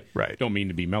 And I don't mean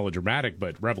to be melodramatic,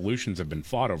 but revolutions have been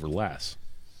fought over less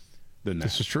than that.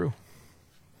 This is true.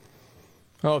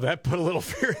 Oh, that put a little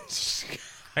fear in.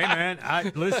 Hey,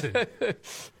 man, listen.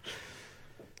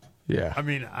 Yeah. I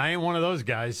mean, I ain't one of those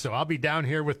guys, so I'll be down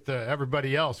here with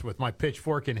everybody else with my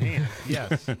pitchfork in hand.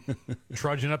 Yes.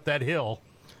 Trudging up that hill.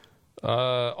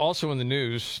 Also in the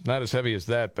news, not as heavy as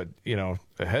that, but,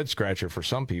 a head scratcher for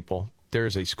some people.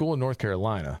 There's a school in North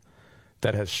Carolina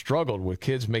that has struggled with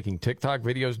kids making TikTok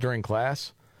videos during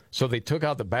class, so they took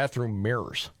out the bathroom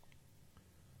mirrors,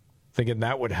 thinking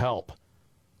that would help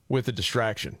with the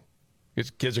distraction.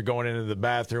 Because kids are going into the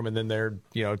bathroom and then they're,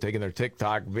 taking their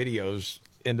TikTok videos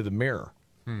into the mirror.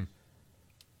 And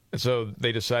so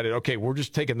they decided, okay, we're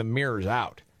just taking the mirrors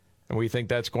out. And we think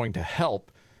that's going to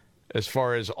help as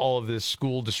far as all of this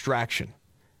school distraction.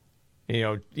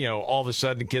 All of a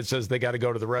sudden a kid says they got to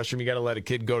go to the restroom. You got to let a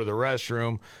kid go to the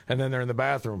restroom, and then they're in the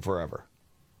bathroom forever.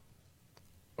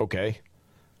 Okay.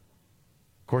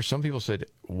 Of course, some people said,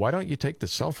 why don't you take the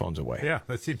cell phones away? Yeah,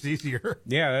 that seems easier.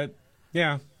 Yeah.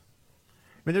 I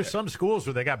mean, there's some schools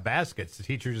where they got baskets. The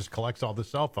teacher just collects all the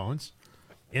cell phones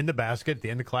in the basket. At the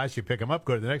end of class, you pick them up,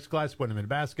 go to the next class, put them in a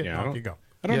basket, and off you go.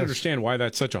 I don't understand why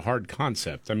that's such a hard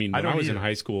concept. I mean, when I was in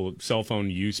high school, cell phone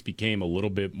use became a little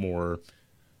bit more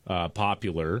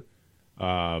popular.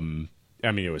 I mean,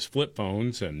 it was flip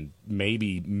phones and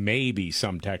maybe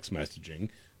some text messaging,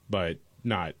 but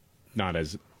not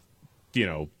as,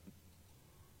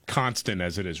 constant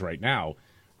as it is right now.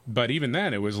 But even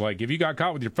then, it was like, if you got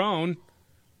caught with your phone,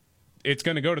 it's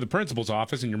going to go to the principal's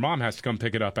office and your mom has to come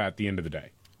pick it up at the end of the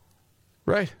day.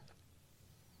 Right.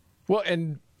 Well,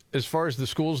 and as far as the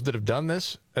schools that have done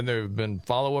this, and there have been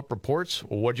follow-up reports,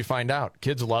 well, what'd you find out?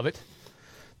 Kids love it.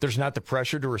 There's not the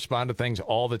pressure to respond to things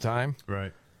all the time.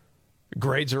 Right.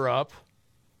 Grades are up.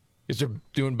 Kids are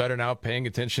doing better now, paying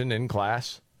attention in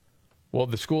class. Well,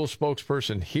 the school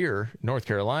spokesperson here, North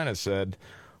Carolina, said,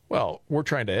 well, we're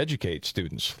trying to educate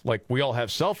students. Like, we all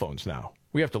have cell phones now.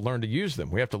 We have to learn to use them.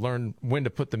 We have to learn when to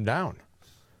put them down.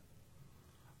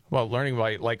 Well, learning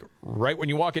by, right when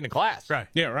you walk into class. Right.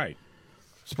 Yeah, right.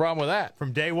 What's the problem with that?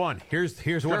 From day one. Here's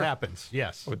what happens.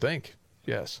 Yes. I would think.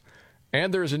 Yes.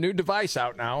 And there's a new device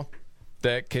out now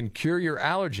that can cure your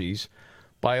allergies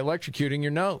by electrocuting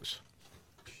your nose.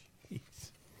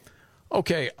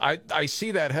 Okay, I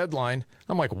see that headline.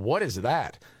 I'm like, what is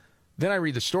that? Then I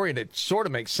read the story, and it sort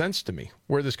of makes sense to me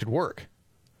where this could work.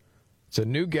 It's a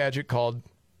new gadget called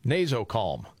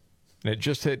NasoCalm, and it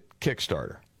just hit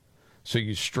Kickstarter. So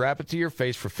you strap it to your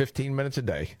face for 15 minutes a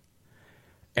day,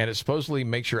 and it supposedly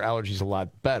makes your allergies a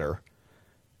lot better.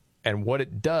 And what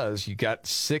it does, you got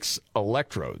 6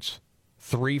 electrodes,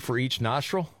 3 for each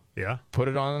nostril. Yeah. Put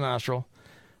it on the nostril.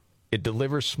 It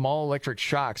delivers small electric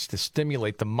shocks to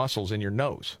stimulate the muscles in your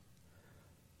nose.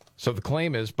 So the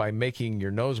claim is by making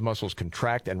your nose muscles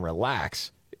contract and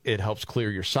relax, it helps clear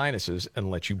your sinuses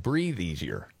and let you breathe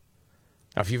easier.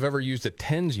 Now, if you've ever used a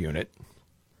TENS unit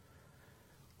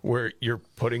where you're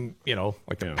putting,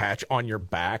 like the patch on your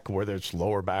back, whether it's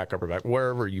lower back, upper back,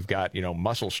 wherever you've got,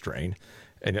 muscle strain,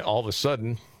 and all of a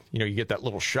sudden, you get that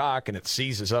little shock and it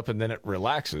seizes up and then it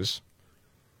relaxes,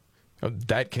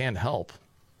 that can help.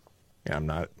 Yeah, I'm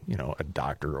not, a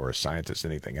doctor or a scientist,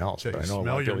 anything else. So but I you know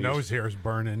smell your nose hairs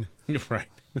burning. Right.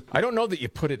 I don't know that you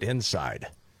put it inside.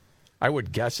 I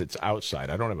would guess it's outside.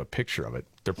 I don't have a picture of it.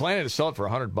 They're planning to sell it for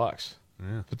 $100, but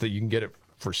that you can get it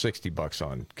for $60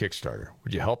 on Kickstarter.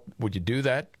 Would you help? Would you do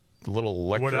that? A little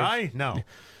electric? Would I? No.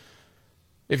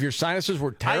 If your sinuses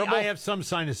were terrible? I have some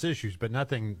sinus issues, but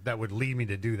nothing that would lead me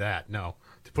to do that. No,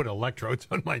 to put electrodes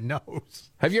on my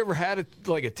nose. Have you ever had a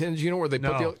TENS unit where they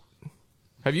put the...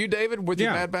 Have you, David, with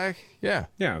your bad back? Yeah.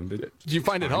 Yeah. Did you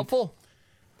find it helpful?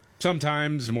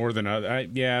 Sometimes more than others.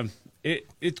 Yeah.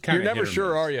 It's kind of... You're never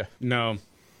sure, are you? No.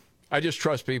 I just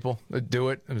trust people that do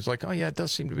it. And it's like, oh, yeah, it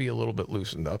does seem to be a little bit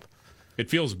loosened up.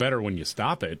 It feels better when you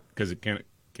stop it because it can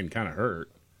kind of hurt.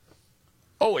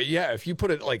 Oh, yeah. If you put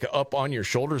it up on your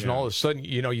shoulders and all of a sudden,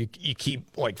 you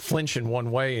keep flinching one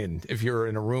way. And if you're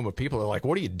in a room of people, they're like,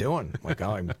 what are you doing? I'm like,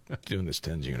 oh, I'm doing this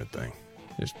TENS unit thing.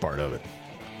 It's part of it.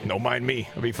 Don't mind me.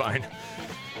 I'll be fine.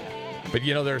 But,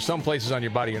 there are some places on your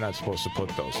body you're not supposed to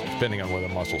put those, depending on where the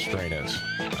muscle strain is.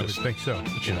 I would think so.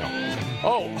 But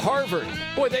Oh, Harvard.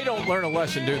 Boy, they don't learn a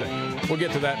lesson, do they? We'll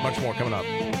get to that much more coming up.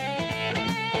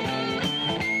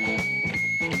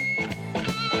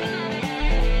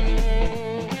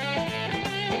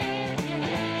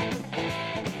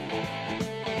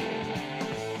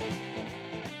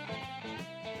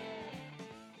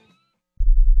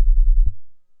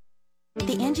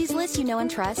 The Angie's List you know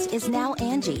and trust is now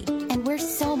Angie, and we're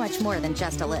so much more than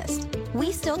just a list.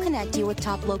 We still connect you with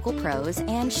top local pros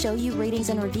and show you ratings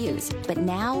and reviews, but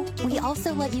now we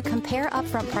also let you compare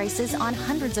upfront prices on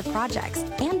hundreds of projects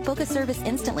and book a service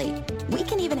instantly. We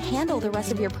can even handle the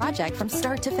rest of your project from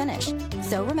start to finish.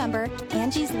 So remember,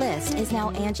 Angie's List is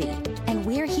now Angie, and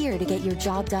we're here to get your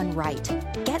job done right.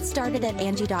 Get started at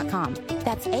Angie.com.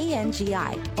 That's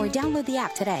ANGI, or download the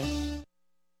app today.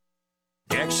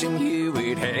 Jackson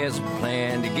Hewitt has a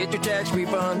plan to get your tax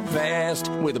refund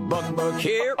fast. With a buck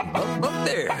here, buck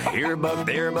there. Here a buck,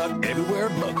 there a buck, everywhere a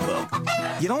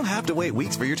buck. You don't have to wait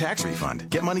weeks for your tax refund.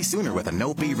 Get money sooner with a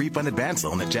no-fee refund advance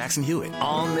loan at Jackson Hewitt.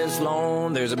 On this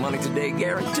loan, there's a money today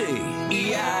guarantee.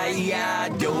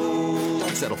 E-I-E-I-Do.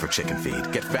 Don't settle for chicken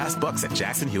feed. Get fast bucks at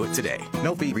Jackson Hewitt today.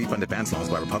 No-fee refund advance loans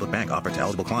by Republic Bank offered to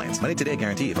eligible clients. Money today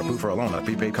guarantee if approved for a loan on a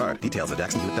prepaid card. Details at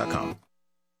jacksonhewitt.com.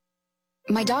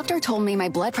 My doctor told me my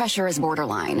blood pressure is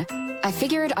borderline. I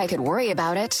figured I could worry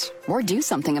about it or do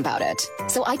something about it.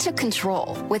 So I took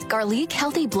control with Garlic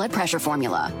Healthy Blood Pressure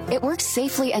Formula. It works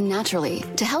safely and naturally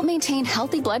to help maintain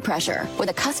healthy blood pressure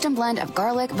with a custom blend of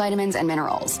garlic, vitamins, and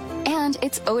minerals. And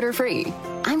it's odor-free.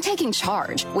 I'm taking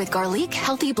charge with Garlic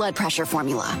Healthy Blood Pressure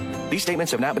Formula. These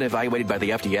statements have not been evaluated by the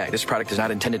FDA. This product is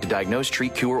not intended to diagnose,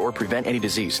 treat, cure, or prevent any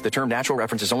disease. The term natural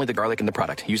references only the garlic in the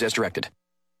product. Use as directed.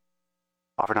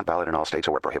 Offer not valid in all states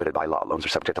or prohibited by law. Loans are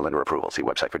subject to lender approval. See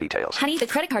website for details. Honey, the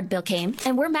credit card bill came,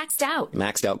 and we're maxed out.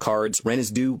 Maxed out cards, rent is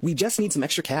due. We just need some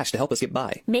extra cash to help us get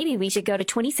by. Maybe we should go to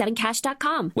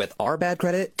 27cash.com. With our bad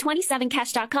credit?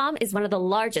 27cash.com is one of the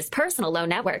largest personal loan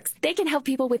networks. They can help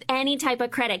people with any type of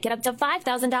credit get up to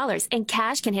 $5,000, and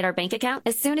cash can hit our bank account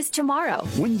as soon as tomorrow.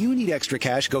 When you need extra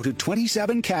cash, go to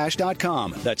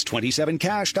 27cash.com. That's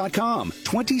 27cash.com.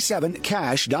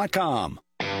 27cash.com.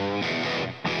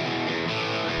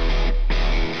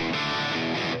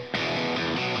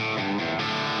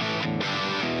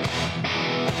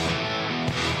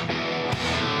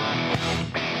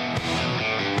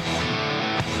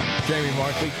 Jamie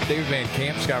Markley, David Van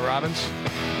Camp, Scott Robbins.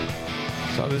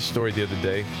 Saw this story the other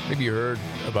day. Maybe you heard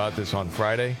about this on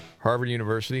Friday. Harvard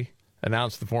University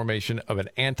announced the formation of an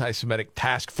anti-Semitic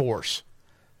task force.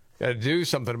 Got to do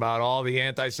something about all the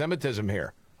anti-Semitism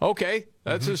here. Okay,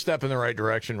 that's a step in the right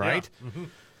direction, right? Yeah. Mm-hmm.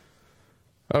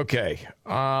 Okay,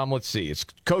 let's see. It's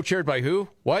co-chaired by who?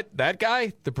 What? That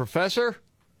guy? The professor?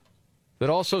 That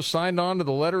also signed on to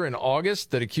the letter in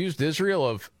August that accused Israel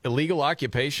of illegal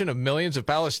occupation of millions of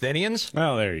Palestinians?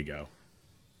 Well, there you go.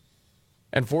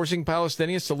 And forcing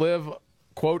Palestinians to live,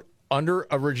 quote, under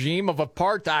a regime of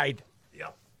apartheid.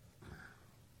 Yep.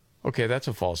 Okay, that's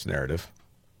a false narrative,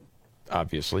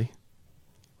 obviously.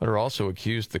 Letter also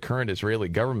accused the current Israeli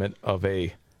government of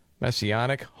a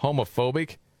messianic,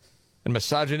 homophobic, and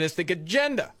misogynistic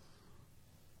agenda,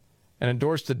 and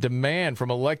endorsed a demand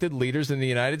from elected leaders in the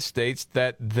United States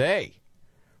that they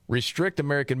restrict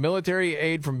American military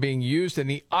aid from being used in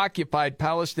the occupied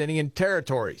Palestinian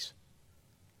territories.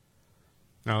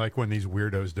 I like when these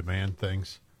weirdos demand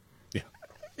things.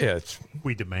 Yeah,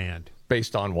 we demand.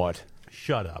 Based on what?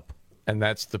 Shut up. And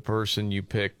that's the person you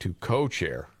pick to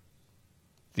co-chair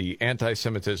the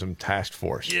anti-Semitism task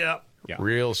force. Yeah.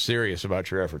 Real serious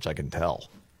about your efforts, I can tell.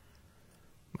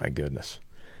 My goodness.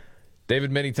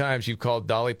 David, many times you've called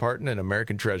Dolly Parton an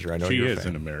American treasure. I know she you're a is fan.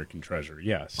 an American treasure,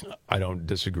 yes. I don't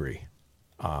disagree.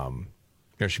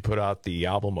 She put out the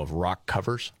album of rock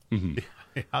covers.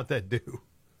 Mm-hmm. How'd that do?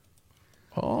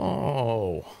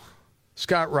 Oh,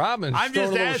 Scott Robbins throwing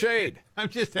a little shade. I'm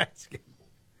just asking.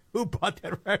 Who bought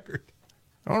that record?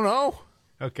 I don't know.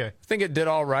 Okay. I think it did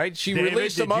all right. She David,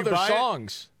 released some did you other buy it?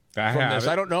 songs from this.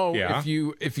 I don't know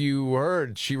if you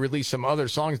heard. She released some other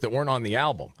songs that weren't on the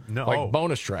album, like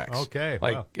bonus tracks. Okay,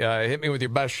 like "Hit Me with Your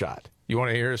Best Shot." You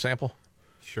want to hear a sample?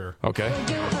 Sure. Okay.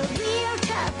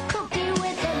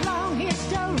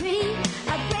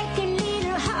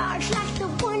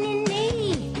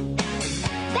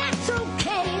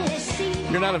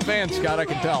 You're not a fan, Scott. I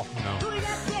can tell.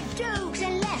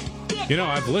 You know,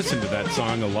 I've listened to that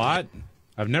song a lot.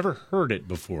 I've never heard it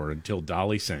before until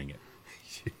Dolly sang it.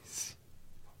 Jeez.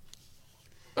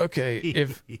 Okay,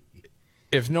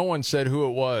 if no one said who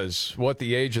it was, what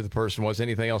the age of the person was,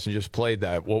 anything else, and just played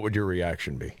that, what would your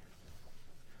reaction be?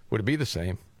 Would it be the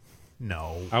same?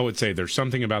 No. I would say there's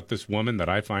something about this woman that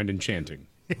I find enchanting.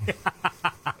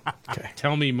 Okay.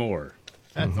 Tell me more.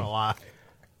 That's a lot.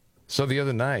 So the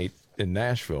other night in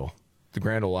Nashville, the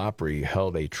Grand Ole Opry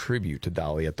held a tribute to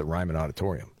Dolly at the Ryman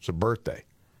Auditorium. It's a birthday.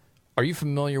 Are you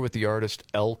familiar with the artist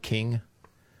Elle King?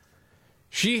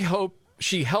 She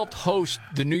helped host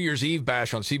the New Year's Eve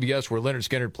bash on CBS where Lynyrd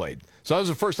Skynyrd played. So that was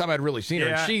the first time I'd really seen her.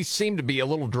 And she seemed to be a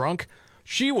little drunk.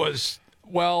 She was,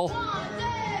 well,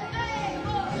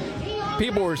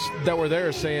 people that were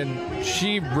there saying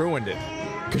she ruined it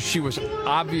because she was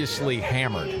obviously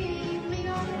hammered.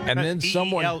 And then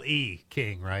someone... E-L-E,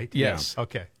 King, right? Yes. Yeah.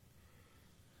 Okay.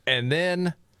 And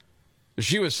then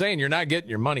she was saying you're not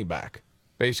getting your money back,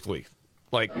 basically.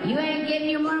 Like, you ain't getting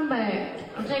your money back.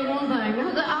 I'll tell you one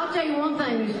thing. I'll tell you one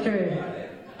thing that's true.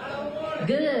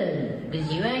 Good,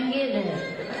 because you ain't getting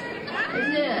it.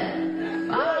 That's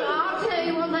it. I'll tell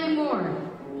you one thing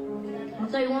more. I'll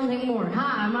tell you one thing more.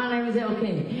 Hi, my name is L.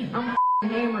 King. I'm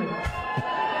hammered.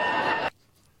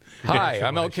 Hi,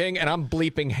 I'm L. King, and I'm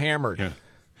bleeping hammered. Yeah.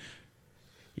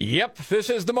 Yep, this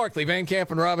is the Markley, Van Camp,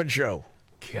 and Robbins show.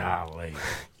 Golly.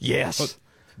 Yes. But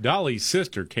Dolly's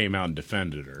sister came out and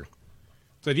defended her.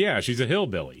 Said, yeah, she's a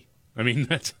hillbilly. I mean,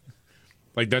 that's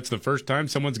the first time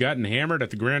someone's gotten hammered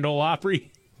at the Grand Ole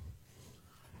Opry.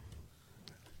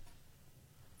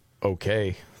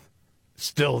 Okay.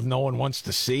 Still, no one wants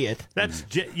to see it. That's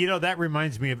that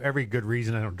reminds me of every good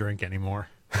reason I don't drink anymore.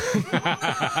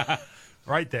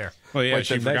 Right there. Well, yeah, like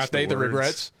she the next day, the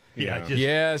regrets. Yeah.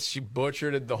 Yes, she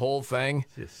butchered the whole thing.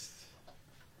 And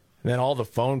then all the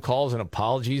phone calls and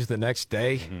apologies the next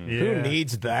day. Mm-hmm. Yeah. Who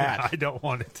needs that? I don't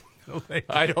want it.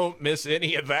 I don't miss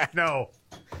any of that. No.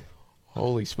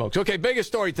 Holy smokes. Okay, biggest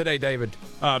story today, David.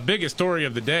 Biggest story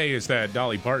of the day is that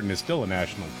Dolly Parton is still a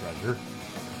national treasure.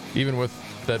 Even with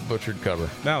that butchered cover.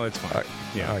 No, it's fine. Right.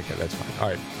 Yeah. Okay, that's fine. All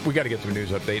right, we got to get to a news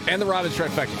update. And the Robbins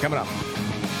Trifecta coming up.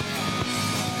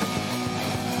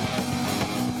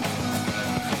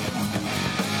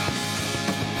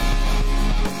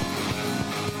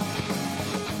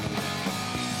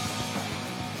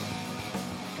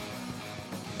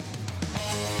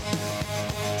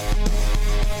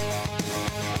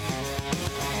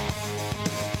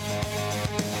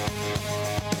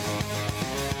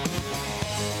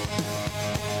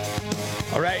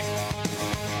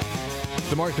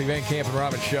 The Markley, Van Camp, and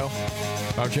Robbins show.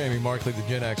 I'm Jamie Markley, the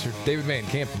Gen Xer. David Van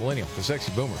Camp, the Millennial, the Sexy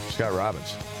Boomer, Scott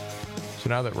Robbins. So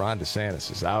now that Ron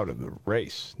DeSantis is out of the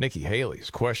race, Nikki Haley is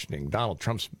questioning Donald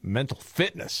Trump's mental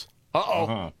fitness. Uh-oh.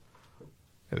 Uh-huh.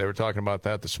 And they were talking about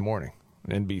that this morning.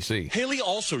 NBC. Haley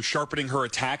also sharpening her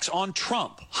attacks on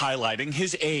Trump, highlighting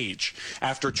his age,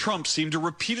 after Trump seemed to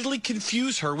repeatedly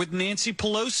confuse her with Nancy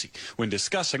Pelosi when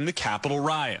discussing the Capitol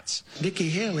riots. Nikki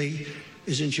Haley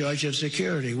is in charge of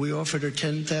security. We offered her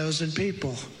 10,000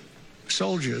 people,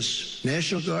 soldiers,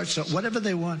 National Guard, whatever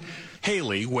they want.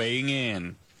 Haley weighing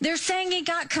in. They're saying he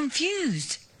got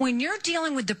confused. When you're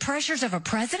dealing with the pressures of a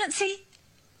presidency,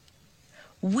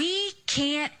 we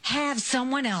can't have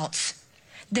someone else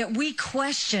that we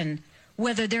question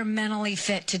whether they're mentally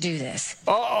fit to do this.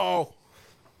 Uh-oh.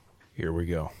 Here we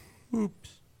go. Oops.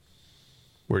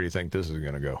 Where do you think this is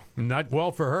going to go? Not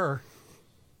well for her.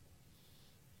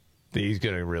 He's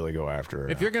going to really go after her.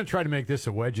 If you're going to try to make this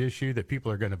a wedge issue that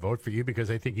people are going to vote for you because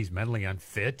they think he's mentally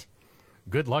unfit,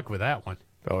 good luck with that one.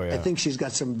 Oh, yeah. I think she's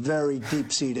got some very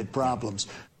deep-seated problems.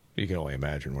 You can only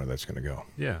imagine where that's going to go.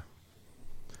 Yeah.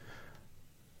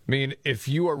 I mean, if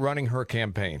you are running her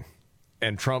campaign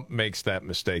and Trump makes that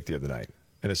mistake the other night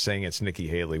and is saying it's Nikki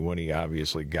Haley when he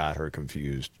obviously got her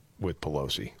confused with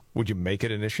Pelosi, would you make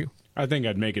it an issue? I think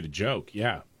I'd make it a joke,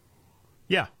 yeah.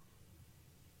 Yeah.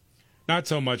 Not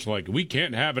so much like, we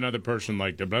can't have another person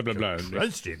like the blah, blah, blah.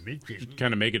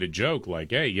 Kind of make it a joke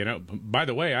like, hey, you know, by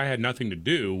the way, I had nothing to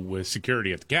do with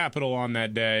security at the Capitol on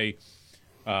that day.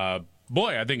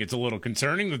 Boy, I think it's a little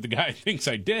concerning that the guy thinks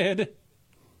I did.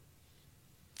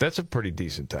 That's a pretty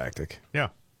decent tactic. Yeah.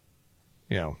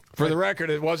 You know, for the record,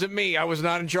 it wasn't me. I was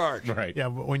not in charge. Right. Yeah,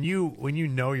 but when you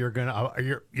know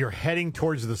you're heading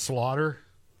towards the slaughter.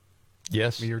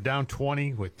 Yes. I mean, you're down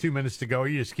 20 with 2 minutes to go.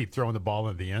 You just keep throwing the ball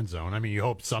into the end zone. I mean, you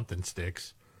hope something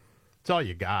sticks. It's all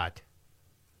you got.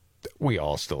 We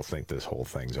all still think this whole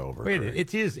thing's over.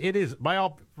 It is. By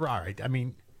all right. I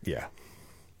mean. Yeah.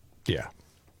 Yeah.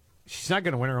 She's not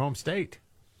going to win her home state.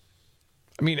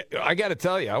 I mean, I got to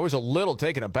tell you, I was a little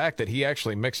taken aback that he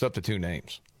actually mixed up the two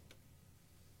names.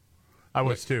 I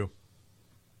was too.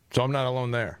 So I'm not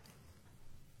alone there.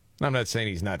 I'm not saying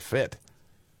he's not fit.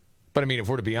 But, I mean, if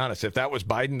we're to be honest, if that was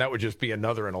Biden, that would just be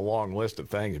another in a long list of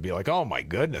things. It'd be like, oh, my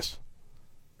goodness.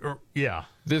 Yeah.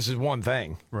 This is one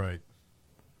thing. Right.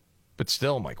 But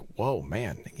still, I'm like, whoa,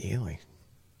 man, Nikki Haley.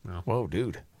 No. Whoa,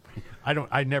 dude.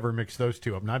 I never mixed those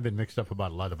two up. And I've been mixed up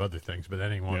about a lot of other things, but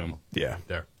that ain't one of them. Yeah. Right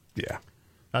there. Yeah.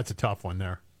 That's a tough one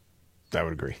there. I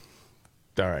would agree.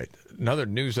 All right. Another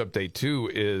news update, too,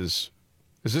 is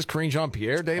this Karine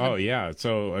Jean-Pierre, David? Oh, yeah.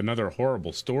 So another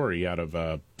horrible story out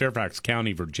of Fairfax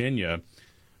County, Virginia,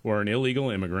 where an illegal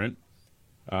immigrant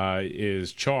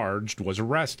was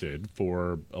arrested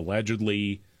for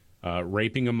allegedly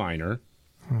raping a minor.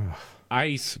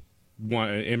 ICE,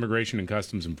 Immigration and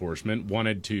Customs Enforcement,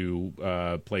 wanted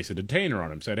to place a detainer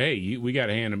on him. Said, hey, we got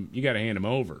to hand him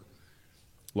over.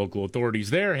 Local authorities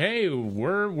there, hey,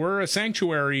 we're a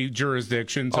sanctuary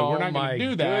jurisdiction, so we're not going to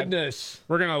do that. Goodness.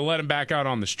 We're going to let him back out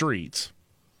on the streets.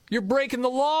 You're breaking the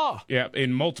law. Yeah,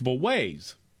 in multiple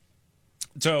ways.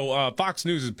 So Fox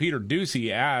News' Peter Doocy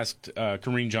asked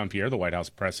Karine Jean-Pierre, the White House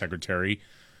press secretary,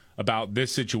 about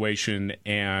this situation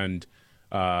and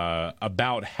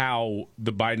about how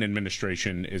the Biden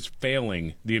administration is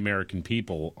failing the American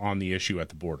people on the issue at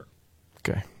the border.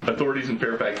 Okay. Authorities in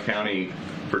Fairfax County,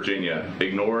 Virginia,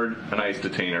 ignored an ICE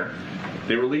detainer.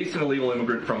 They released an illegal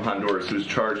immigrant from Honduras who is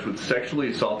charged with sexually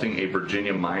assaulting a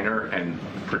Virginia minor and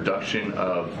production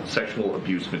of sexual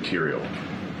abuse material.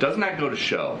 Doesn't that go to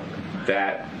show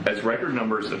that as record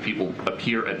numbers of people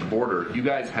appear at the border, you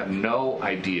guys have no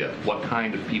idea what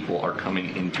kind of people are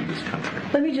coming into this country?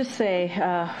 Let me just say,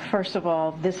 first of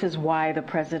all, this is why the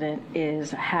president is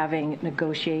having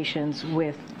negotiations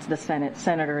with the Senate,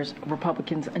 senators,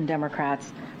 Republicans and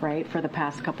Democrats, right, for the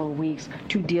past couple of weeks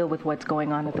to deal with what's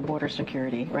going on at the border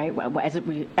security, right, as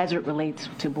it relates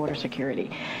to border security.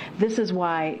 This is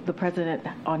why the president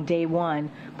on day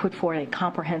one put forward a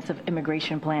comprehensive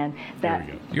immigration plan that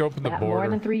you open the border. More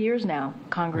than 3 years now,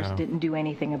 Congress didn't do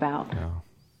anything about. No,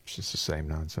 it's just the same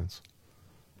nonsense.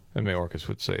 And Mayorkas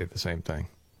would say the same thing.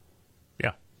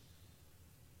 Yeah.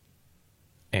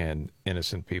 And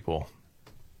innocent people,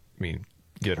 I mean,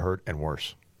 get hurt and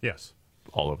worse. Yes.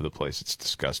 All over the place. It's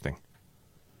disgusting.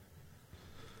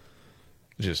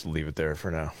 Just leave it there for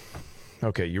now.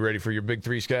 Okay, you ready for your big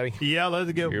three, Scotty? Yeah,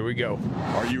 let's go. Here we go.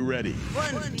 Are you ready?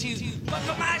 1, 2,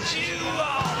 buckle my shoe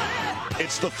on.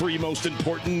 It's the 3 most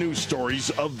important news stories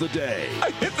of the day.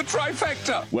 I hit the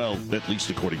trifecta. Well, at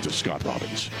least according to Scott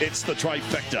Robbins. It's the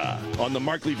trifecta on the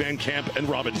Markley, Van Camp, and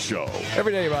Robbins Show.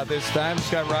 Every day about this time,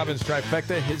 Scott Robbins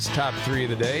trifecta, his top 3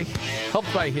 of the day,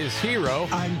 helped by his hero.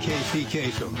 I'm Casey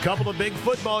Kasem. Couple of big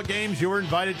football games you were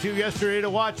invited to yesterday to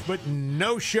watch, but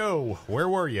no show. Where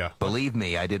were you? Believe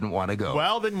me, I didn't want to go.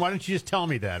 Well, then why don't you just tell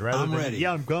me that? Rather I'm than, ready.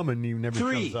 Yeah, I'm coming. You never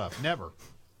 3. shows up. Never.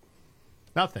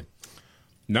 Nothing.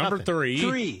 Number Nothing.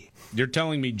 3. You're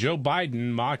telling me Joe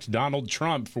Biden mocked Donald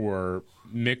Trump for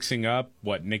mixing up,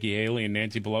 Nikki Haley and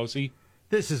Nancy Pelosi?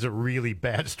 This is a really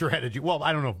bad strategy. Well,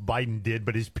 I don't know if Biden did,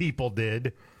 but his people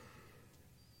did.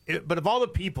 But of all the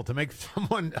people to make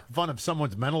fun of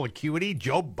someone's mental acuity,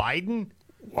 Joe Biden?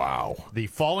 Wow. The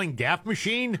falling gaffe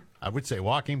machine? I would say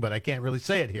walking, but I can't really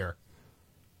say it here.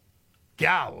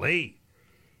 Golly.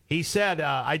 He said,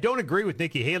 I don't agree with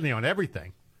Nikki Haley on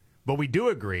everything, but we do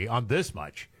agree on this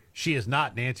much. She is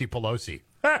not Nancy Pelosi.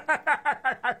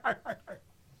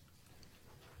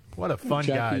 What a fun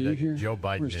guy that Joe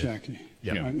Biden Where's is. Jackie?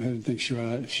 Yep. I didn't think she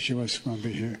was going to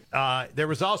be here. There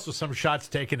was also some shots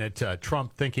taken at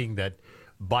Trump thinking that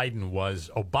Biden was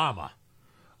Obama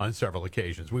on several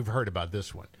occasions. We've heard about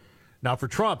this one. Now, for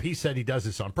Trump, he said he does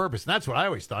this on purpose, and that's what I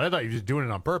always thought. I thought he was just doing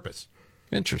it on purpose.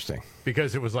 Interesting.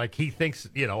 Because it was like he thinks,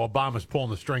 Obama's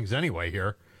pulling the strings anyway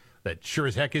here. That sure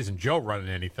as heck isn't Joe running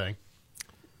anything.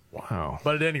 Wow.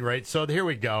 But at any rate, so here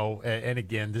we go. And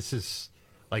again, this is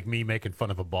like me making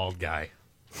fun of a bald guy.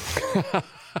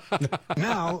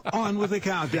 Now, on with the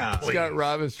countdown. Scott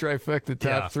Robbins trifecta,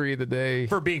 top 3 of the day.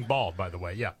 For being bald, by the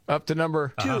way, yeah. Up to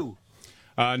number 2.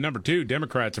 Number 2,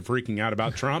 Democrats are freaking out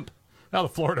about Trump. Now, the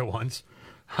Florida ones.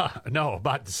 No,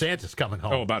 about DeSantis coming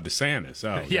home. Oh, about DeSantis.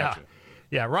 Oh, yeah. Gotcha.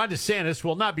 Yeah, Ron DeSantis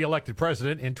will not be elected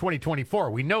president in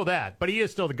 2024. We know that. But he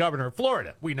is still the governor of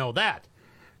Florida. We know that.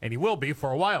 And he will be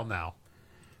for a while now.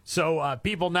 So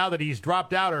people, now that he's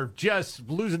dropped out, are just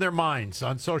losing their minds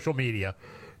on social media.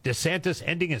 DeSantis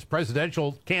ending his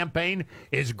presidential campaign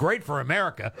is great for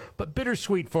America, but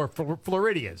bittersweet for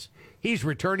Floridians. He's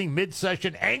returning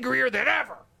mid-session angrier than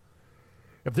ever.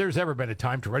 If there's ever been a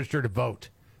time to register to vote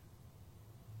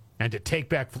and to take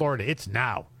back Florida, it's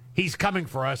now. He's coming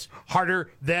for us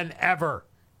harder than ever.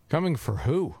 Coming for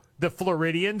who? The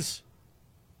Floridians.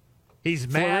 He's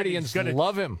mad. Floridians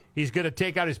love him. He's going to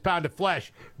take out his pound of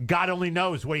flesh. God only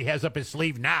knows what he has up his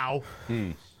sleeve now.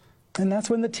 And that's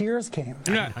when the tears came.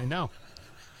 I know.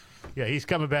 Yeah, he's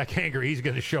coming back angry. He's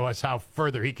going to show us how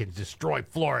further he can destroy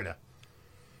Florida.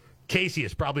 Casey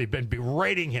has probably been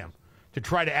berating him to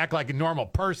try to act like a normal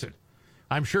person.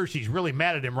 I'm sure she's really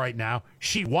mad at him right now.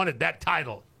 She wanted that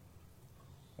title.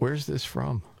 Where's this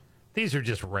from? These are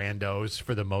just randos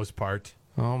for the most part.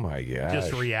 Oh, my gosh.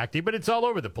 Just reacting, but it's all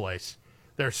over the place.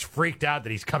 They're freaked out that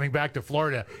he's coming back to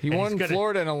Florida. He won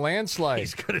Florida in a landslide.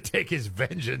 He's going to take his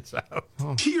vengeance out.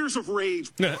 Oh. Tears of rage.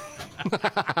 And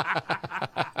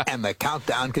the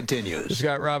countdown continues.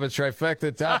 Scott Robbins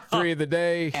trifecta, top 3 of the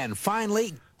day. And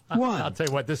finally, 1. I'll tell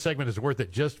you what, this segment is worth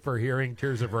it just for hearing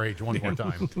Tears of Rage one more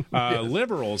time.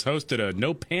 Liberals hosted a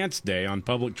No Pants Day on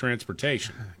public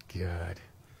transportation. God.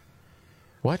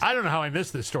 What? I don't know how I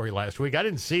missed this story last week. I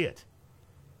didn't see it.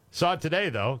 Saw it today,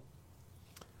 though.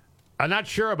 I'm not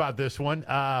sure about this one.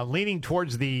 Leaning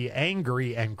towards the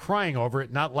angry and crying over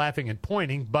it, not laughing and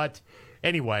pointing. But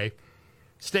anyway,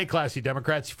 stay classy,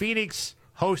 Democrats. Phoenix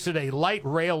hosted a light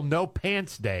rail No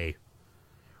Pants Day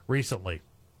recently.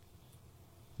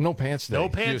 No Pants Day. No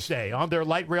Pants Day on their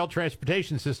light rail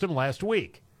transportation system last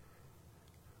week.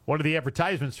 One of the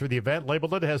advertisements for the event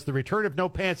labeled it as the return of No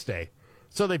Pants Day.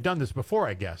 So they've done this before,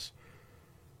 I guess.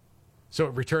 So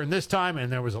it returned this time,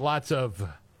 and there was lots of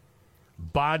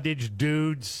bondage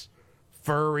dudes,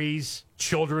 furries,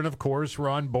 children, of course, were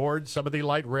on board. Some of the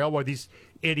light rail where these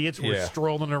idiots were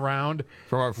strolling around.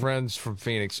 From our friends from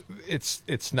Phoenix,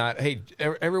 it's not, hey,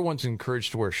 everyone's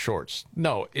encouraged to wear shorts.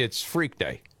 No, it's Freak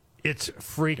Day. It's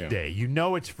Freak Day. You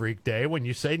know it's Freak Day. When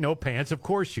you say no pants, of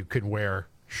course you can wear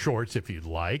shorts if you'd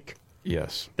like.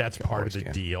 Yes. That's part of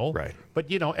the deal. Right. But,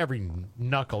 every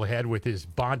knucklehead with his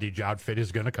bondage outfit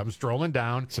is going to come strolling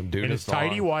down Some dude in his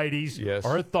tidy whities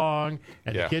or a thong,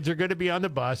 and the kids are going to be on the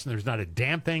bus, and there's not a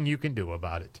damn thing you can do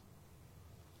about it.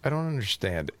 I don't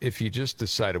understand. If you just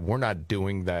decided we're not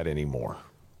doing that anymore.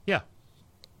 Yeah.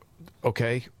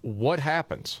 Okay, what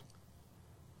happens?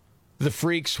 The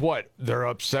freaks, what? They're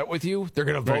upset with you? They're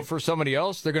going to vote for somebody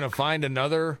else? They're going to find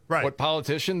another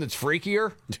politician that's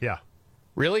freakier? Yeah.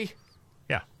 Really?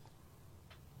 Yeah.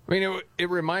 I mean, it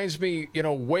reminds me,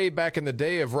 way back in the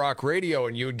day of rock radio,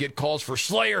 and you would get calls for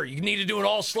Slayer. You need to do an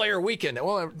all Slayer weekend.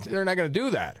 Well, they're not going to do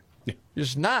that.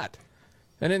 Just not.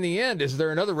 And in the end, is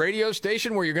there another radio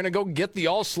station where you're going to go get the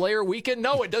All Slayer weekend?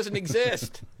 No, it doesn't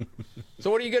exist.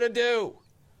 So what are you going to do?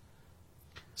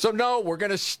 So, no, we're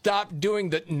going to stop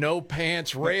doing the no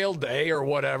pants rail day or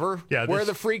whatever. Yeah, where are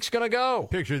the freaks going to go?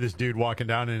 Picture this dude walking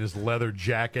down in his leather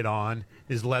jacket on,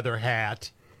 his leather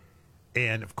hat,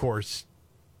 and, of course,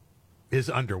 his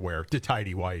underwear, the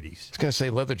tidy whities. I was going to say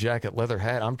leather jacket, leather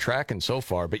hat. I'm tracking so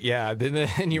far, but yeah,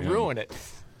 then you ruin it.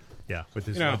 Yeah, with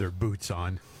his leather boots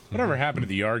on. Whatever happened to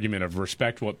the argument of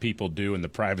respect what people do in the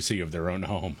privacy of their own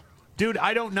home? Dude,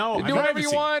 I don't know. You do whatever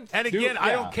you want. And again,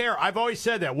 I don't care. I've always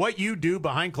said that. What you do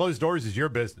behind closed doors is your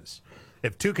business.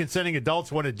 If two consenting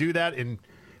adults want to do that, and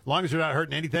as long as they're not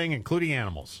hurting anything, including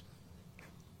animals,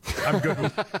 I'm good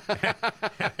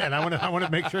with and I want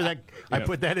to make sure that I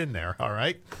put that in there, all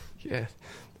right? Yeah.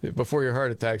 Before your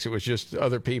heart attacks, it was just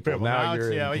other people. Well, now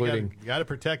you're including. You got to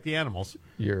protect the animals.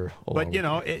 You're but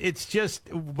it's just.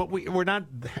 But we're not.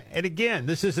 And again,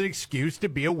 this is an excuse to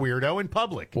be a weirdo in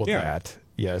public. Well, that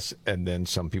yes, and then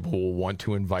some people will want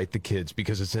to invite the kids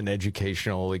because it's an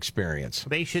educational experience.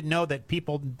 They should know that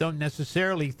people don't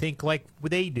necessarily think like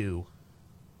they do.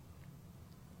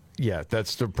 Yeah,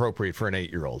 that's appropriate for an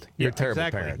 8-year-old. You're a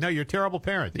terrible parent. No, you're a terrible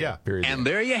parent. Yeah. Period. And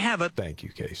there you have it. Thank you,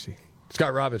 Casey.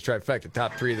 Scott Robbins, trifecta,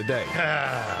 top 3 of the day.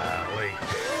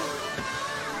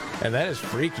 And that is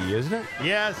freaky, isn't it?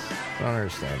 Yes. I don't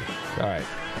understand it. All right.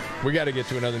 We got to get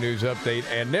to another news update,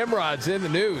 and Nimrod's in the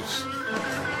news.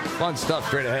 Fun stuff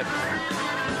straight ahead.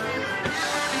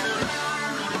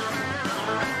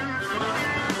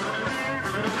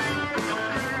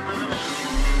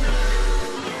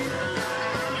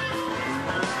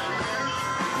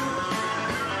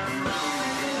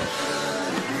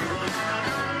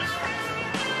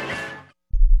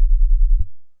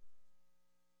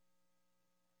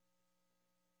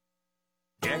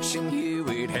 Jackson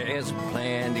Hewitt has a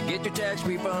plan to get your tax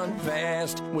refund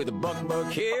fast. With a buck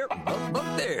here,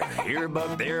 buck there. Here a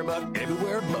buck, there a buck,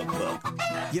 everywhere a buck.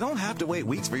 You don't have to wait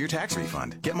weeks for your tax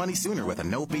refund. Get money sooner with a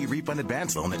no-fee refund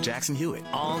advance loan at Jackson Hewitt.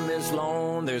 On this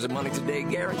loan, there's a money today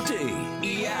guarantee.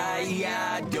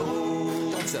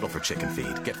 E-I-E-I-Do. Don't settle for chicken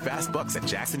feed. Get fast bucks at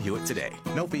Jackson Hewitt today.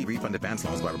 No-fee refund advance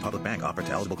loans by Republic Bank offered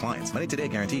to eligible clients. Money today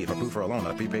guaranteed for proof for a loan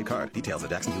on a prepaid card. Details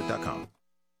at jacksonhewitt.com.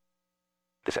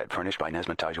 This ad furnished by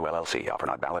Nesmith Taju LLC. Offer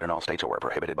not valid in all states or where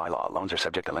prohibited by law. Loans are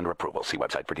subject to lender approval. See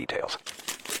website for details.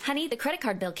 Honey, the credit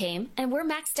card bill came, and we're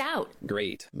maxed out.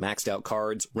 Great. Maxed out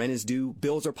cards, rent is due,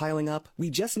 bills are piling up.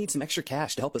 We just need some extra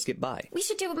cash to help us get by. We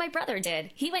should do what my brother did.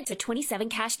 He went to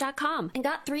 27cash.com and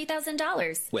got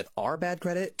 $3,000. With our bad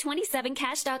credit?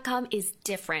 27cash.com is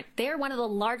different. They're one of the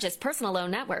largest personal loan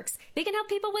networks. They can help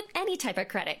people with any type of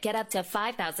credit get up to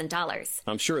 $5,000.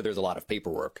 I'm sure there's a lot of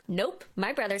paperwork. Nope.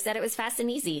 My brother said it was fast and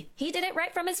easy. He did it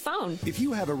right from his phone. If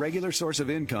you have a regular source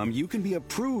of income, you can be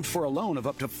approved for a loan of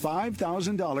up to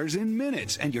 $5,000 in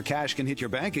minutes, and your cash can hit your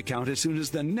bank account as soon as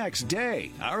the next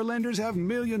day. Our lenders have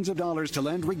millions of dollars to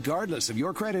lend regardless of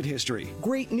your credit history.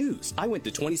 Great news. I went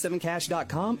to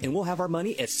 27cash.com and we'll have our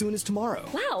money as soon as tomorrow.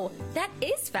 Wow, that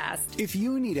is fast. If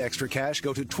you need extra cash,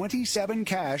 go to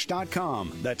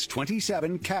 27cash.com. That's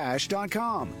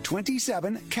 27cash.com.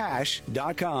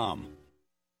 27cash.com.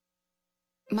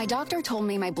 My doctor told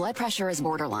me my blood pressure is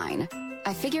borderline.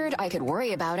 I figured I could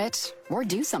worry about it or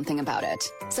do something about it.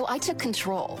 So I took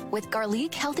control with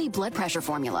Garlic Healthy Blood Pressure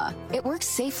Formula. It works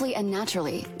safely and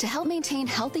naturally to help maintain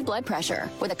healthy blood pressure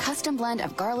with a custom blend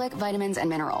of garlic, vitamins, and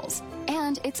minerals.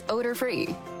 And it's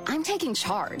odor-free. I'm taking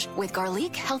charge with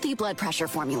Garlic Healthy Blood Pressure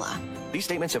Formula. These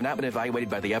statements have not been evaluated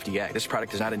by the FDA. This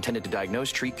product is not intended to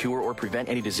diagnose, treat, cure, or prevent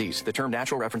any disease. The term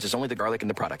natural references only the garlic in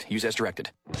the product. Use as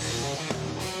directed.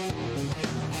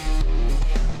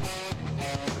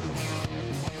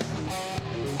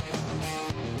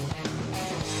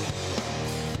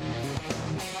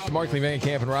 Markley, Van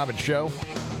Camp, and Robbins Show.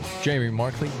 Jamie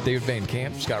Markley, David Van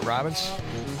Camp, Scott Robbins.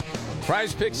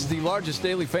 Prize Picks is the largest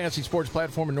daily fantasy sports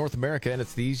platform in North America, and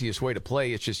it's the easiest way to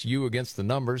play. It's just you against the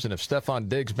numbers, and if Stephon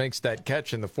Diggs makes that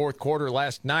catch in the fourth quarter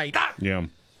last night, yeah,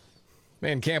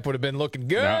 Van Camp would have been looking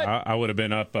good. I would have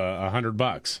been up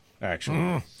 $100,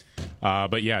 actually.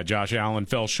 But yeah, Josh Allen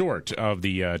fell short of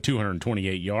the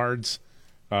 228 yards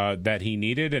that he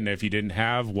needed, and if he didn't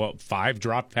have, 5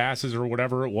 drop passes or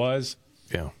whatever it was,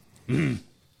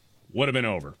 would have been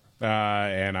over,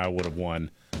 and I would have won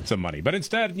some money. But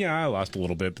instead, I lost a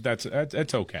little bit, but that's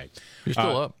okay. You're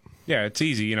still up. Yeah, it's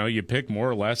easy. You pick more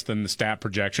or less than the stat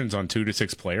projections on 2 to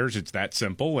 6 players. It's that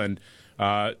simple, and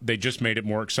they just made it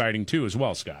more exciting too as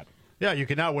well, Scott. Yeah, you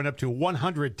can now win up to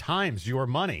 100 times your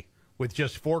money with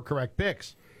just 4 correct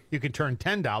picks. you can turn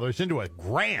 $10 into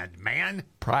 $1,000, man.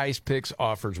 Prize Picks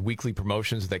offers weekly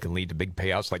promotions that can lead to big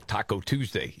payouts like Taco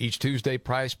Tuesday. Each Tuesday,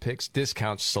 Prize Picks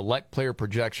discounts select player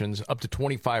projections up to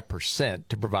 25%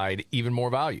 to provide even more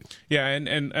value. Yeah,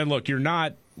 and look, you're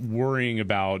not worrying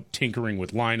about tinkering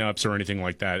with lineups or anything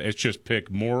like that. It's just pick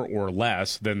more or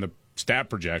less than the stat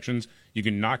projections. You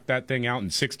can knock that thing out in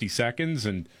 60 seconds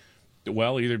and,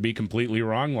 well, either be completely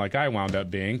wrong like I wound up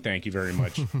being. Thank you very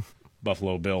much,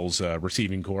 Buffalo Bills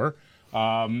receiving corps.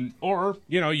 Or,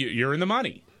 you're in the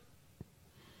money.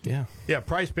 Yeah. Yeah,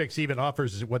 Prize Picks even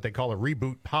offers what they call a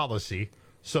reboot policy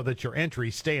so that your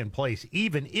entries stay in place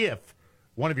even if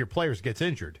one of your players gets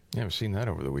injured. Yeah, I've seen that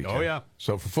over the weekend. Oh, yeah.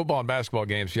 So for football and basketball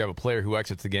games, if you have a player who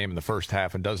exits the game in the first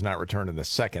half and does not return in the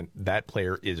second, that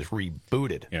player is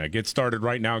rebooted. Yeah, get started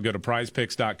right now. Go to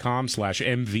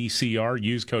prizepicks.com/MVCR.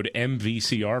 Use code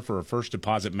MVCR for a first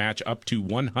deposit match up to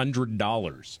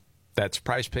 $100. That's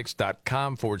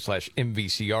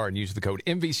prizepicks.com/MVCR and use the code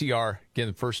MVCR. Get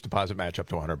the first deposit match up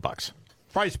to $100.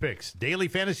 Prize Picks, daily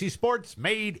fantasy sports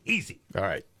made easy. All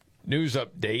right. News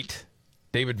update.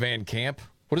 David Van Camp.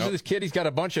 What is this kid? He's got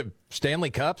a bunch of Stanley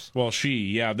Cups? Well,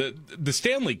 the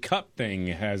Stanley Cup thing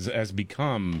has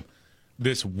become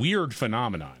this weird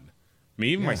phenomenon. I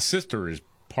mean, even my sister is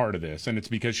part of this, and it's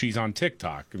because she's on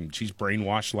TikTok, and she's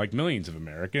brainwashed like millions of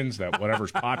Americans that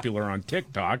whatever's popular on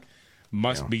TikTok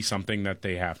must be something that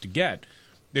they have to get.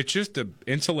 It's just an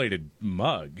insulated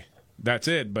mug. That's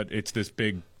it, but it's this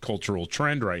big cultural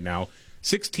trend right now.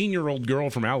 16-year-old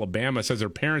girl from Alabama says her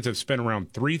parents have spent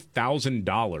around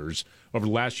 $3,000 over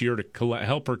the last year to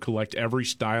help her collect every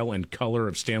style and color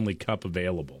of Stanley Cup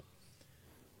available.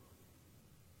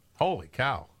 Holy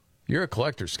cow. You're a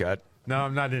collector, Scott. No,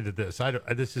 I'm not into this. No.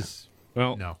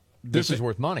 This is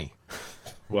worth money.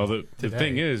 Well, the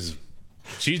thing is,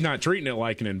 she's not treating it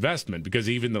like an investment because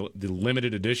even the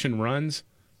limited edition runs,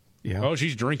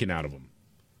 she's drinking out of them.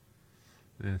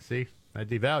 Yeah, see, that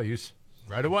devalues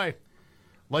right away.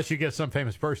 Unless you get some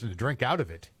famous person to drink out of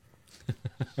it.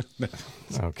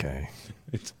 Okay.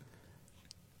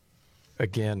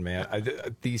 Again, man,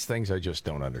 these things I just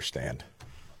don't understand.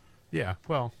 Yeah,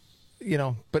 well.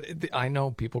 But I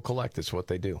know people collect. It's what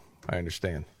they do. I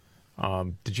understand.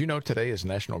 Did you know today is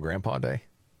National Grandpa Day?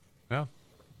 Yeah.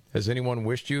 Has anyone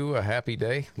wished you a happy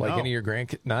day? Like any of your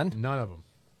grandkids? None? None of them.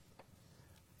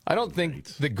 I don't think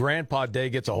the Grandpa Day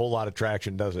gets a whole lot of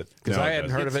traction, does it? Because I hadn't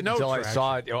heard of it until I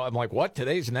saw it. I'm like, what?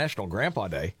 Today's National Grandpa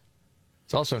Day.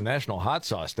 It's also National Hot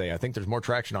Sauce Day. I think there's more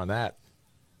traction on that,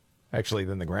 actually,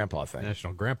 than the Grandpa thing.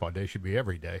 National Grandpa Day should be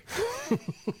every day.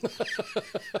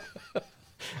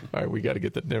 All right, we got to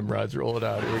get the Nimrods rolling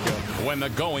out. Here we go. When the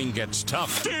going gets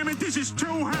tough. Damn it, this is too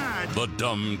hard. The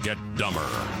dumb get dumber.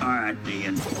 All right,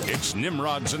 Ian. It's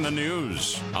Nimrods in the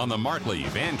News on the Markley,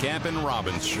 Van Camp, and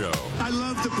Robbins Show. I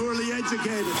love the poorly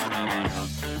educated.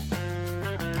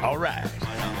 All right.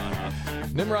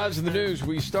 Nimrods in the News.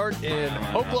 We start in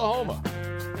Oklahoma.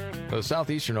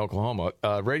 Southeastern Oklahoma.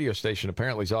 A radio station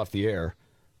apparently is off the air.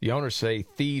 The owners say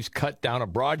thieves cut down a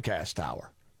broadcast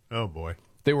tower. Oh, boy.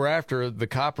 They were after the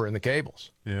copper and the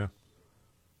cables. Yeah.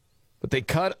 But they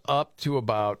cut up to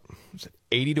about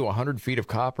 80 to 100 feet of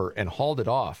copper and hauled it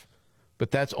off. But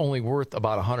that's only worth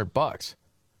about $100.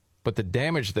 But the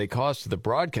damage they caused to the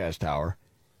broadcast tower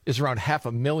is around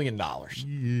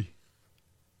 $500,000.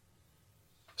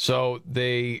 So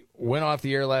they went off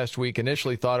the air last week,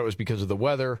 initially thought it was because of the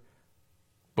weather.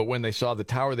 But when they saw the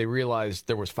tower, they realized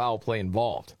there was foul play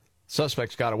involved.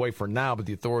 Suspects got away for now, but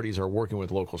the authorities are working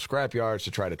with local scrapyards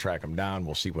to try to track them down.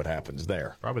 We'll see what happens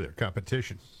there. Probably their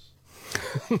competition.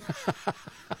 I'm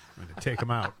going to take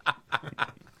them out.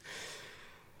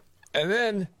 And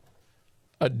then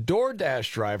a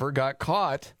DoorDash driver got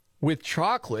caught with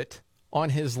chocolate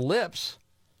on his lips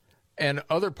and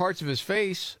other parts of his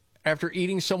face after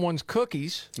eating someone's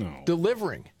cookies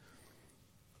delivering.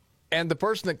 And the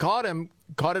person that caught him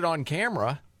caught it on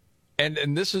camera.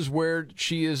 And this is where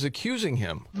she is accusing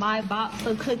him. My box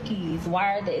of cookies,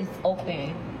 why are they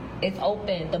open? It's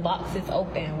open. The box is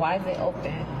open. Why is it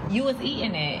open? You was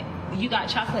eating it. You got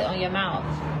chocolate on your mouth.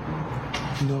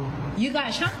 No. You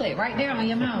got chocolate right there on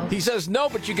your mouth. He says no,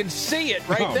 but you can see it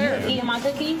right there. You was eating my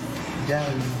cookies? Yeah.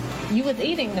 You was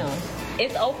eating them.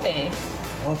 It's open.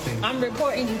 Open. I'm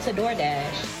reporting you to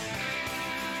DoorDash.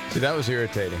 See, that was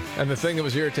irritating. And the thing that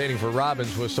was irritating for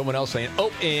Robbins was someone else saying,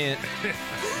 open.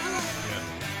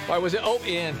 Why was it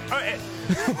open? And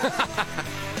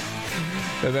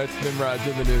that's Nimrod's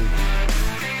in the News.